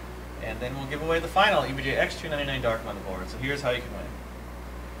so, and then we'll give away the final EVGA X299 Dark motherboard. So here's how you can win.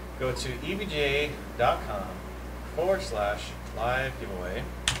 Go to evga.com/live giveaway.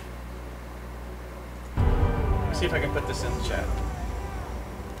 Let me see if I can put this in the chat.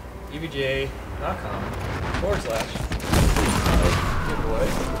 evga.com/live giveaway.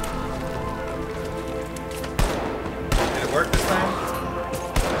 Did it work this time?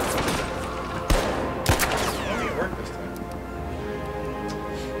 Let me work this time.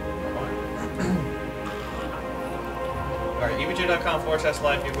 Alright,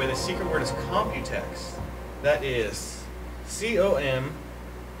 evga.com/live giveaway. The secret word is Computex. That is COMPUTEX.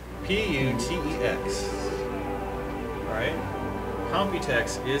 Alright?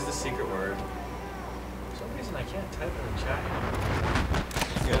 Computex is the secret word. For some reason I can't type it in chat.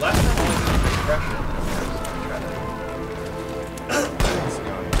 Yeah, last time I was refresh it. So,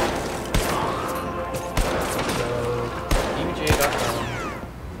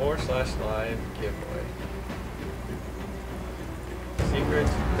 evga.com/live giveaway. Secret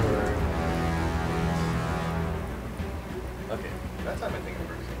word. Okay, that time I think it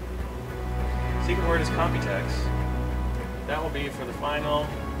works. Secret word is Computex. That will be for the final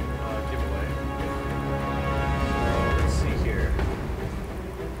giveaway. Let's see here.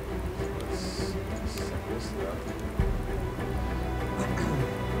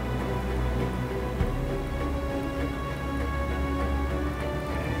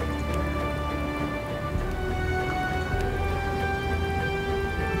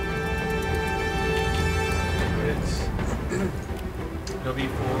 It'll be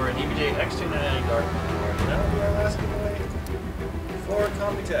for an EVGA X299 Dark Mode. That'll be our last giveaway for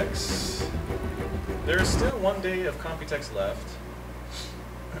Computex. There's still 1 day of Computex left.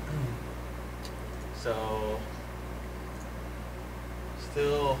 So,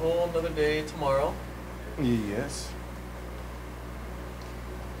 still a whole another day tomorrow. Yes.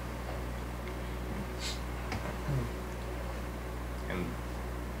 And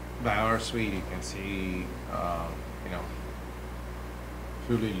by our suite, you can see, you know,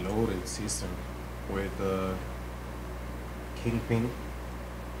 fully loaded system with the Kingpin.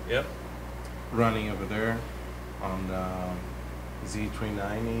 Yep. Running over there on the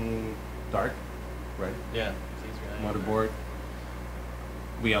Z390 Dark, right? Yeah. Motherboard.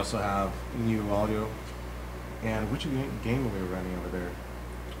 We also have new audio. And which game are we running over there?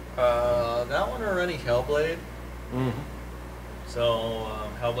 That one we're running Hellblade. Mm-hmm. So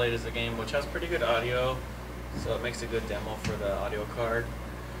Hellblade is a game which has pretty good audio, so it makes a good demo for the audio card.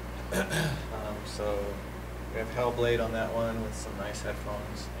 So we have Hellblade on that one with some nice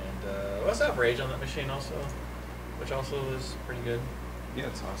headphones, and we also have Rage on that machine also, which also is pretty good. Yeah,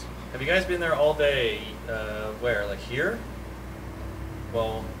 it's awesome. Have you guys been there all day? Where? Like here?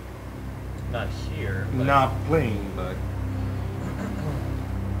 Well, not here. But Not playing, but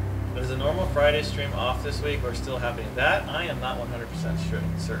there's a normal Friday stream off this week, or still happening. That I am not 100%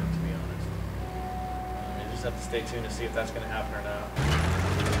 certain, to be honest. You just have to stay tuned to see if that's going to happen or not.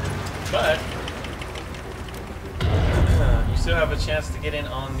 But you still have a chance to get in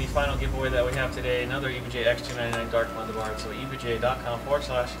on the final giveaway that we have today. Another EVGA X299 Dark Motherboard. So evga.com/live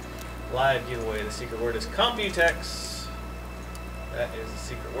giveaway. The secret word is Computex. That is the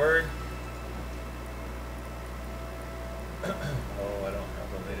secret word. Oh, I don't have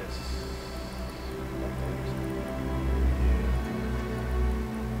the latest.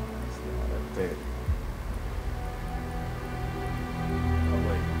 update. Oh,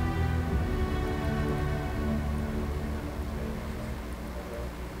 wait.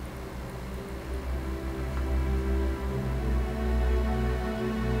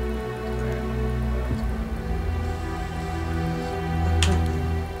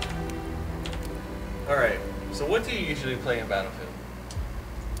 Alright, so what do you usually play in Battlefield?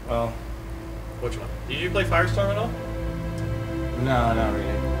 Well, Which one? Did you play Firestorm at all? no, not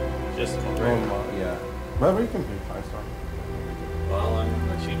really. Just Yeah. But we can play Firestorm. Well, I'm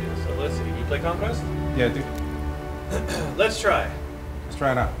gonna let you do. So let's see. You play Conquest? Yeah, dude. Let's try. Let's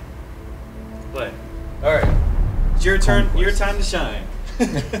try it out. Play. Alright. It's your turn. Conquest. Your time to shine.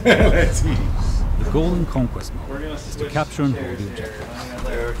 Let's see. The goal in Conquest We're mode gonna is to switch capture and hold chairs the here. objectives. I'm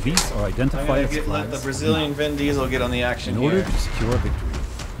gonna let- These are I'm identified gonna as let flags. the Brazilian Vin Diesel get on the action In order here. to secure victory,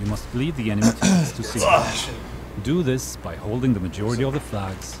 you must bleed the enemy teams to zero. Do this by holding the majority of the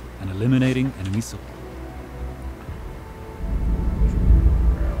flags and eliminating enemy support.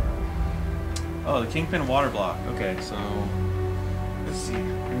 Oh, the Kingpin water block. Okay, so let's see.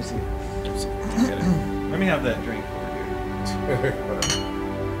 Let me see. Let me have that drink over here.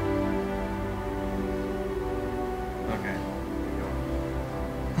 Okay.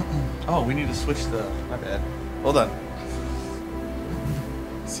 Oh, we need to switch the. My bad. Hold on.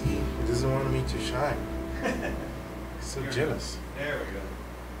 See, he doesn't want me to shine. So jealous. There we go.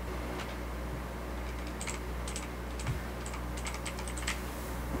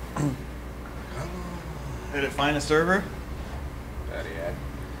 Did it find a server? Not yet.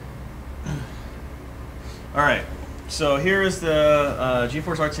 All right. So here is the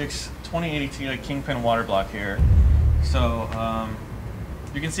GeForce RTX 2080 Ti Kingpin water block here. So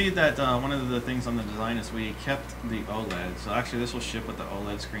you can see that one of the things on the design is we kept the OLED. So actually this will ship with the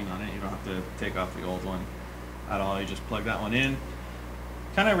OLED screen on it. You don't have to take off the old one at all. You just plug that one in.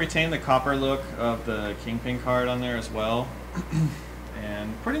 Kind of retain the copper look of the Kingpin card on there as well.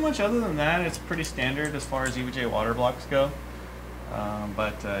 And pretty much other than that, it's pretty standard as far as EVGA water blocks go.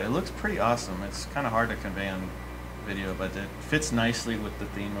 But it looks pretty awesome. It's kind of hard to convey on video, but it fits nicely with the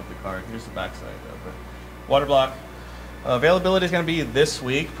theme of the card. Here's the backside though. But water block availability is going to be this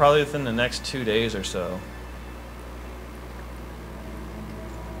week, probably within the next 2 days or so.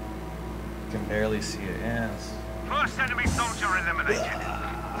 You can barely see it. Yes. First enemy soldier eliminated.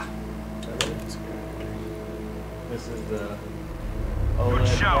 This is the Good OLED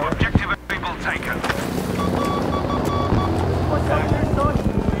show. card. Objective able taken.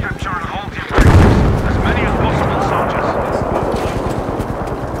 Capture and hold the objectives. As many as possible, soldiers.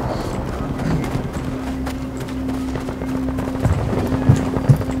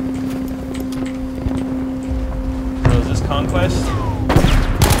 quest.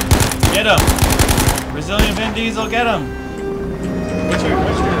 Get him! Brazilian Vin Diesel, get him! What's your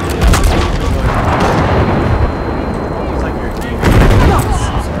Looks like your game.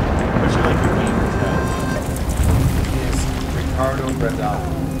 What's your game tag? Yes, Ricardo Bradal.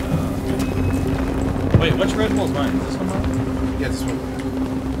 Wait, which Red Bull's mine? Is this one mine? Yeah, this one.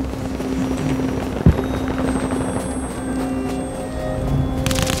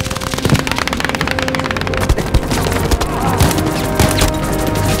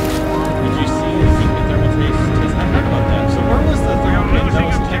 Did you see the secret thermal taste? I heard about that. So where was the thermal taste? That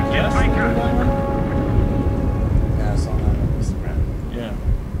was Tech Yes? Yeah, I saw that on Instagram. Yeah.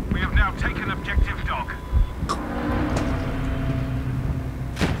 We have now taken objective dog.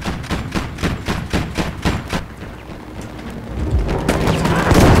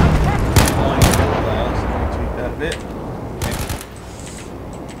 Tweak that a bit.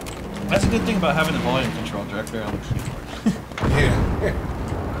 That's a good thing about having the volume control directly on the keyboard. Yeah.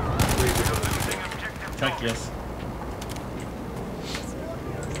 Tech Yes.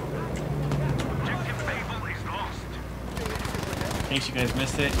 Objective Able is lost. In case you guys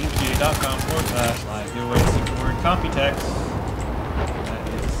missed it, EVGA.com/live giveaway secret word Computex. That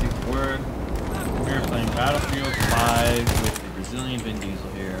is the secret word. We're playing Battlefield 5 with the Brazilian Vin Diesel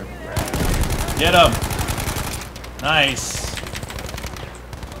here. Get him! Nice.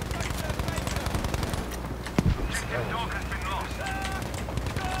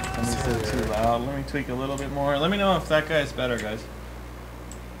 Somebody said it too loud. Let me tweak a little bit more. Let me know if that guy's better, guys.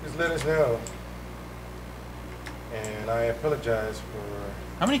 Just let us know. And I apologize for,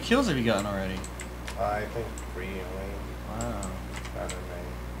 How many kills have you gotten already? I think, 3 only. Wow, I don't know.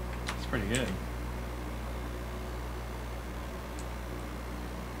 that's pretty good.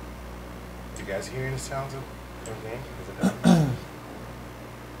 Do you guys hear any sounds of me? Is it done?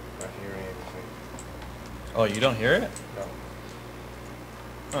 Not hearing anything. Oh, you don't hear it? No.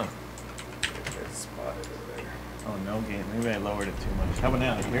 Huh. It's spotted over there. Oh, no game. Maybe I lowered it too much. How about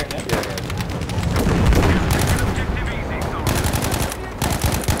now? You hear it now? Yeah. Objective easy, soldier.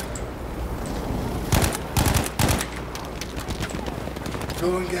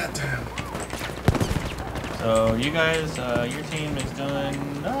 Go and get them. So you guys, your team is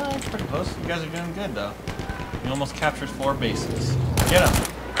doing, it's pretty close. You guys are doing good though. You almost captured 4 bases. Get them.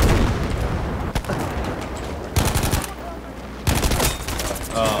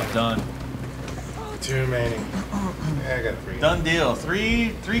 Oh, done. Too many. Yeah, I got 3. Done deal.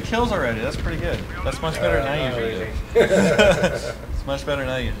 Three kills already. That's pretty good. That's much better than I usually do. It's much better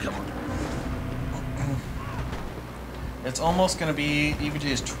than I usually do. It's almost going to be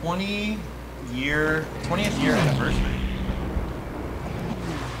EVGA's 20th year anniversary.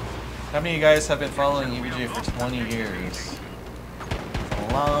 How many of you guys have been following EVGA for 20 years? It's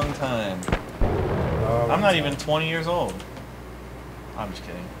a long time. I'm not even 20 years old. I'm just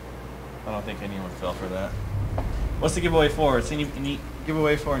kidding. I don't think anyone fell for that. What's the giveaway for? It's a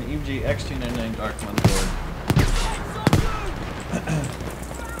giveaway for an EVGA X299 Dark motherboard.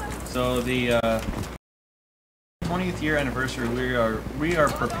 So the 20th year anniversary, we are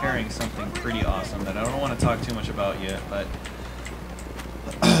preparing something pretty awesome that I don't want to talk too much about yet, but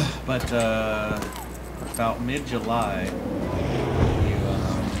about mid-July, you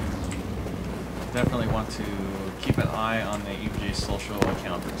definitely want to keep an eye on the EVGA social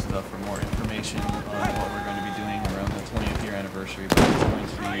account and stuff for more information on what we're going to be doing around the 20th year anniversary. But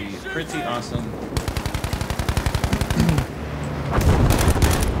it's going to be pretty awesome.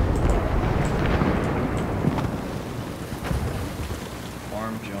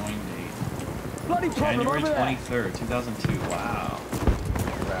 Farm join date. January 23rd, 2002. Wow.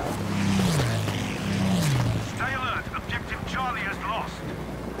 Stay alert. Objective Charlie has lost.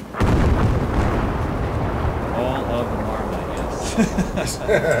 All of the Marmite, yes.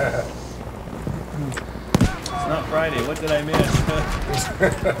 It's not Friday. What did I miss?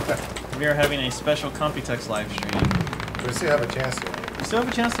 We are having a special Computex live stream. We still have a chance to win. We still have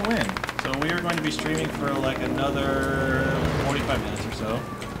a chance to win. So we are going to be streaming for like another 45 minutes or so.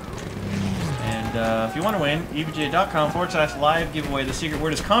 And if you want to win, EVGA.com/live giveaway. The secret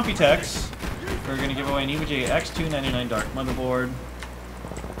word is Computex. We're going to give away an EVGA X299 Dark motherboard.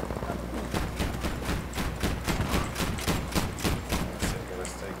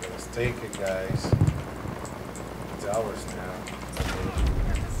 Let's take it, guys. It's ours now.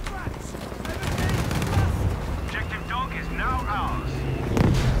 Objective dog is now ours.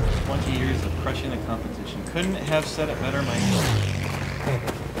 20 years of crushing the competition. Couldn't have said it better myself.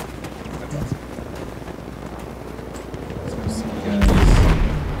 Let's go see you guys.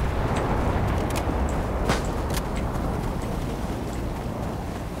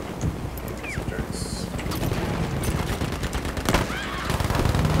 Take some jerks.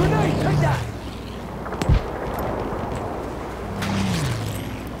 There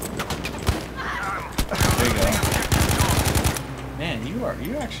you go. Man, you're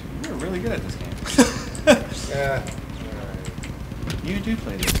really good at this game. Yeah. You do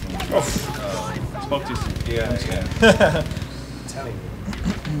play this game. Oh. Spoke too soon. Yeah, yeah. Telling you.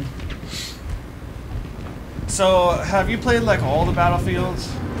 So, have you played like all the Battlefields?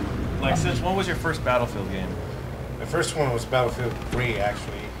 Like, since when was your first Battlefield game? The first one was Battlefield 3,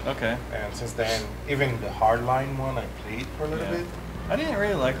 actually. Okay. And since then, even the Hardline one I played for a little bit. I didn't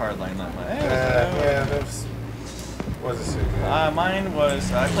really like Hardline that much. Yeah, that wasn't so good. Mine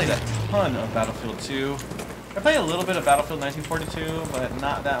was, I played a ton of Battlefield 2. I played a little bit of Battlefield 1942, but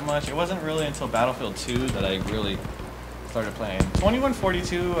not that much. It wasn't really until Battlefield 2 that I really started playing.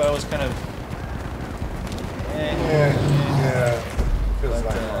 2142, I was kind of... Yeah. Feels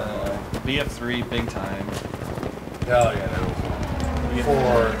like BF3, big time. Hell yeah, that was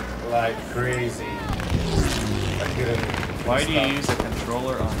for like crazy. I couldn't. Why do you use a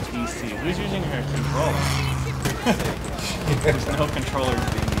controller on PC? Who's using a controller? There's no controllers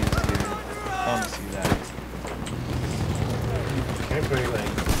being used here. I want to see that. Can you play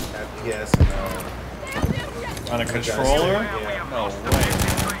like FPS and on a controller? Yeah. No way.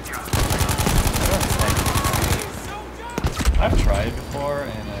 I've tried before,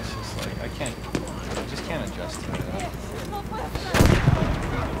 and it's just like I just can't adjust to it.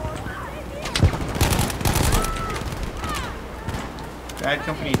 Bad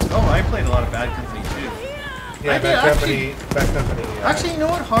Company. Oh, I played a lot of Bad Company too. Yeah, Bad Company. Actually, you know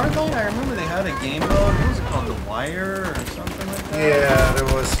what? Hardline. I remember they had a game mode. What was it called? The Wire or something like that. Yeah, there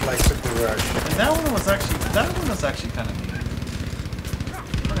was like Super Rush. And that one was actually kind of neat.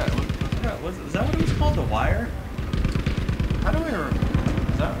 Is that what it was called? The Wire? How do I remember?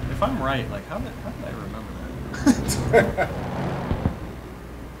 If I'm right, like how did I remember that?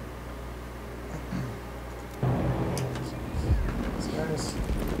 These guys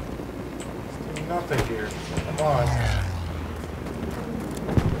doing nothing here. Come on.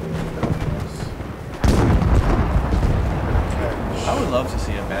 I would love to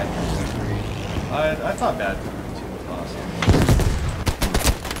see a Bad Company 3. I thought Bad Company 2 was awesome.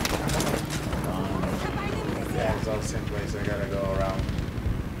 Yeah, it's all the same place. I gotta go around.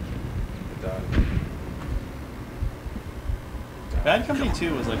 Done. Bad Company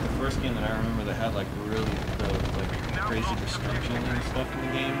 2 was like the first game that I remember that had like really crazy destruction and stuff in the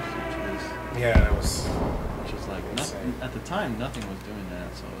games, which was like nothing, at the time nothing was doing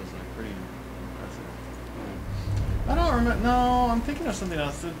that, so it was like pretty impressive. I don't remember. No, I'm thinking of something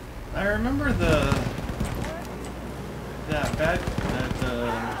else. I remember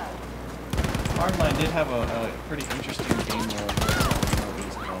Hardline did have a pretty interesting game mode. I don't know what it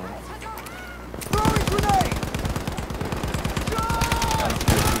was called. Throwing grenade!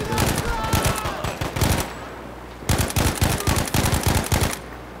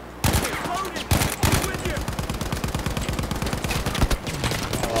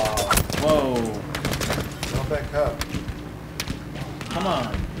 Whoa. Don't back up. Come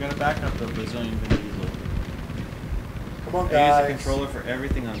on. You gotta back up the Brazilian Vin Diesel. Come on, I guys. use a controller for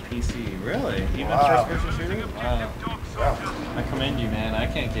everything on PC. Really? Even Wow. first-person shooting? Wow. Wow. I commend you, man. I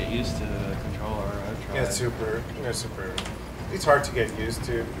can't get used to the controller. I've tried. Yeah, super. It's hard to get used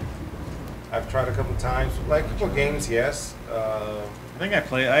to. I've tried a couple times. Like a couple games, yes. I think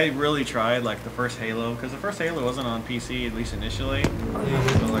I really tried like the first Halo, because the first Halo wasn't on PC, at least initially. So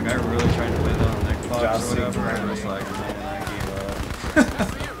like I really tried to play that on Xbox or whatever, and it was like, man, I gave up.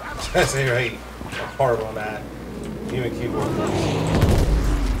 That's right. I'm horrible on that. Even keyboard.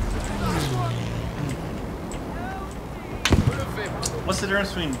 What's the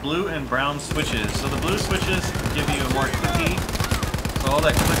difference between blue and brown switches? So the blue switches give you a more clicky. So all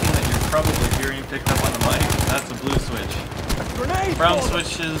that clicking that you're probably hearing picked up on the mic, that's a blue switch. Brown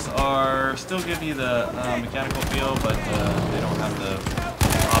switches are still give you the mechanical feel, but they don't have the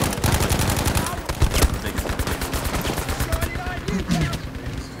audible click.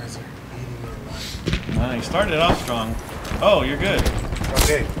 You started off strong. Oh, you're good.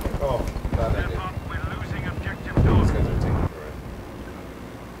 Okay. Oh, glad I did. These guys are taking for it.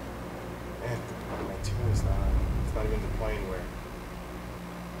 Man, my team is not even deploying where.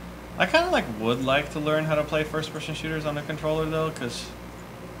 I kind of would like to learn how to play first-person shooters on the controller though, because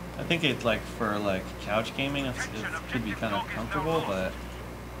I think it's like for like couch gaming, it could be kind of comfortable, but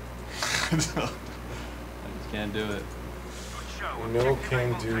I just can't do it. No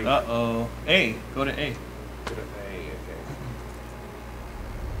can do. Uh-oh. A. Go to A. Go to A, okay.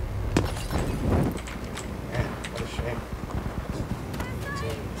 Man, what a shame. The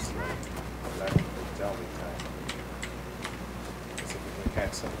team's like left the Delta time. Let's see if we can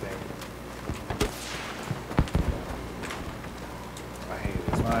catch something. I hate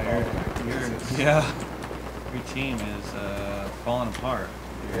this. Wow, yeah. Your team is falling apart.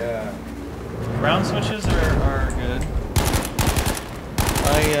 Yeah. Brown switches are good.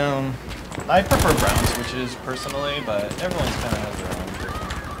 I prefer brown switches personally, but everyone's kind of has their own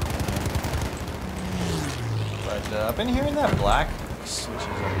different. But I've been hearing that black switches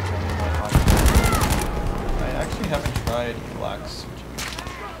are becoming more popular. I actually haven't tried black switches.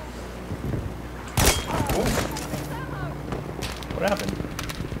 Ooh. What happened?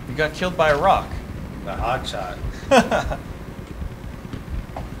 You got killed by a rock. The hot shot.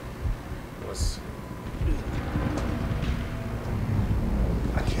 Was.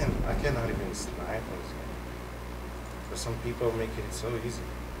 I cannot even snipe on this game. But some people make it so easy.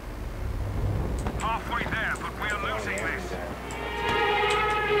 Halfway there, but we are losing this.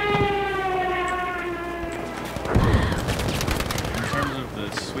 In terms of the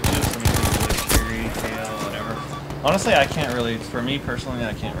switches, I mean, cherry, kale, whatever. Honestly, I can't really, for me personally,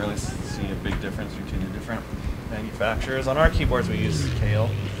 I can't really see a big difference between the different manufacturers. On our keyboards, we use kale,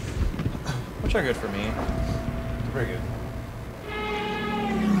 which are good for me. They're very good.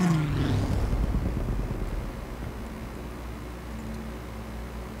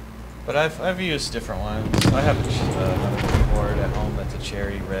 But I've used different ones. I have another keyboard at home that's a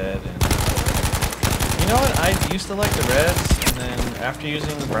cherry red, and you know what? I used to like the reds, and then after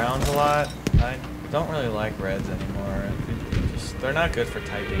using the browns a lot, I don't really like reds anymore. They're not good for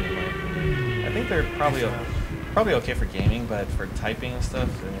typing. I think they're probably okay for gaming, but for typing and stuff,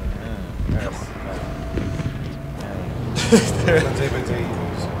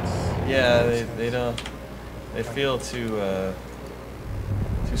 yeah, they don't. They feel too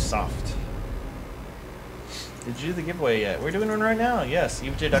soft. Did you do the giveaway yet? We're doing one right now. Yes,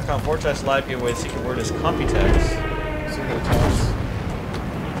 evj.com/live giveaway. The secret word is Computex.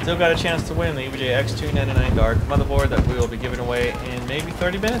 Still got a chance to win the EVGA X299 Dark motherboard that we will be giving away in maybe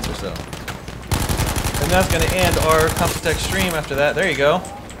 30 minutes or so. And that's going to end our Computex stream after that. There you go.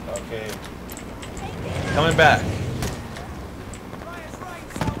 Okay. Coming back.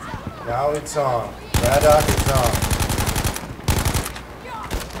 Now it's on. Braddock, it's on.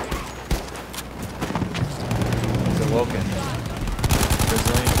 He's awoken.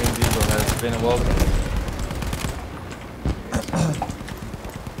 Brazilian King Diesel has been awoken.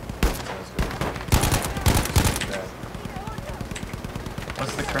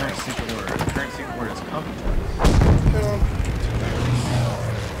 What's the current secret word? The current secret word is Computex.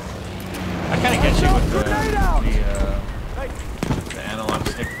 I kind of get you with the analog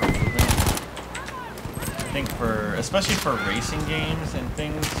stick for movement. I think especially for racing games and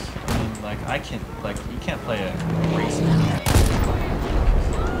things, I mean, you can't play a racing game.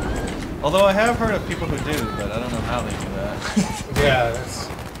 Although I have heard of people who do, but I don't know how they do that. Yeah,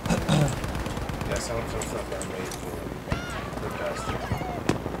 that's some stuff that made for the best.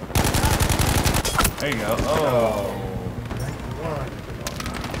 There you go. Oh.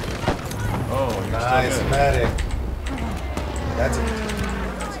 Oh, you're nice, still good. medic. That's it.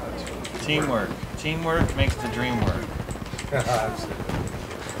 Teamwork. Teamwork makes the dream work.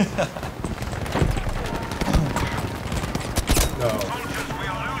 No.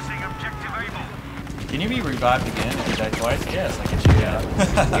 Can you be revived again if you die twice? Yes, I guess you can.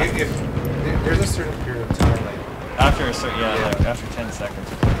 if there's a certain period of time, like after a certain, like after 10 seconds.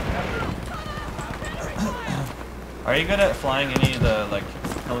 Are you good at flying any of the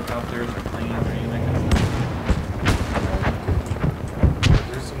helicopters or planes or anything like that?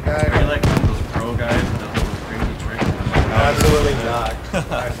 There's some guy. Are you like one of those pro guys that does those crazy tricks? Absolutely not.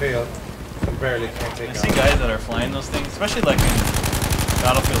 I failed. I barely can't take I off. see guys that are flying those things, especially like in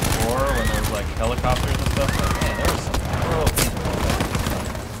Battlefield 4 when there's like helicopters and stuff. Like, man, there was some pro people.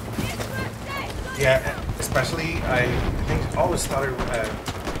 Yeah, especially I think I always thought it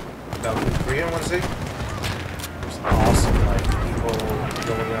Battlefield 3, I want to say. It was awesome, like people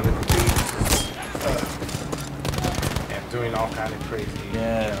going under the beach and doing all kind of crazy.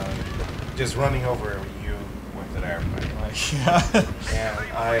 Yeah. Just running over you with an airplane. Yeah. And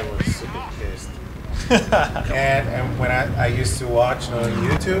I was super pissed. and when I used to watch on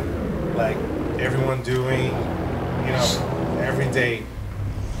YouTube, like everyone doing, every day.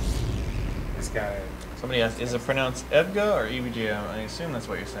 This guy. Somebody asked, is it pronounced EVGA or EVGA? I assume that's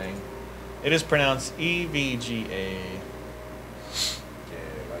what you're saying. It is pronounced EVGA. Yeah,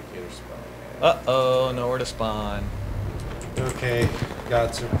 like your spawn. Yeah. Uh-oh, nowhere to spawn. Okay,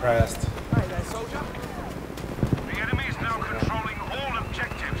 got suppressed. The enemy is now controlling all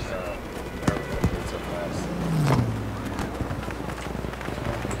objectives.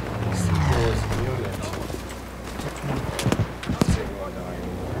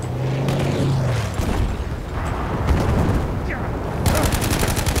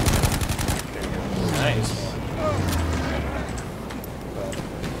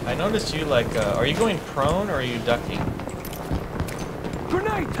 I noticed you like, are you going prone or are you ducking?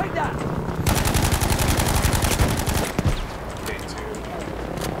 Grenade, take that!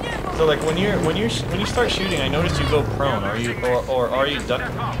 So like when you start shooting, I noticed you go prone. Are you or are you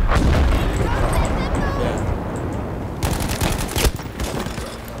ducking? Yeah.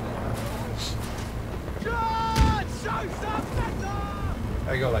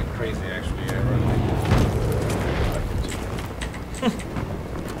 I go like crazy actually. I run like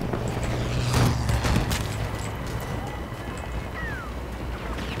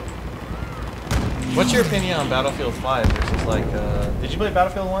What's your opinion on Battlefield 5 versus like, did you play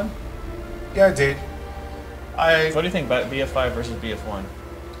Battlefield 1? Yeah, I did. What do you think about BF5 versus BF1?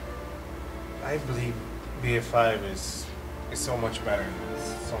 I believe BF5 is so much better in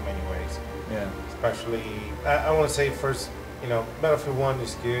so many ways. Yeah. Especially, I want to say first, you know, Battlefield 1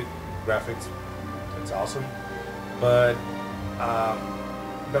 is good, graphics, it's awesome, but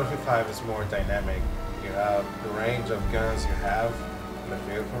Battlefield 5 is more dynamic. You have the range of guns you have in the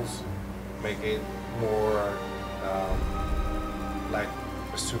vehicles, make it more like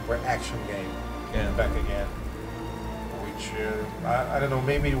a super action game. Yeah. Back again, which I don't know.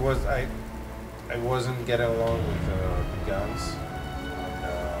 Maybe it was I wasn't getting along with the guns on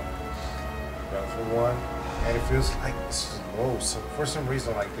Battlefield 1, and it feels like slow. So for some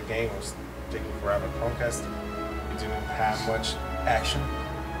reason, like the game was taking forever. Conquest, it didn't have much action,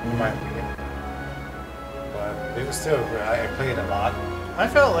 in my opinion. But it was still. I played a lot. I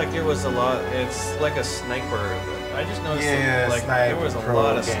felt like it was a lot. It's like a sniper. I just noticed like there was a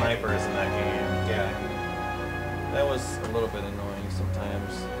lot of snipers in that game. Yeah. That was a little bit annoying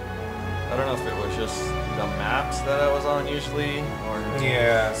sometimes. I don't know if it was just the maps that I was on usually, or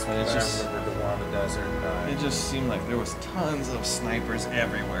yeah, but it just the one in the desert. it just seemed like there was tons of snipers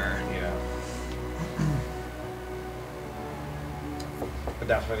everywhere. Yeah. But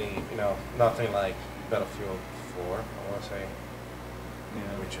definitely, you know, nothing like Battlefield 4. I want to say.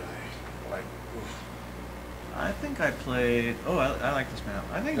 Yeah. Which I like. Oof. I think I played. Oh, I like this map.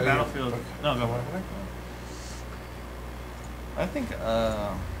 I think Oh, Battlefield. okay. No, go on. I think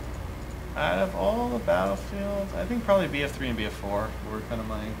out of all the Battlefields, I think probably BF3 and BF4 were kind of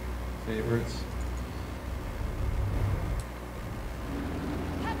my favorites.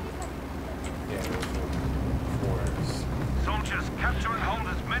 Yeah, 4 is. Soldiers, capture and hold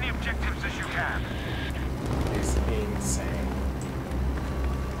as many objectives as you can. It's insane.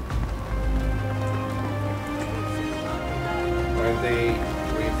 When they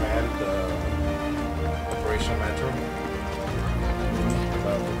revamped the Operation Metro,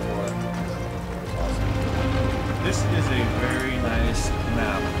 before, it was awesome. This is a very nice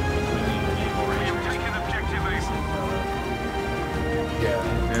map. You've taken objective A. Yeah.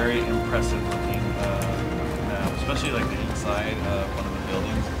 Very impressive looking map, especially like the inside of one of the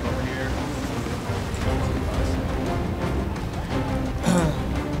buildings over here.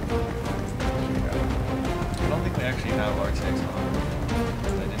 I don't think we actually have RTX on.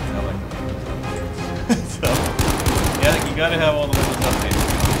 I didn't have like the Windows updates. So, yeah, you gotta have all the Windows updates.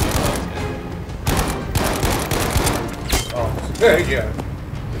 Oh, yeah.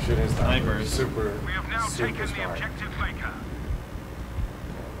 The shit is Snipers. Super. We have now super taken the smart. objective Baker.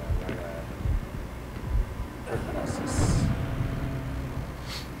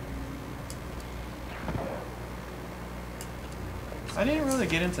 I didn't really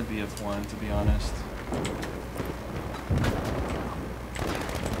get into BF1, to be honest.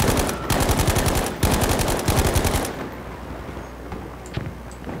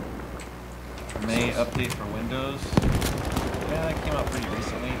 May update for Windows. Yeah, that came out pretty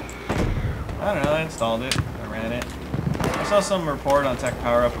recently. I don't know, I installed it, I ran it. I saw some report on Tech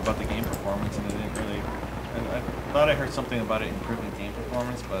Power Up about the game performance, and it didn't really. I thought I heard something about it improving game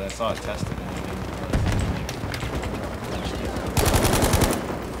performance, but I saw it tested and it didn't really make much difference.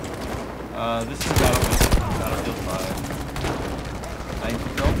 This is Battlefield 5. I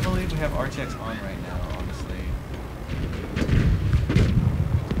don't believe we have RTX on right now, honestly.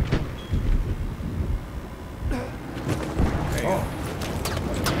 There you go.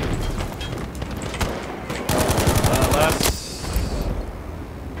 Last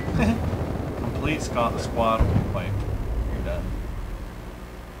complete squad wipe. You're done.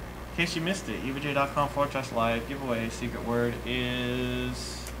 In case you missed it, evj.com/live giveaway. Secret word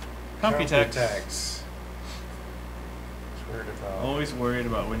is Computex. Always worried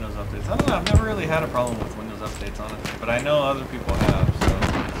about Windows updates. I don't know, I've never really had a problem with Windows updates, honestly, but I know other people have, so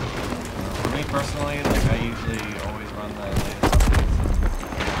for me personally, like I usually always run the latest updates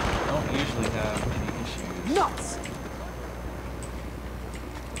and don't usually have any issues. Nuts!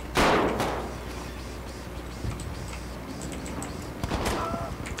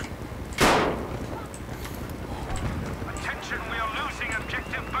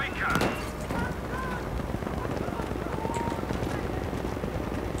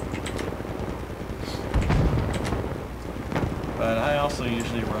 also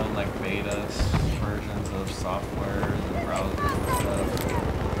usually run like beta versions of software and browsers and stuff.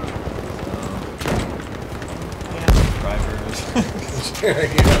 Drivers.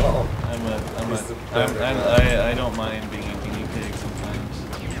 You know. I don't mind being a guinea pig sometimes.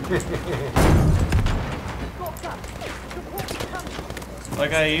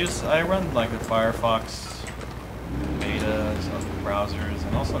 Like I run like the Firefox betas on browsers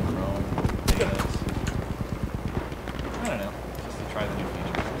and also Chrome betas. I don't know, just to try the new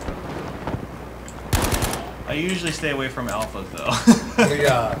features. I usually stay away from alphas though.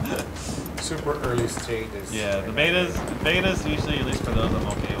 Yeah. Super early stages. Yeah, the betas usually, at least for those, I'm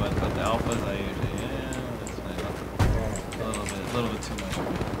okay with, but the alphas I usually, that's a little bit too much.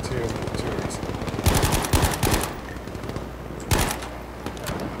 Too easy.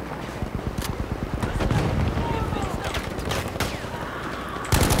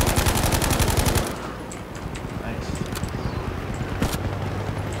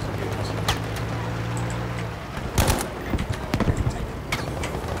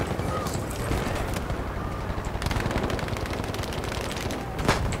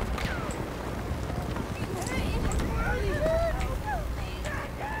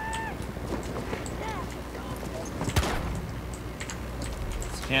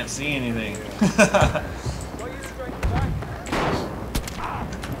 Can't see anything.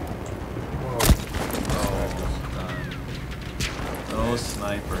 Those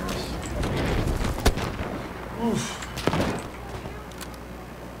snipers. Oof.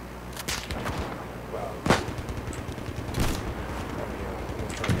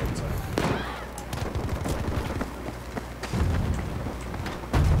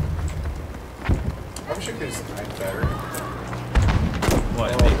 I wish I could snipe better.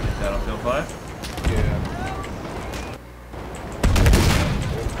 What, Battlefield 5? Yeah.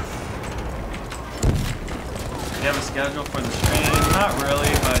 You have a schedule for the stream? Not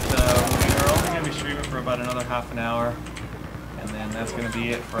really, but we're only going to be streaming for about another half an hour. And then that's going to be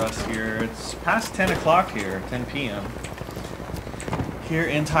it for us here. It's past 10 o'clock here, 10 p.m. here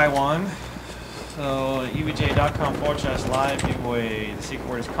in Taiwan. So evga.com/live giveaway. The secret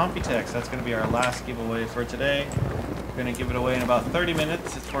word is Computex. That's going to be our last giveaway for today. We're going to give it away in about 30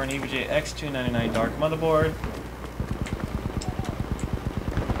 minutes. It's for an EVGA X299 dark motherboard.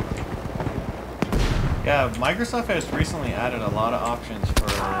 Yeah, Microsoft has recently added a lot of options for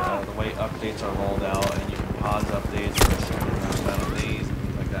the way updates are rolled out, and you can pause updates for a certain amount of days and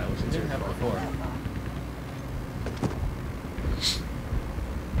things like that, which we didn't have before.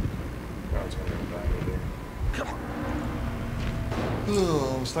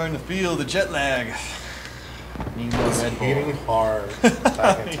 Oh, I'm starting to feel the jet lag. It's hitting hard.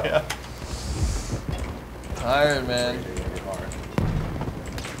 Yeah. Tired, man.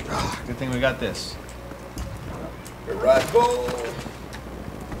 Good thing we got this. Red Bull.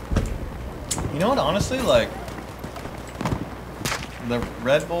 You know what? Honestly, like the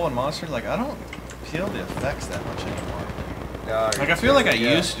Red Bull and Monster, like I don't feel the effects that much anymore. Like I feel like I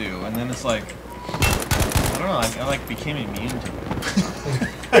used to, and then it's like I don't know. I like became immune to it.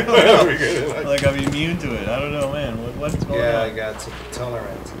 I don't know. Like I'm immune to it. I don't know, man. What's going on? Yeah, I got super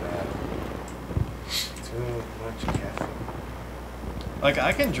tolerant to that. Too much caffeine. Like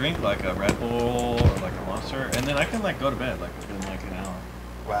I can drink like a Red Bull or like a Monster, and then I can like go to bed like within like an hour.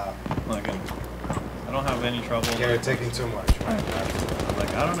 Wow. Like I don't have any trouble. Yeah, you're taking too much. Right?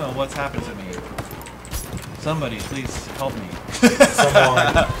 Like I don't know what's happened to me. Somebody, please help me.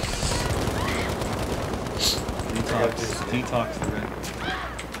 Someone. Detox the Red Bull.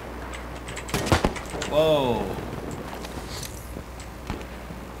 Whoa.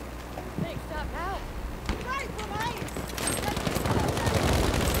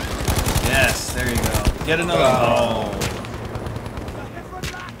 Yes, there you go. Get another. Oh.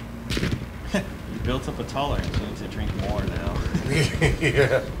 You built up a tolerance. You need to drink more now.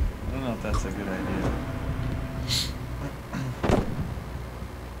 Yeah. I don't know if that's a good idea.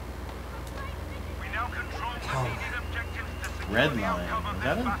 Red line. Is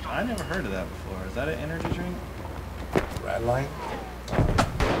that I never heard of that before. Is that an energy drink? Red line?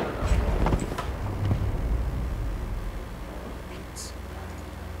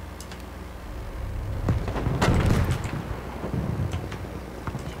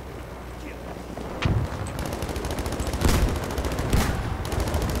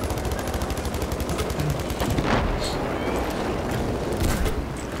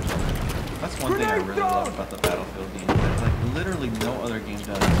 That's one thing I really love about the Battlefield games. That, like literally no other game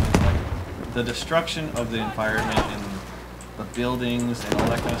does. Like the destruction of the environment and the buildings and all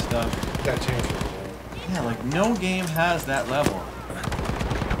that kind of stuff. That changes. Yeah, like no game has that level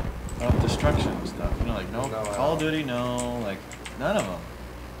of destruction and stuff. You know, like no Call of Duty, no. Like None of them.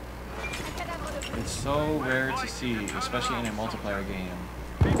 It's so rare to see, especially in a multiplayer game,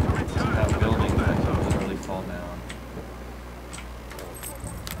 to have buildings that can literally fall down.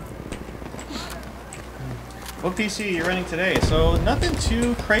 What PC you're running today? So nothing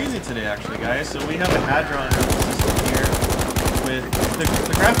too crazy today, actually, guys. So we have a Hadron system here with the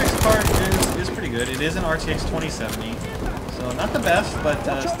graphics card is pretty good. It is an RTX 2070, so not the best, but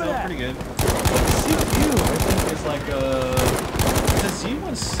still pretty good. But the CPU, I think, is like it's a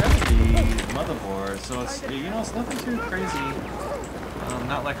Z170 motherboard, so it's it's nothing too crazy.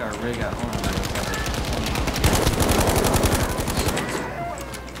 Not like our rig at home. That looks like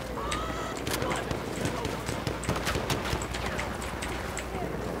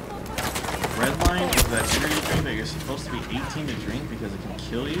Redline is that energy drink that you're supposed to be 18 to drink because it can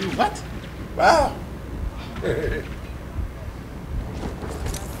kill you? What? Wow.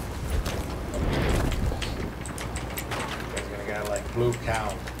 Like Blue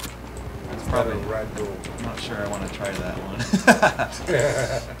Cow. That's probably Red Bull. I'm not sure I want to try that one.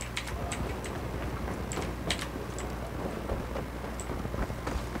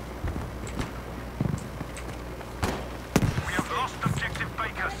 We have lost objective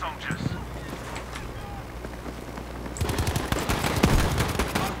Baker, soldiers.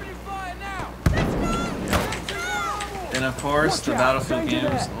 And of course, the Battlefield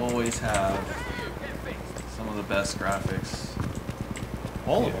games always have some of the best graphics.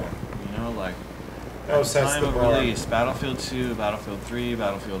 All of them, like at the time of release, Battlefield 2, Battlefield 3,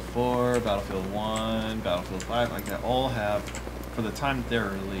 Battlefield 4, Battlefield 1, Battlefield 5, like that all have, for the time that they were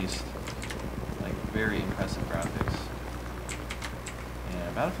released, like very impressive graphics.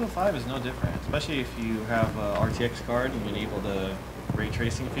 Yeah, Battlefield 5 is no different, especially if you have a RTX card and you enable the ray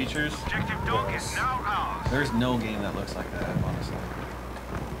tracing features. There's no game that looks like that, honestly.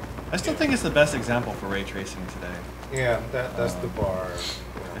 I still think it's the best example for ray tracing today. Yeah, that's the bar.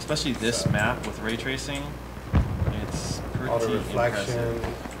 Especially this map with ray tracing, it's pretty Auto reflection. impressive.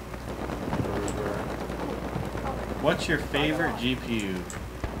 What's your favorite GPU?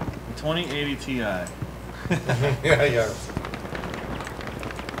 The 2080 Ti. Yeah.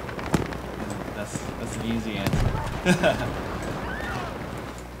 That's an easy answer.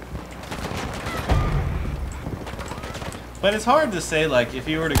 But it's hard to say, like, if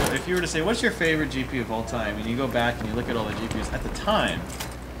you were to say what's your favorite GPU of all time, and you go back and you look at all the GPUs at the time,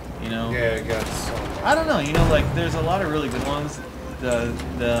 Yeah, it got so much. I don't know, like there's a lot of really good ones. The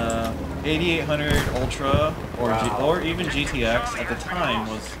 8800 Ultra or even GTX at the time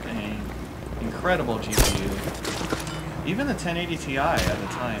was an incredible GPU. Even the 1080 Ti at the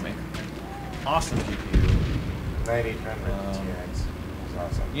time, an awesome GPU. 9800 GTX is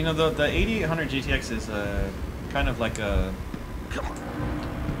awesome. The 8800 GTX is kind of like a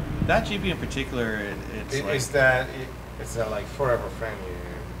that GPU in particular. It's that like forever friendly.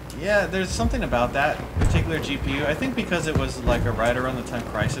 Yeah, there's something about that particular GPU. I think because it was like a right around the time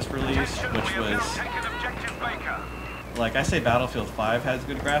Crysis released, which was like I say Battlefield 5 has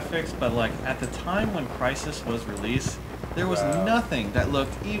good graphics, but like at the time when Crysis was released, there was nothing that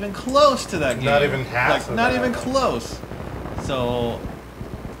looked even close to that game. Not even half. Like not even close. So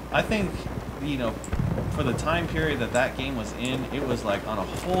I think, you know, for the time period that that game was in, it was like on a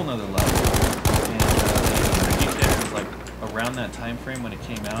whole nother level. And GTX was like around that time frame when it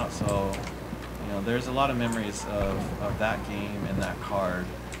came out, so you know, there's a lot of memories of that game and that card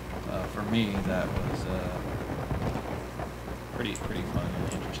for me that was pretty fun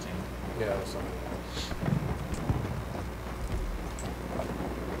and interesting. Yeah, it was something else.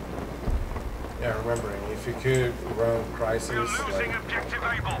 Yeah, remembering if you could run Crysis like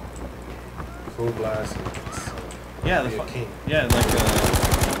full blast, yeah, yeah, like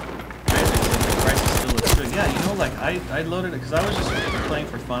Crysis still looks good. Yeah, you know, like I loaded it because I was just playing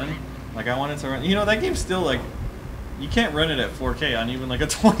for fun. Like I wanted to run. You know, that game's still like you can't run it at 4K on even like a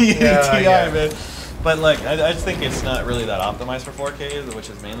 2080 Ti, man. But like I just think it's not really that optimized for 4K, which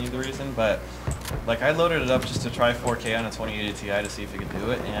is mainly the reason. But like I loaded it up just to try 4K on a 2080 Ti to see if it could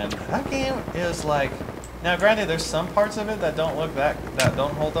do it, and that game is like. Now, granted, there's some parts of it that don't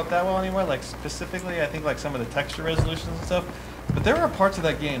don't hold up that well anymore. Like specifically, I think like some of the texture resolutions and stuff. But there are parts of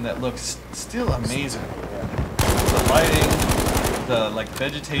that game that look still amazing. The lighting, the like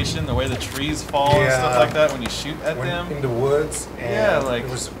vegetation, the way the trees fall and stuff like that when you shoot at them. In the woods. And yeah, like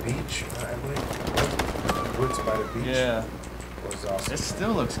there was a beach, I believe. Woods by the beach. Yeah. It was awesome. It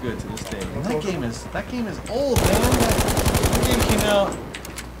still looks good to this day. And that game is old, man. That game came out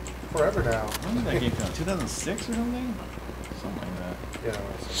forever now. When did that game come out? 2006 or something? Something like that. Yeah, it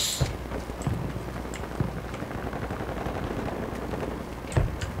was.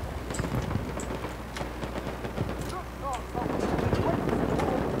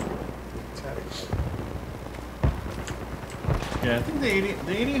 Yeah, I think the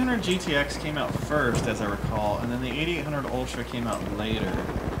 8800 GTX came out first, as I recall, and then the 8800 Ultra came out later.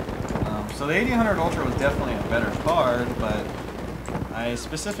 So the 8800 Ultra was definitely a better card, but I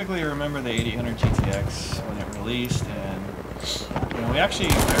specifically remember the 8800 GTX when it released, and you know, I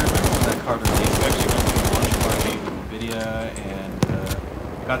remember when that card released. We actually went to a launch party with NVIDIA and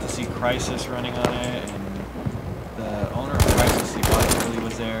got to see Crysis running on it, and the owner of Crysis, Steve Lee,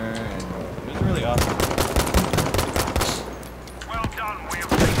 was there, and it was really awesome. Well done. We have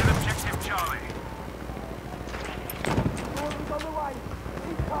taken objective Charlie.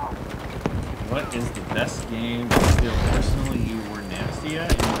 What is the best game that still personally you were nasty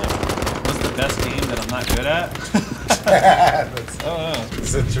at? And like, what's the best game that I'm not good at? That's, I don't know.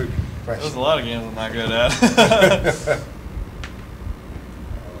 It's a true question. There's a lot of games I'm not good at.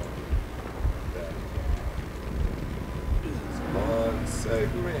 One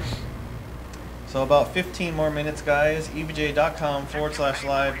segment. So about 15 more minutes, guys.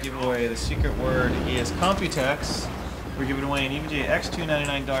 EVGA.com/live giveaway. The secret word is Computex. We're giving away an EVGA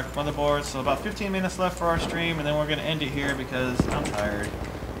X299 Dark motherboard. So about 15 minutes left for our stream, and then we're going to end it here because I'm tired.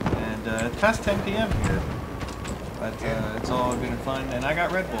 And it's past 10 p.m. here. But it's all been fun, and I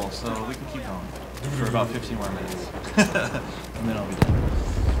got Red Bull, so we can keep going for about 15 more minutes. And then I'll be done.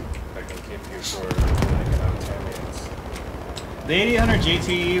 I can keep you for about 10 minutes. The 8800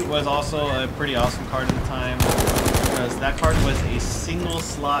 GT was also a pretty awesome card at the time, because that card was a single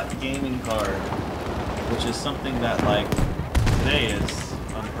slot gaming card, which is something that, like, today is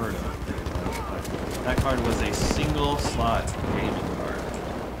unheard of. That card was a single slot gaming card.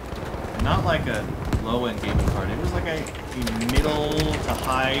 And not like a low-end gaming card. It was like a middle to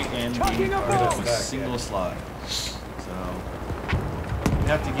high-end gaming card that was single slot. So you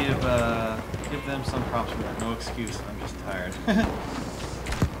have to give them some props for that. No excuse. I'm just tired.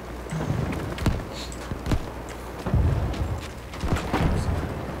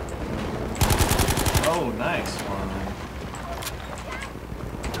 Oh, nice one.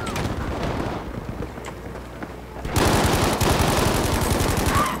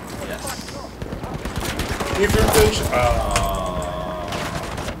 Yes. If you're fish. Oh.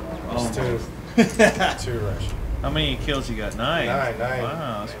 Two rush. How many kills you got? 9? 9.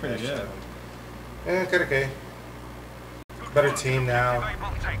 Wow, that's pretty good. Yeah, okay. Better team now.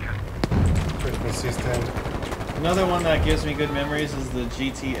 Pretty consistent. Another one that gives me good memories is the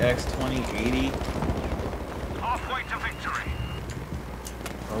GTX 2080. Halfway to victory.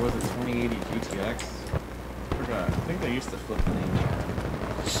 Or was it 2080 GTX? I forgot. I think they used to flip the name.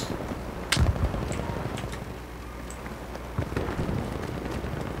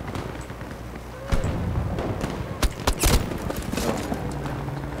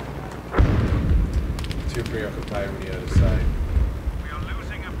 Too preoccupied with the other side. We are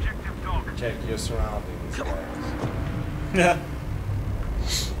losing objective dog. Check your surroundings, guys. Yeah.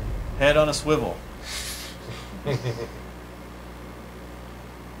 Head on a swivel. Let's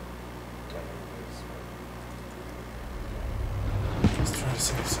try to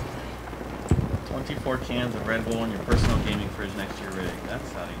save something. 24 cans of Red Bull in your personal gaming fridge next to your rig.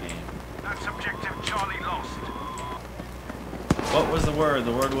 That's not a game. That's objective Charlie lost. What was the word?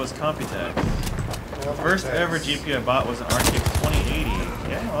 The word was Computex. The first ever GPU I bought was an RTX 2080.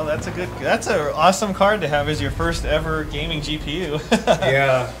 Yeah, well, that's an awesome card to have as your first ever gaming GPU.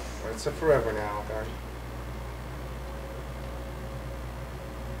 Yeah, it's a forever now, guys.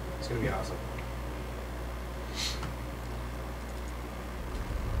 It's gonna be awesome.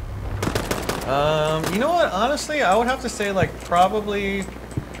 You know what? Honestly, I would have to say, like, probably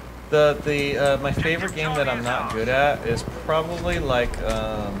my favorite game that I'm not good at is probably like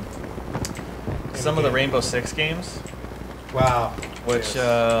some of the Rainbow Six games. Wow. Which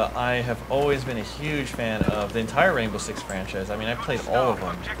I have always been a huge fan of the entire Rainbow Six franchise. I mean, I played all of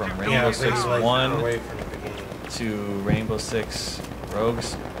them from Rainbow Six 1 to Rainbow Six Rogue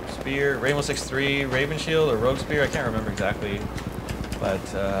Spear, Rainbow Six 3 Raven Shield or Rogue Spear. I can't remember exactly.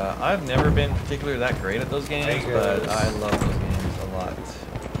 But I've never been particularly that great at those games, but I love those games a lot.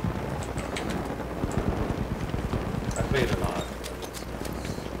 I played a lot.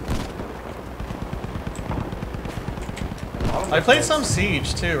 I played some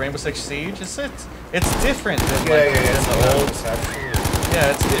Siege too, Rainbow Six Siege. It's different than the old.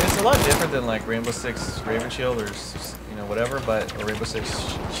 Yeah, it's a lot different than like Rainbow Six Raven Shield or whatever, or Rainbow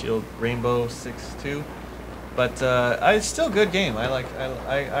Six Shield Rainbow Six 2. But it's still a good game. I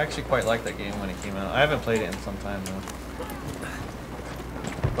actually quite liked that game when it came out. I haven't played it in some time though.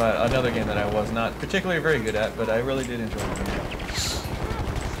 But another game that I was not particularly very good at, but I really did enjoy the game.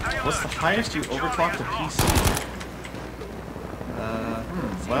 What's the highest you overclocked a PC?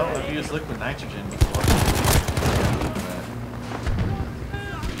 Well, I've used liquid nitrogen before.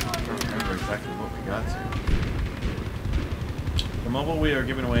 got to. The mobile we are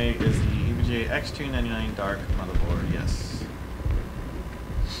giving away is the EVGA X299 Dark motherboard, yes.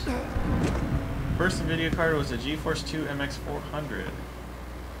 First video card was a GeForce 2 MX400.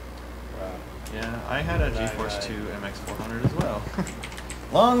 Wow. Yeah, I had a GeForce 2 MX400 as well.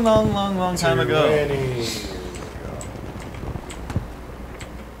 long time ago. 20 years ago.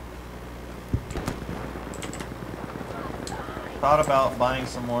 Thought about buying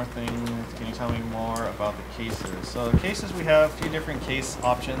some more things. Can you tell me more about the cases? So the cases, we have a few different case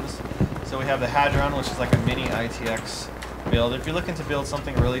options. So we have the Hadron, which is like a mini ITX build. If you're looking to build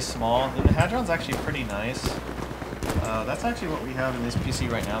something really small, then the Hadron's actually pretty nice. That's actually what we have in this PC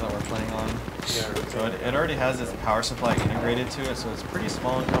right now that we're playing on. Yeah, So it already has its power supply integrated to it, so it's pretty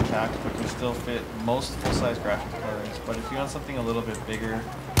small and compact, but can still fit most full-size graphics cards. But if you want something a little bit bigger,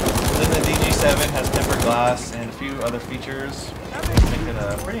 then the DG7 has tempered glass and a few other features to make it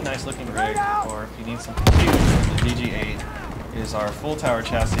a pretty nice looking rig. Or if you need something huge, then the DG8 is our full tower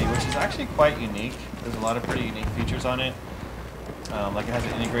chassis, which is actually quite unique. There's a lot of pretty unique features on it. Like it has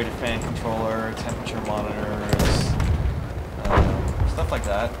an integrated fan controller, temperature monitors, stuff like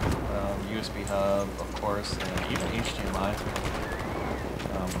that. USB hub, of course, and even HDMI.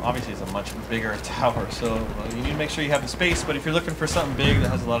 Obviously, it's a much bigger tower, so you need to make sure you have the space. But if you're looking for something big that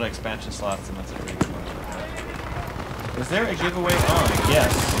has a lot of expansion slots, then that's a pretty good one. Is there a giveaway on?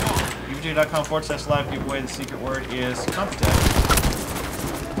 Yes. EVGA.com/live giveaway. The secret word is Computex.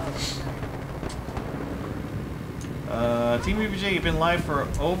 Team EVGA, you've been live for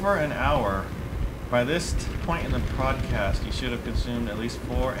over an hour. By this point in the podcast, you should have consumed at least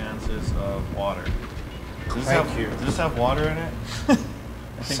 4 ounces of water. Does this have water in it? I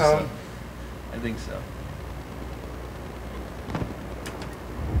think so. I think so.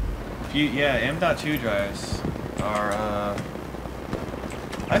 M.2 drives are,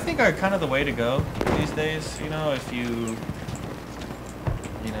 I think are kind of the way to go these days. You know, if you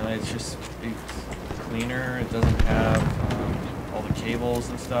know, it's cleaner. It doesn't have all the cables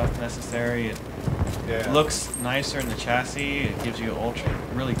and stuff necessary. It looks nicer in the chassis. It gives you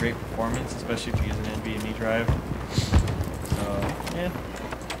really great performance, especially if you use an NVMe drive. So yeah,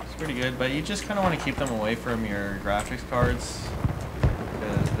 it's pretty good. But you just kind of want to keep them away from your graphics cards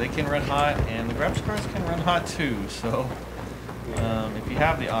because they can run hot, and the graphics cards can run hot too. So if you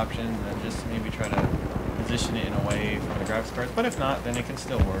have the option, then just maybe try to position it in a way from the graphics cards. But if not, then it can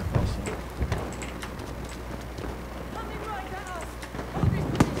still work also.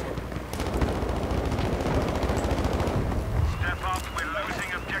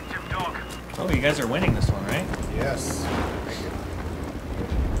 Oh, you guys are winning this one, right? Yes.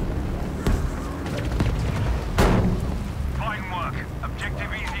 Fine work.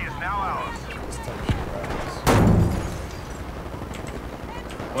 Objective easy is now ours.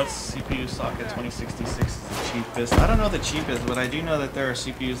 What's CPU socket 2066 is the cheapest? I don't know the cheapest, but I do know that there are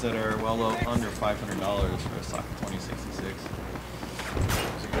CPUs that are well under $500 for a socket 2066.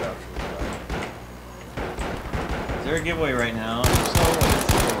 It's a good option. Is there a giveaway right now? If so, what is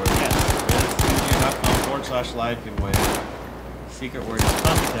the giveaway? Yes. EVGA.com/live giveaway. Secret word is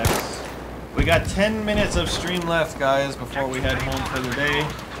Computex. We got 10 minutes of stream left, guys, before we head home for the day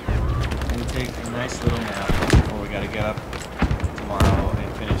and take a nice little nap before we gotta get up tomorrow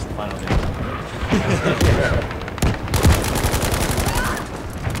and finish the final day.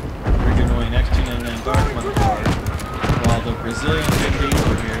 We're giving away next 299 Dark motherboard while the Brazilian Big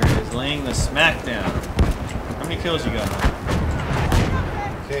Diesel here is laying the smack down. How many kills you got?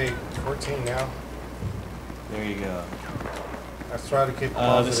 Okay, 14 now. There you go. Let's try to keep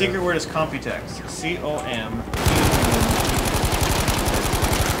positive. The secret word is Computex. C-O-M.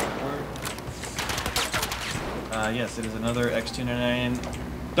 Yes, it is another X299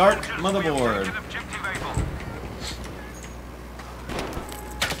 Dark motherboard.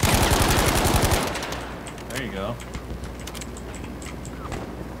 There you go.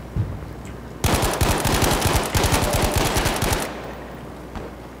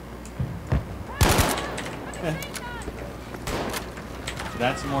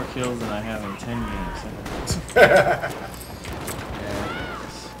 That's more kills than I have in 10 games. Yeah,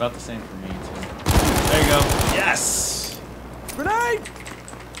 it's about the same for me, too. There you go. Yes! Grenade!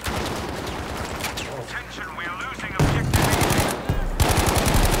 Attention, we are losing objective.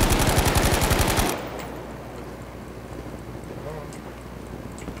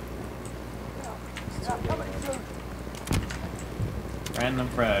 Random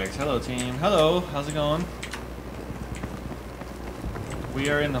frags. Hello, team. Hello. How's it going? We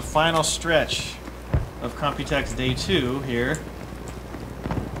are in the final stretch of Computex Day 2 here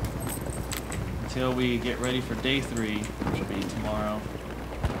until we get ready for Day 3, which will be tomorrow.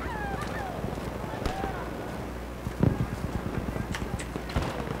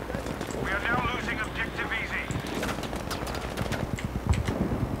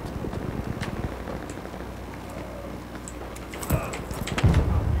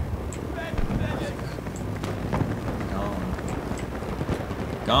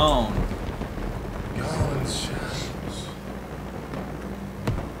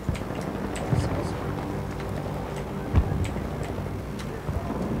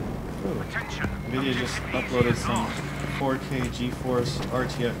 NVIDIA just uploaded some 4K GeForce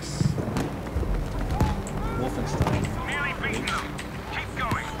RTX Wolfenstein. Nearly beaten them. Keep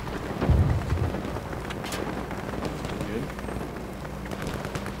going. Good.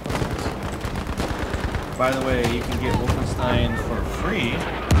 By the way, you can get Wolfenstein for free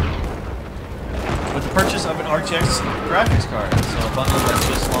with the purchase of an RTX graphics card. So a bundle that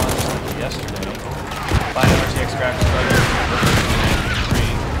just launched yesterday. Buy an RTX graphics card for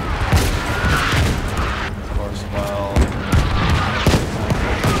free. Of course, well.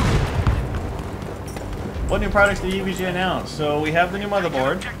 What new products did EVGA announce? So we have the new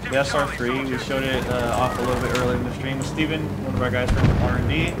motherboard, the SR3. We showed it off a little bit earlier in the stream with Steven, one of our guys from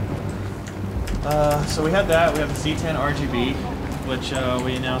R&D. So we had that. We have the Z10 RGB, which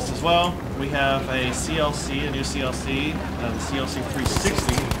we announced as well. We have a CLC, a new CLC, the CLC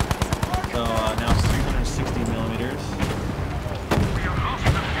 360. So now it's 360 millimeters.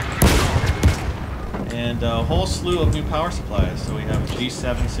 And a whole slew of new power supplies. So we have a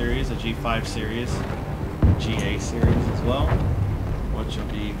G7 series, a G5 series, GA series as well, which will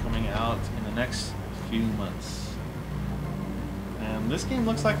be coming out in the next few months. And this game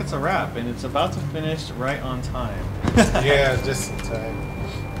looks like it's a wrap, and it's about to finish right on time. Yeah, just in time.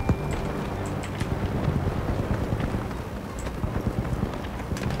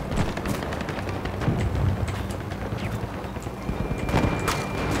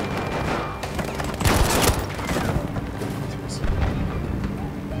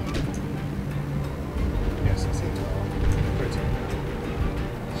 Yes, I see.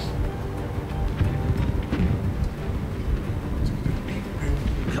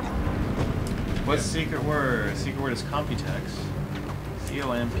 What's secret word? Secret word is Computex.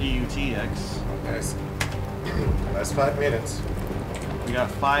 COMPUTX. Yes. Last 5 minutes. We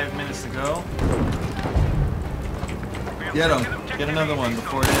got 5 minutes to go. Get him. Get another one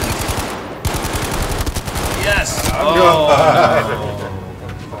before it ends. Yes! I'm oh,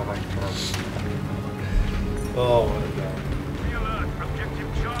 Oh, what a guy. Be alert. Objective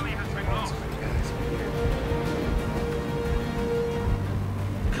Charlie has been lost.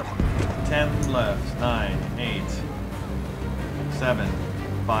 10 left. 9, 8, 7,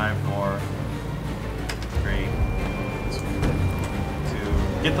 5, 4, 3,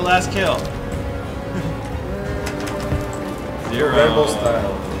 2. Get the last kill. 0. Rebel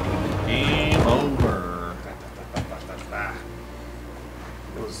style. Game over.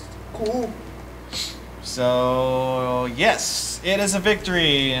 It was cool. So, yes, it is a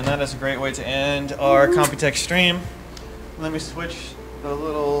victory, and that is a great way to end our Computex stream. Let me switch the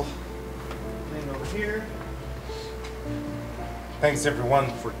little thing over here. Thanks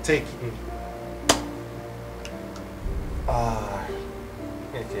everyone for taking.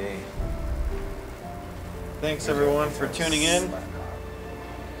 Okay. Thanks everyone for tuning in.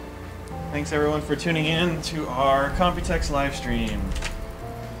 Thanks everyone for tuning in to our Computex live stream.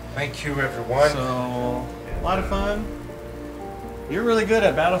 Thank you everyone. So, a lot of fun. You're really good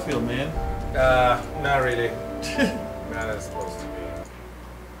at Battlefield, man. Not really. Not as supposed to be.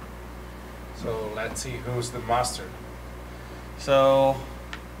 So let's see who's the master. So,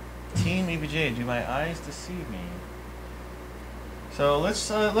 Team EVGA, do my eyes deceive me? So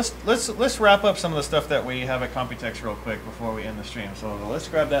let's wrap up some of the stuff that we have at Computex real quick before we end the stream. So let's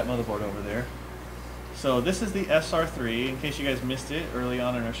grab that motherboard over there. So this is the SR3. In case you guys missed it early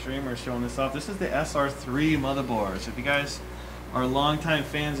on in our stream, we're showing this off. This is the SR3 motherboard. So if you guys are longtime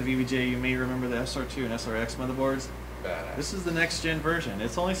fans of EVGA, you may remember the SR2 and SRX motherboards. Badass. This is the next gen version.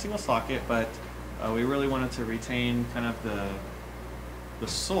 It's only single socket, but we really wanted to retain kind of the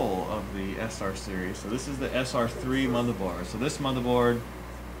soul of the SR series. So this is the SR3 motherboard. So this motherboard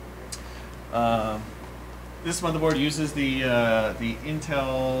uses the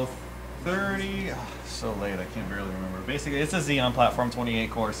Intel 30. Oh, so late, I can't barely remember. Basically, it's a Xeon platform, 28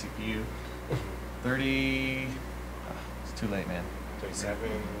 core CPU. 30. It's too late, man. 37.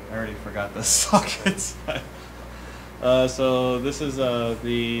 I already forgot the sockets. So this is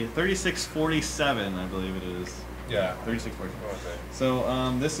the 3647, I believe it is. Yeah. 3640. Okay. So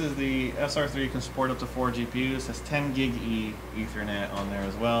this is the SR3. Can support up to 4 GPUs. It has 10 gig Ethernet on there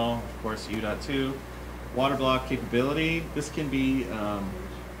as well. Of course, U.2. Water block capability. This can be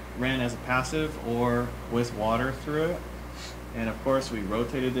ran as a passive or with water through it. And of course, we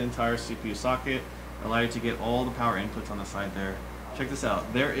rotated the entire CPU socket, allowed you to get all the power inputs on the side there. Check this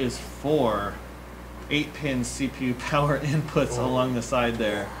out. There is 4 8-pin CPU power inputs along the side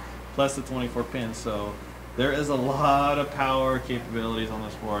there, plus the 24 pins. So there is a lot of power capabilities on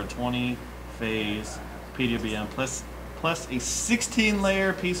this board. 20 phase PWM plus a 16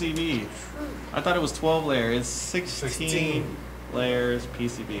 layer PCB. I thought it was 12 layer. It's 16 layers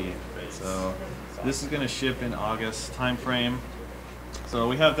PCB. So this is going to ship in August time frame. So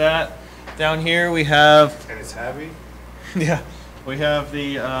we have that. Down here we have, And it's heavy. yeah, we have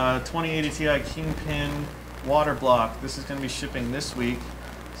the 2080 Ti Kingpin water block. This is going to be shipping this week.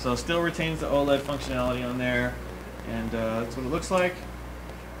 So still retains the OLED functionality on there, and that's what it looks like.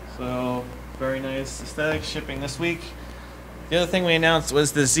 So very nice aesthetic, shipping this week. The other thing we announced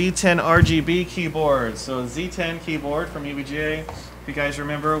was the Z10 RGB keyboard. So Z10 keyboard from EVGA, if you guys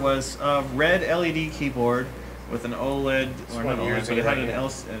remember, was a red LED keyboard with an OLED, or not OLED, but it had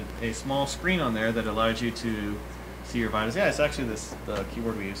a small screen on there that allowed you to see your vitals. Yeah, it's actually the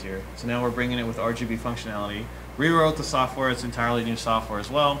keyboard we use here. So now we're bringing it with RGB functionality. Rewrote the software. It's entirely new software as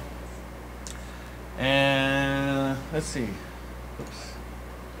well. And let's see. Oops.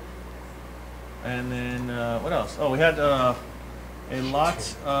 And then what else? Oh, we had a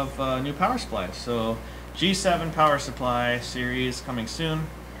lot of new power supplies. So G7 power supply series coming soon.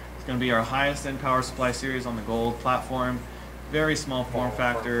 It's going to be our highest end power supply series on the Gold platform. Very small form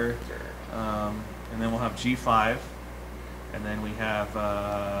factor. And then we'll have G5. And then we have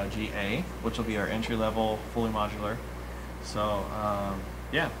GA, which will be our entry level, fully modular. So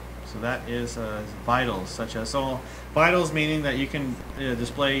yeah, so that is vitals, such as, so vitals meaning that you can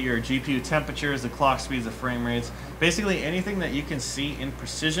display your GPU temperatures, the clock speeds, the frame rates, basically anything that you can see in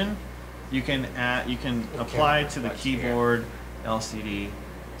precision, you can apply to the keyboard LCD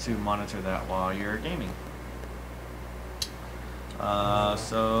to monitor that while you're gaming.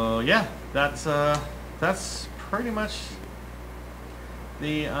 So yeah, that's pretty much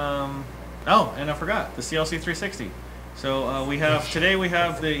the oh, and I forgot the CLC 360. So we have today we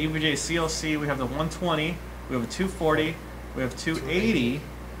have the EVGA CLC. We have the 120. We have a 240. We have 280.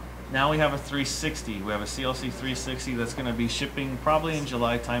 Now we have a 360. We have a CLC 360 that's going to be shipping probably in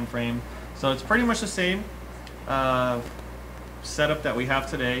July timeframe. So it's pretty much the same setup that we have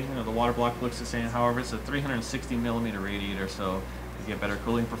today. You know, the water block looks the same. However, it's a 360 millimeter radiator, so you get better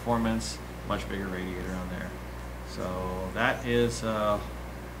cooling performance. Much bigger radiator on there. So that is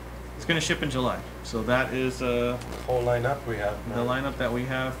it's going to ship in July. So that is whole lineup we have. The lineup that we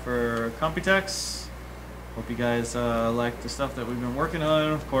have for Computex. Hope you guys like the stuff that we've been working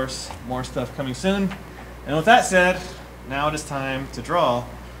on. Of course, more stuff coming soon. And with that said, now it is time to draw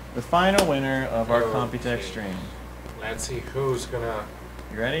the final winner of our Computex stream. Let's see who's gonna.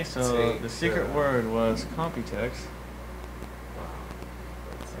 You ready? So the secret word was Computex.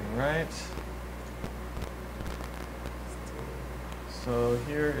 All right. So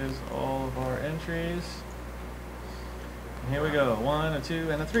here is all of our entries. And here we go. 1, a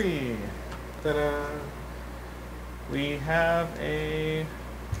 2, and a 3. Ta-da! We have a.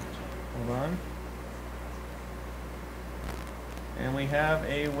 Hold on. And we have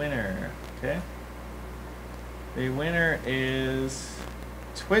a winner. Okay. The winner is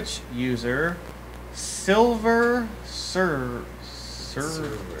Twitch user Silver Servert.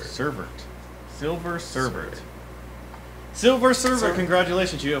 Silver Servert,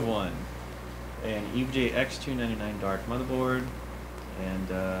 congratulations, you have won an EVGA X299 Dark motherboard, and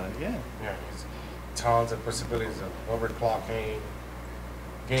yeah. Yeah, tons of possibilities of overclocking,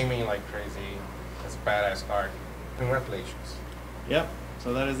 gaming like crazy. That's a badass card. Congratulations. Yep.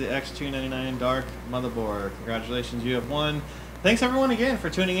 So that is the X299 Dark motherboard. Congratulations, you have won. Thanks everyone again for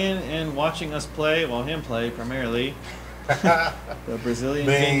tuning in and watching us play, well, him play primarily. The Brazilian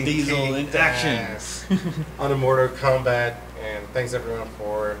Vin Diesel in action. On a Mortal Kombat, and thanks everyone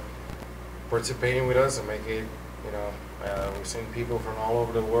for participating with us and make it, you know, we've seen people from all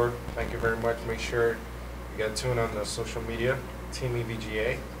over the world. Thank you very much. Make sure you get tuned on the social media, Team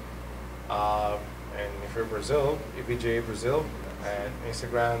EVGA. And if you're Brazil, EVGA Brazil, and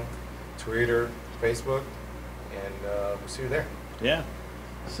Instagram, Twitter, Facebook, and we'll see you there. Yeah.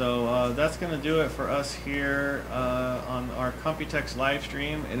 So that's going to do it for us here on our Computex live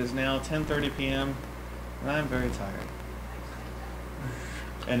stream. It is now 10:30 p.m. and I'm very tired.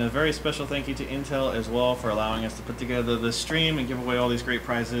 And a very special thank you to Intel as well for allowing us to put together this stream and give away all these great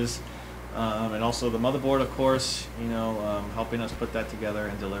prizes. And also the motherboard, of course, you know, helping us put that together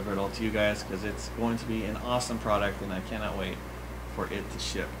and deliver it all to you guys, because it's going to be an awesome product and I cannot wait for it to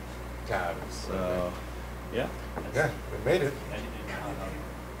ship. God, so, yeah. Yeah, we made it.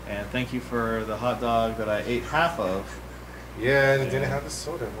 And thank you for the hot dog that I ate half of. Yeah, and it didn't have the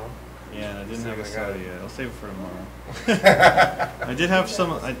soda, huh? Yeah, and I didn't have a soda yet. I'll save it for tomorrow. I did have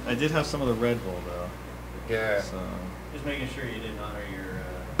some. I did have some of the Red Bull though. Yeah. So. Just making sure you didn't honor your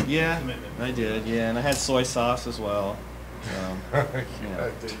commitment. I did. Yeah, and I had soy sauce as well. So,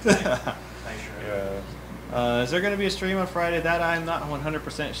 Yeah. yeah. Is there going to be a stream on Friday? That I'm not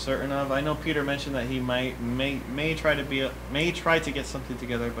 100% certain of. I know Peter mentioned that he may try to get something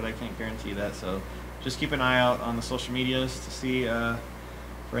together, but I can't guarantee that. So just keep an eye out on the social medias to see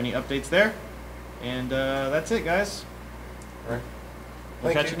for any updates there. And that's it, guys. All right.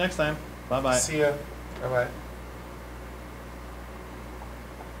 We'll catch you next time. Bye bye. See ya. Bye bye.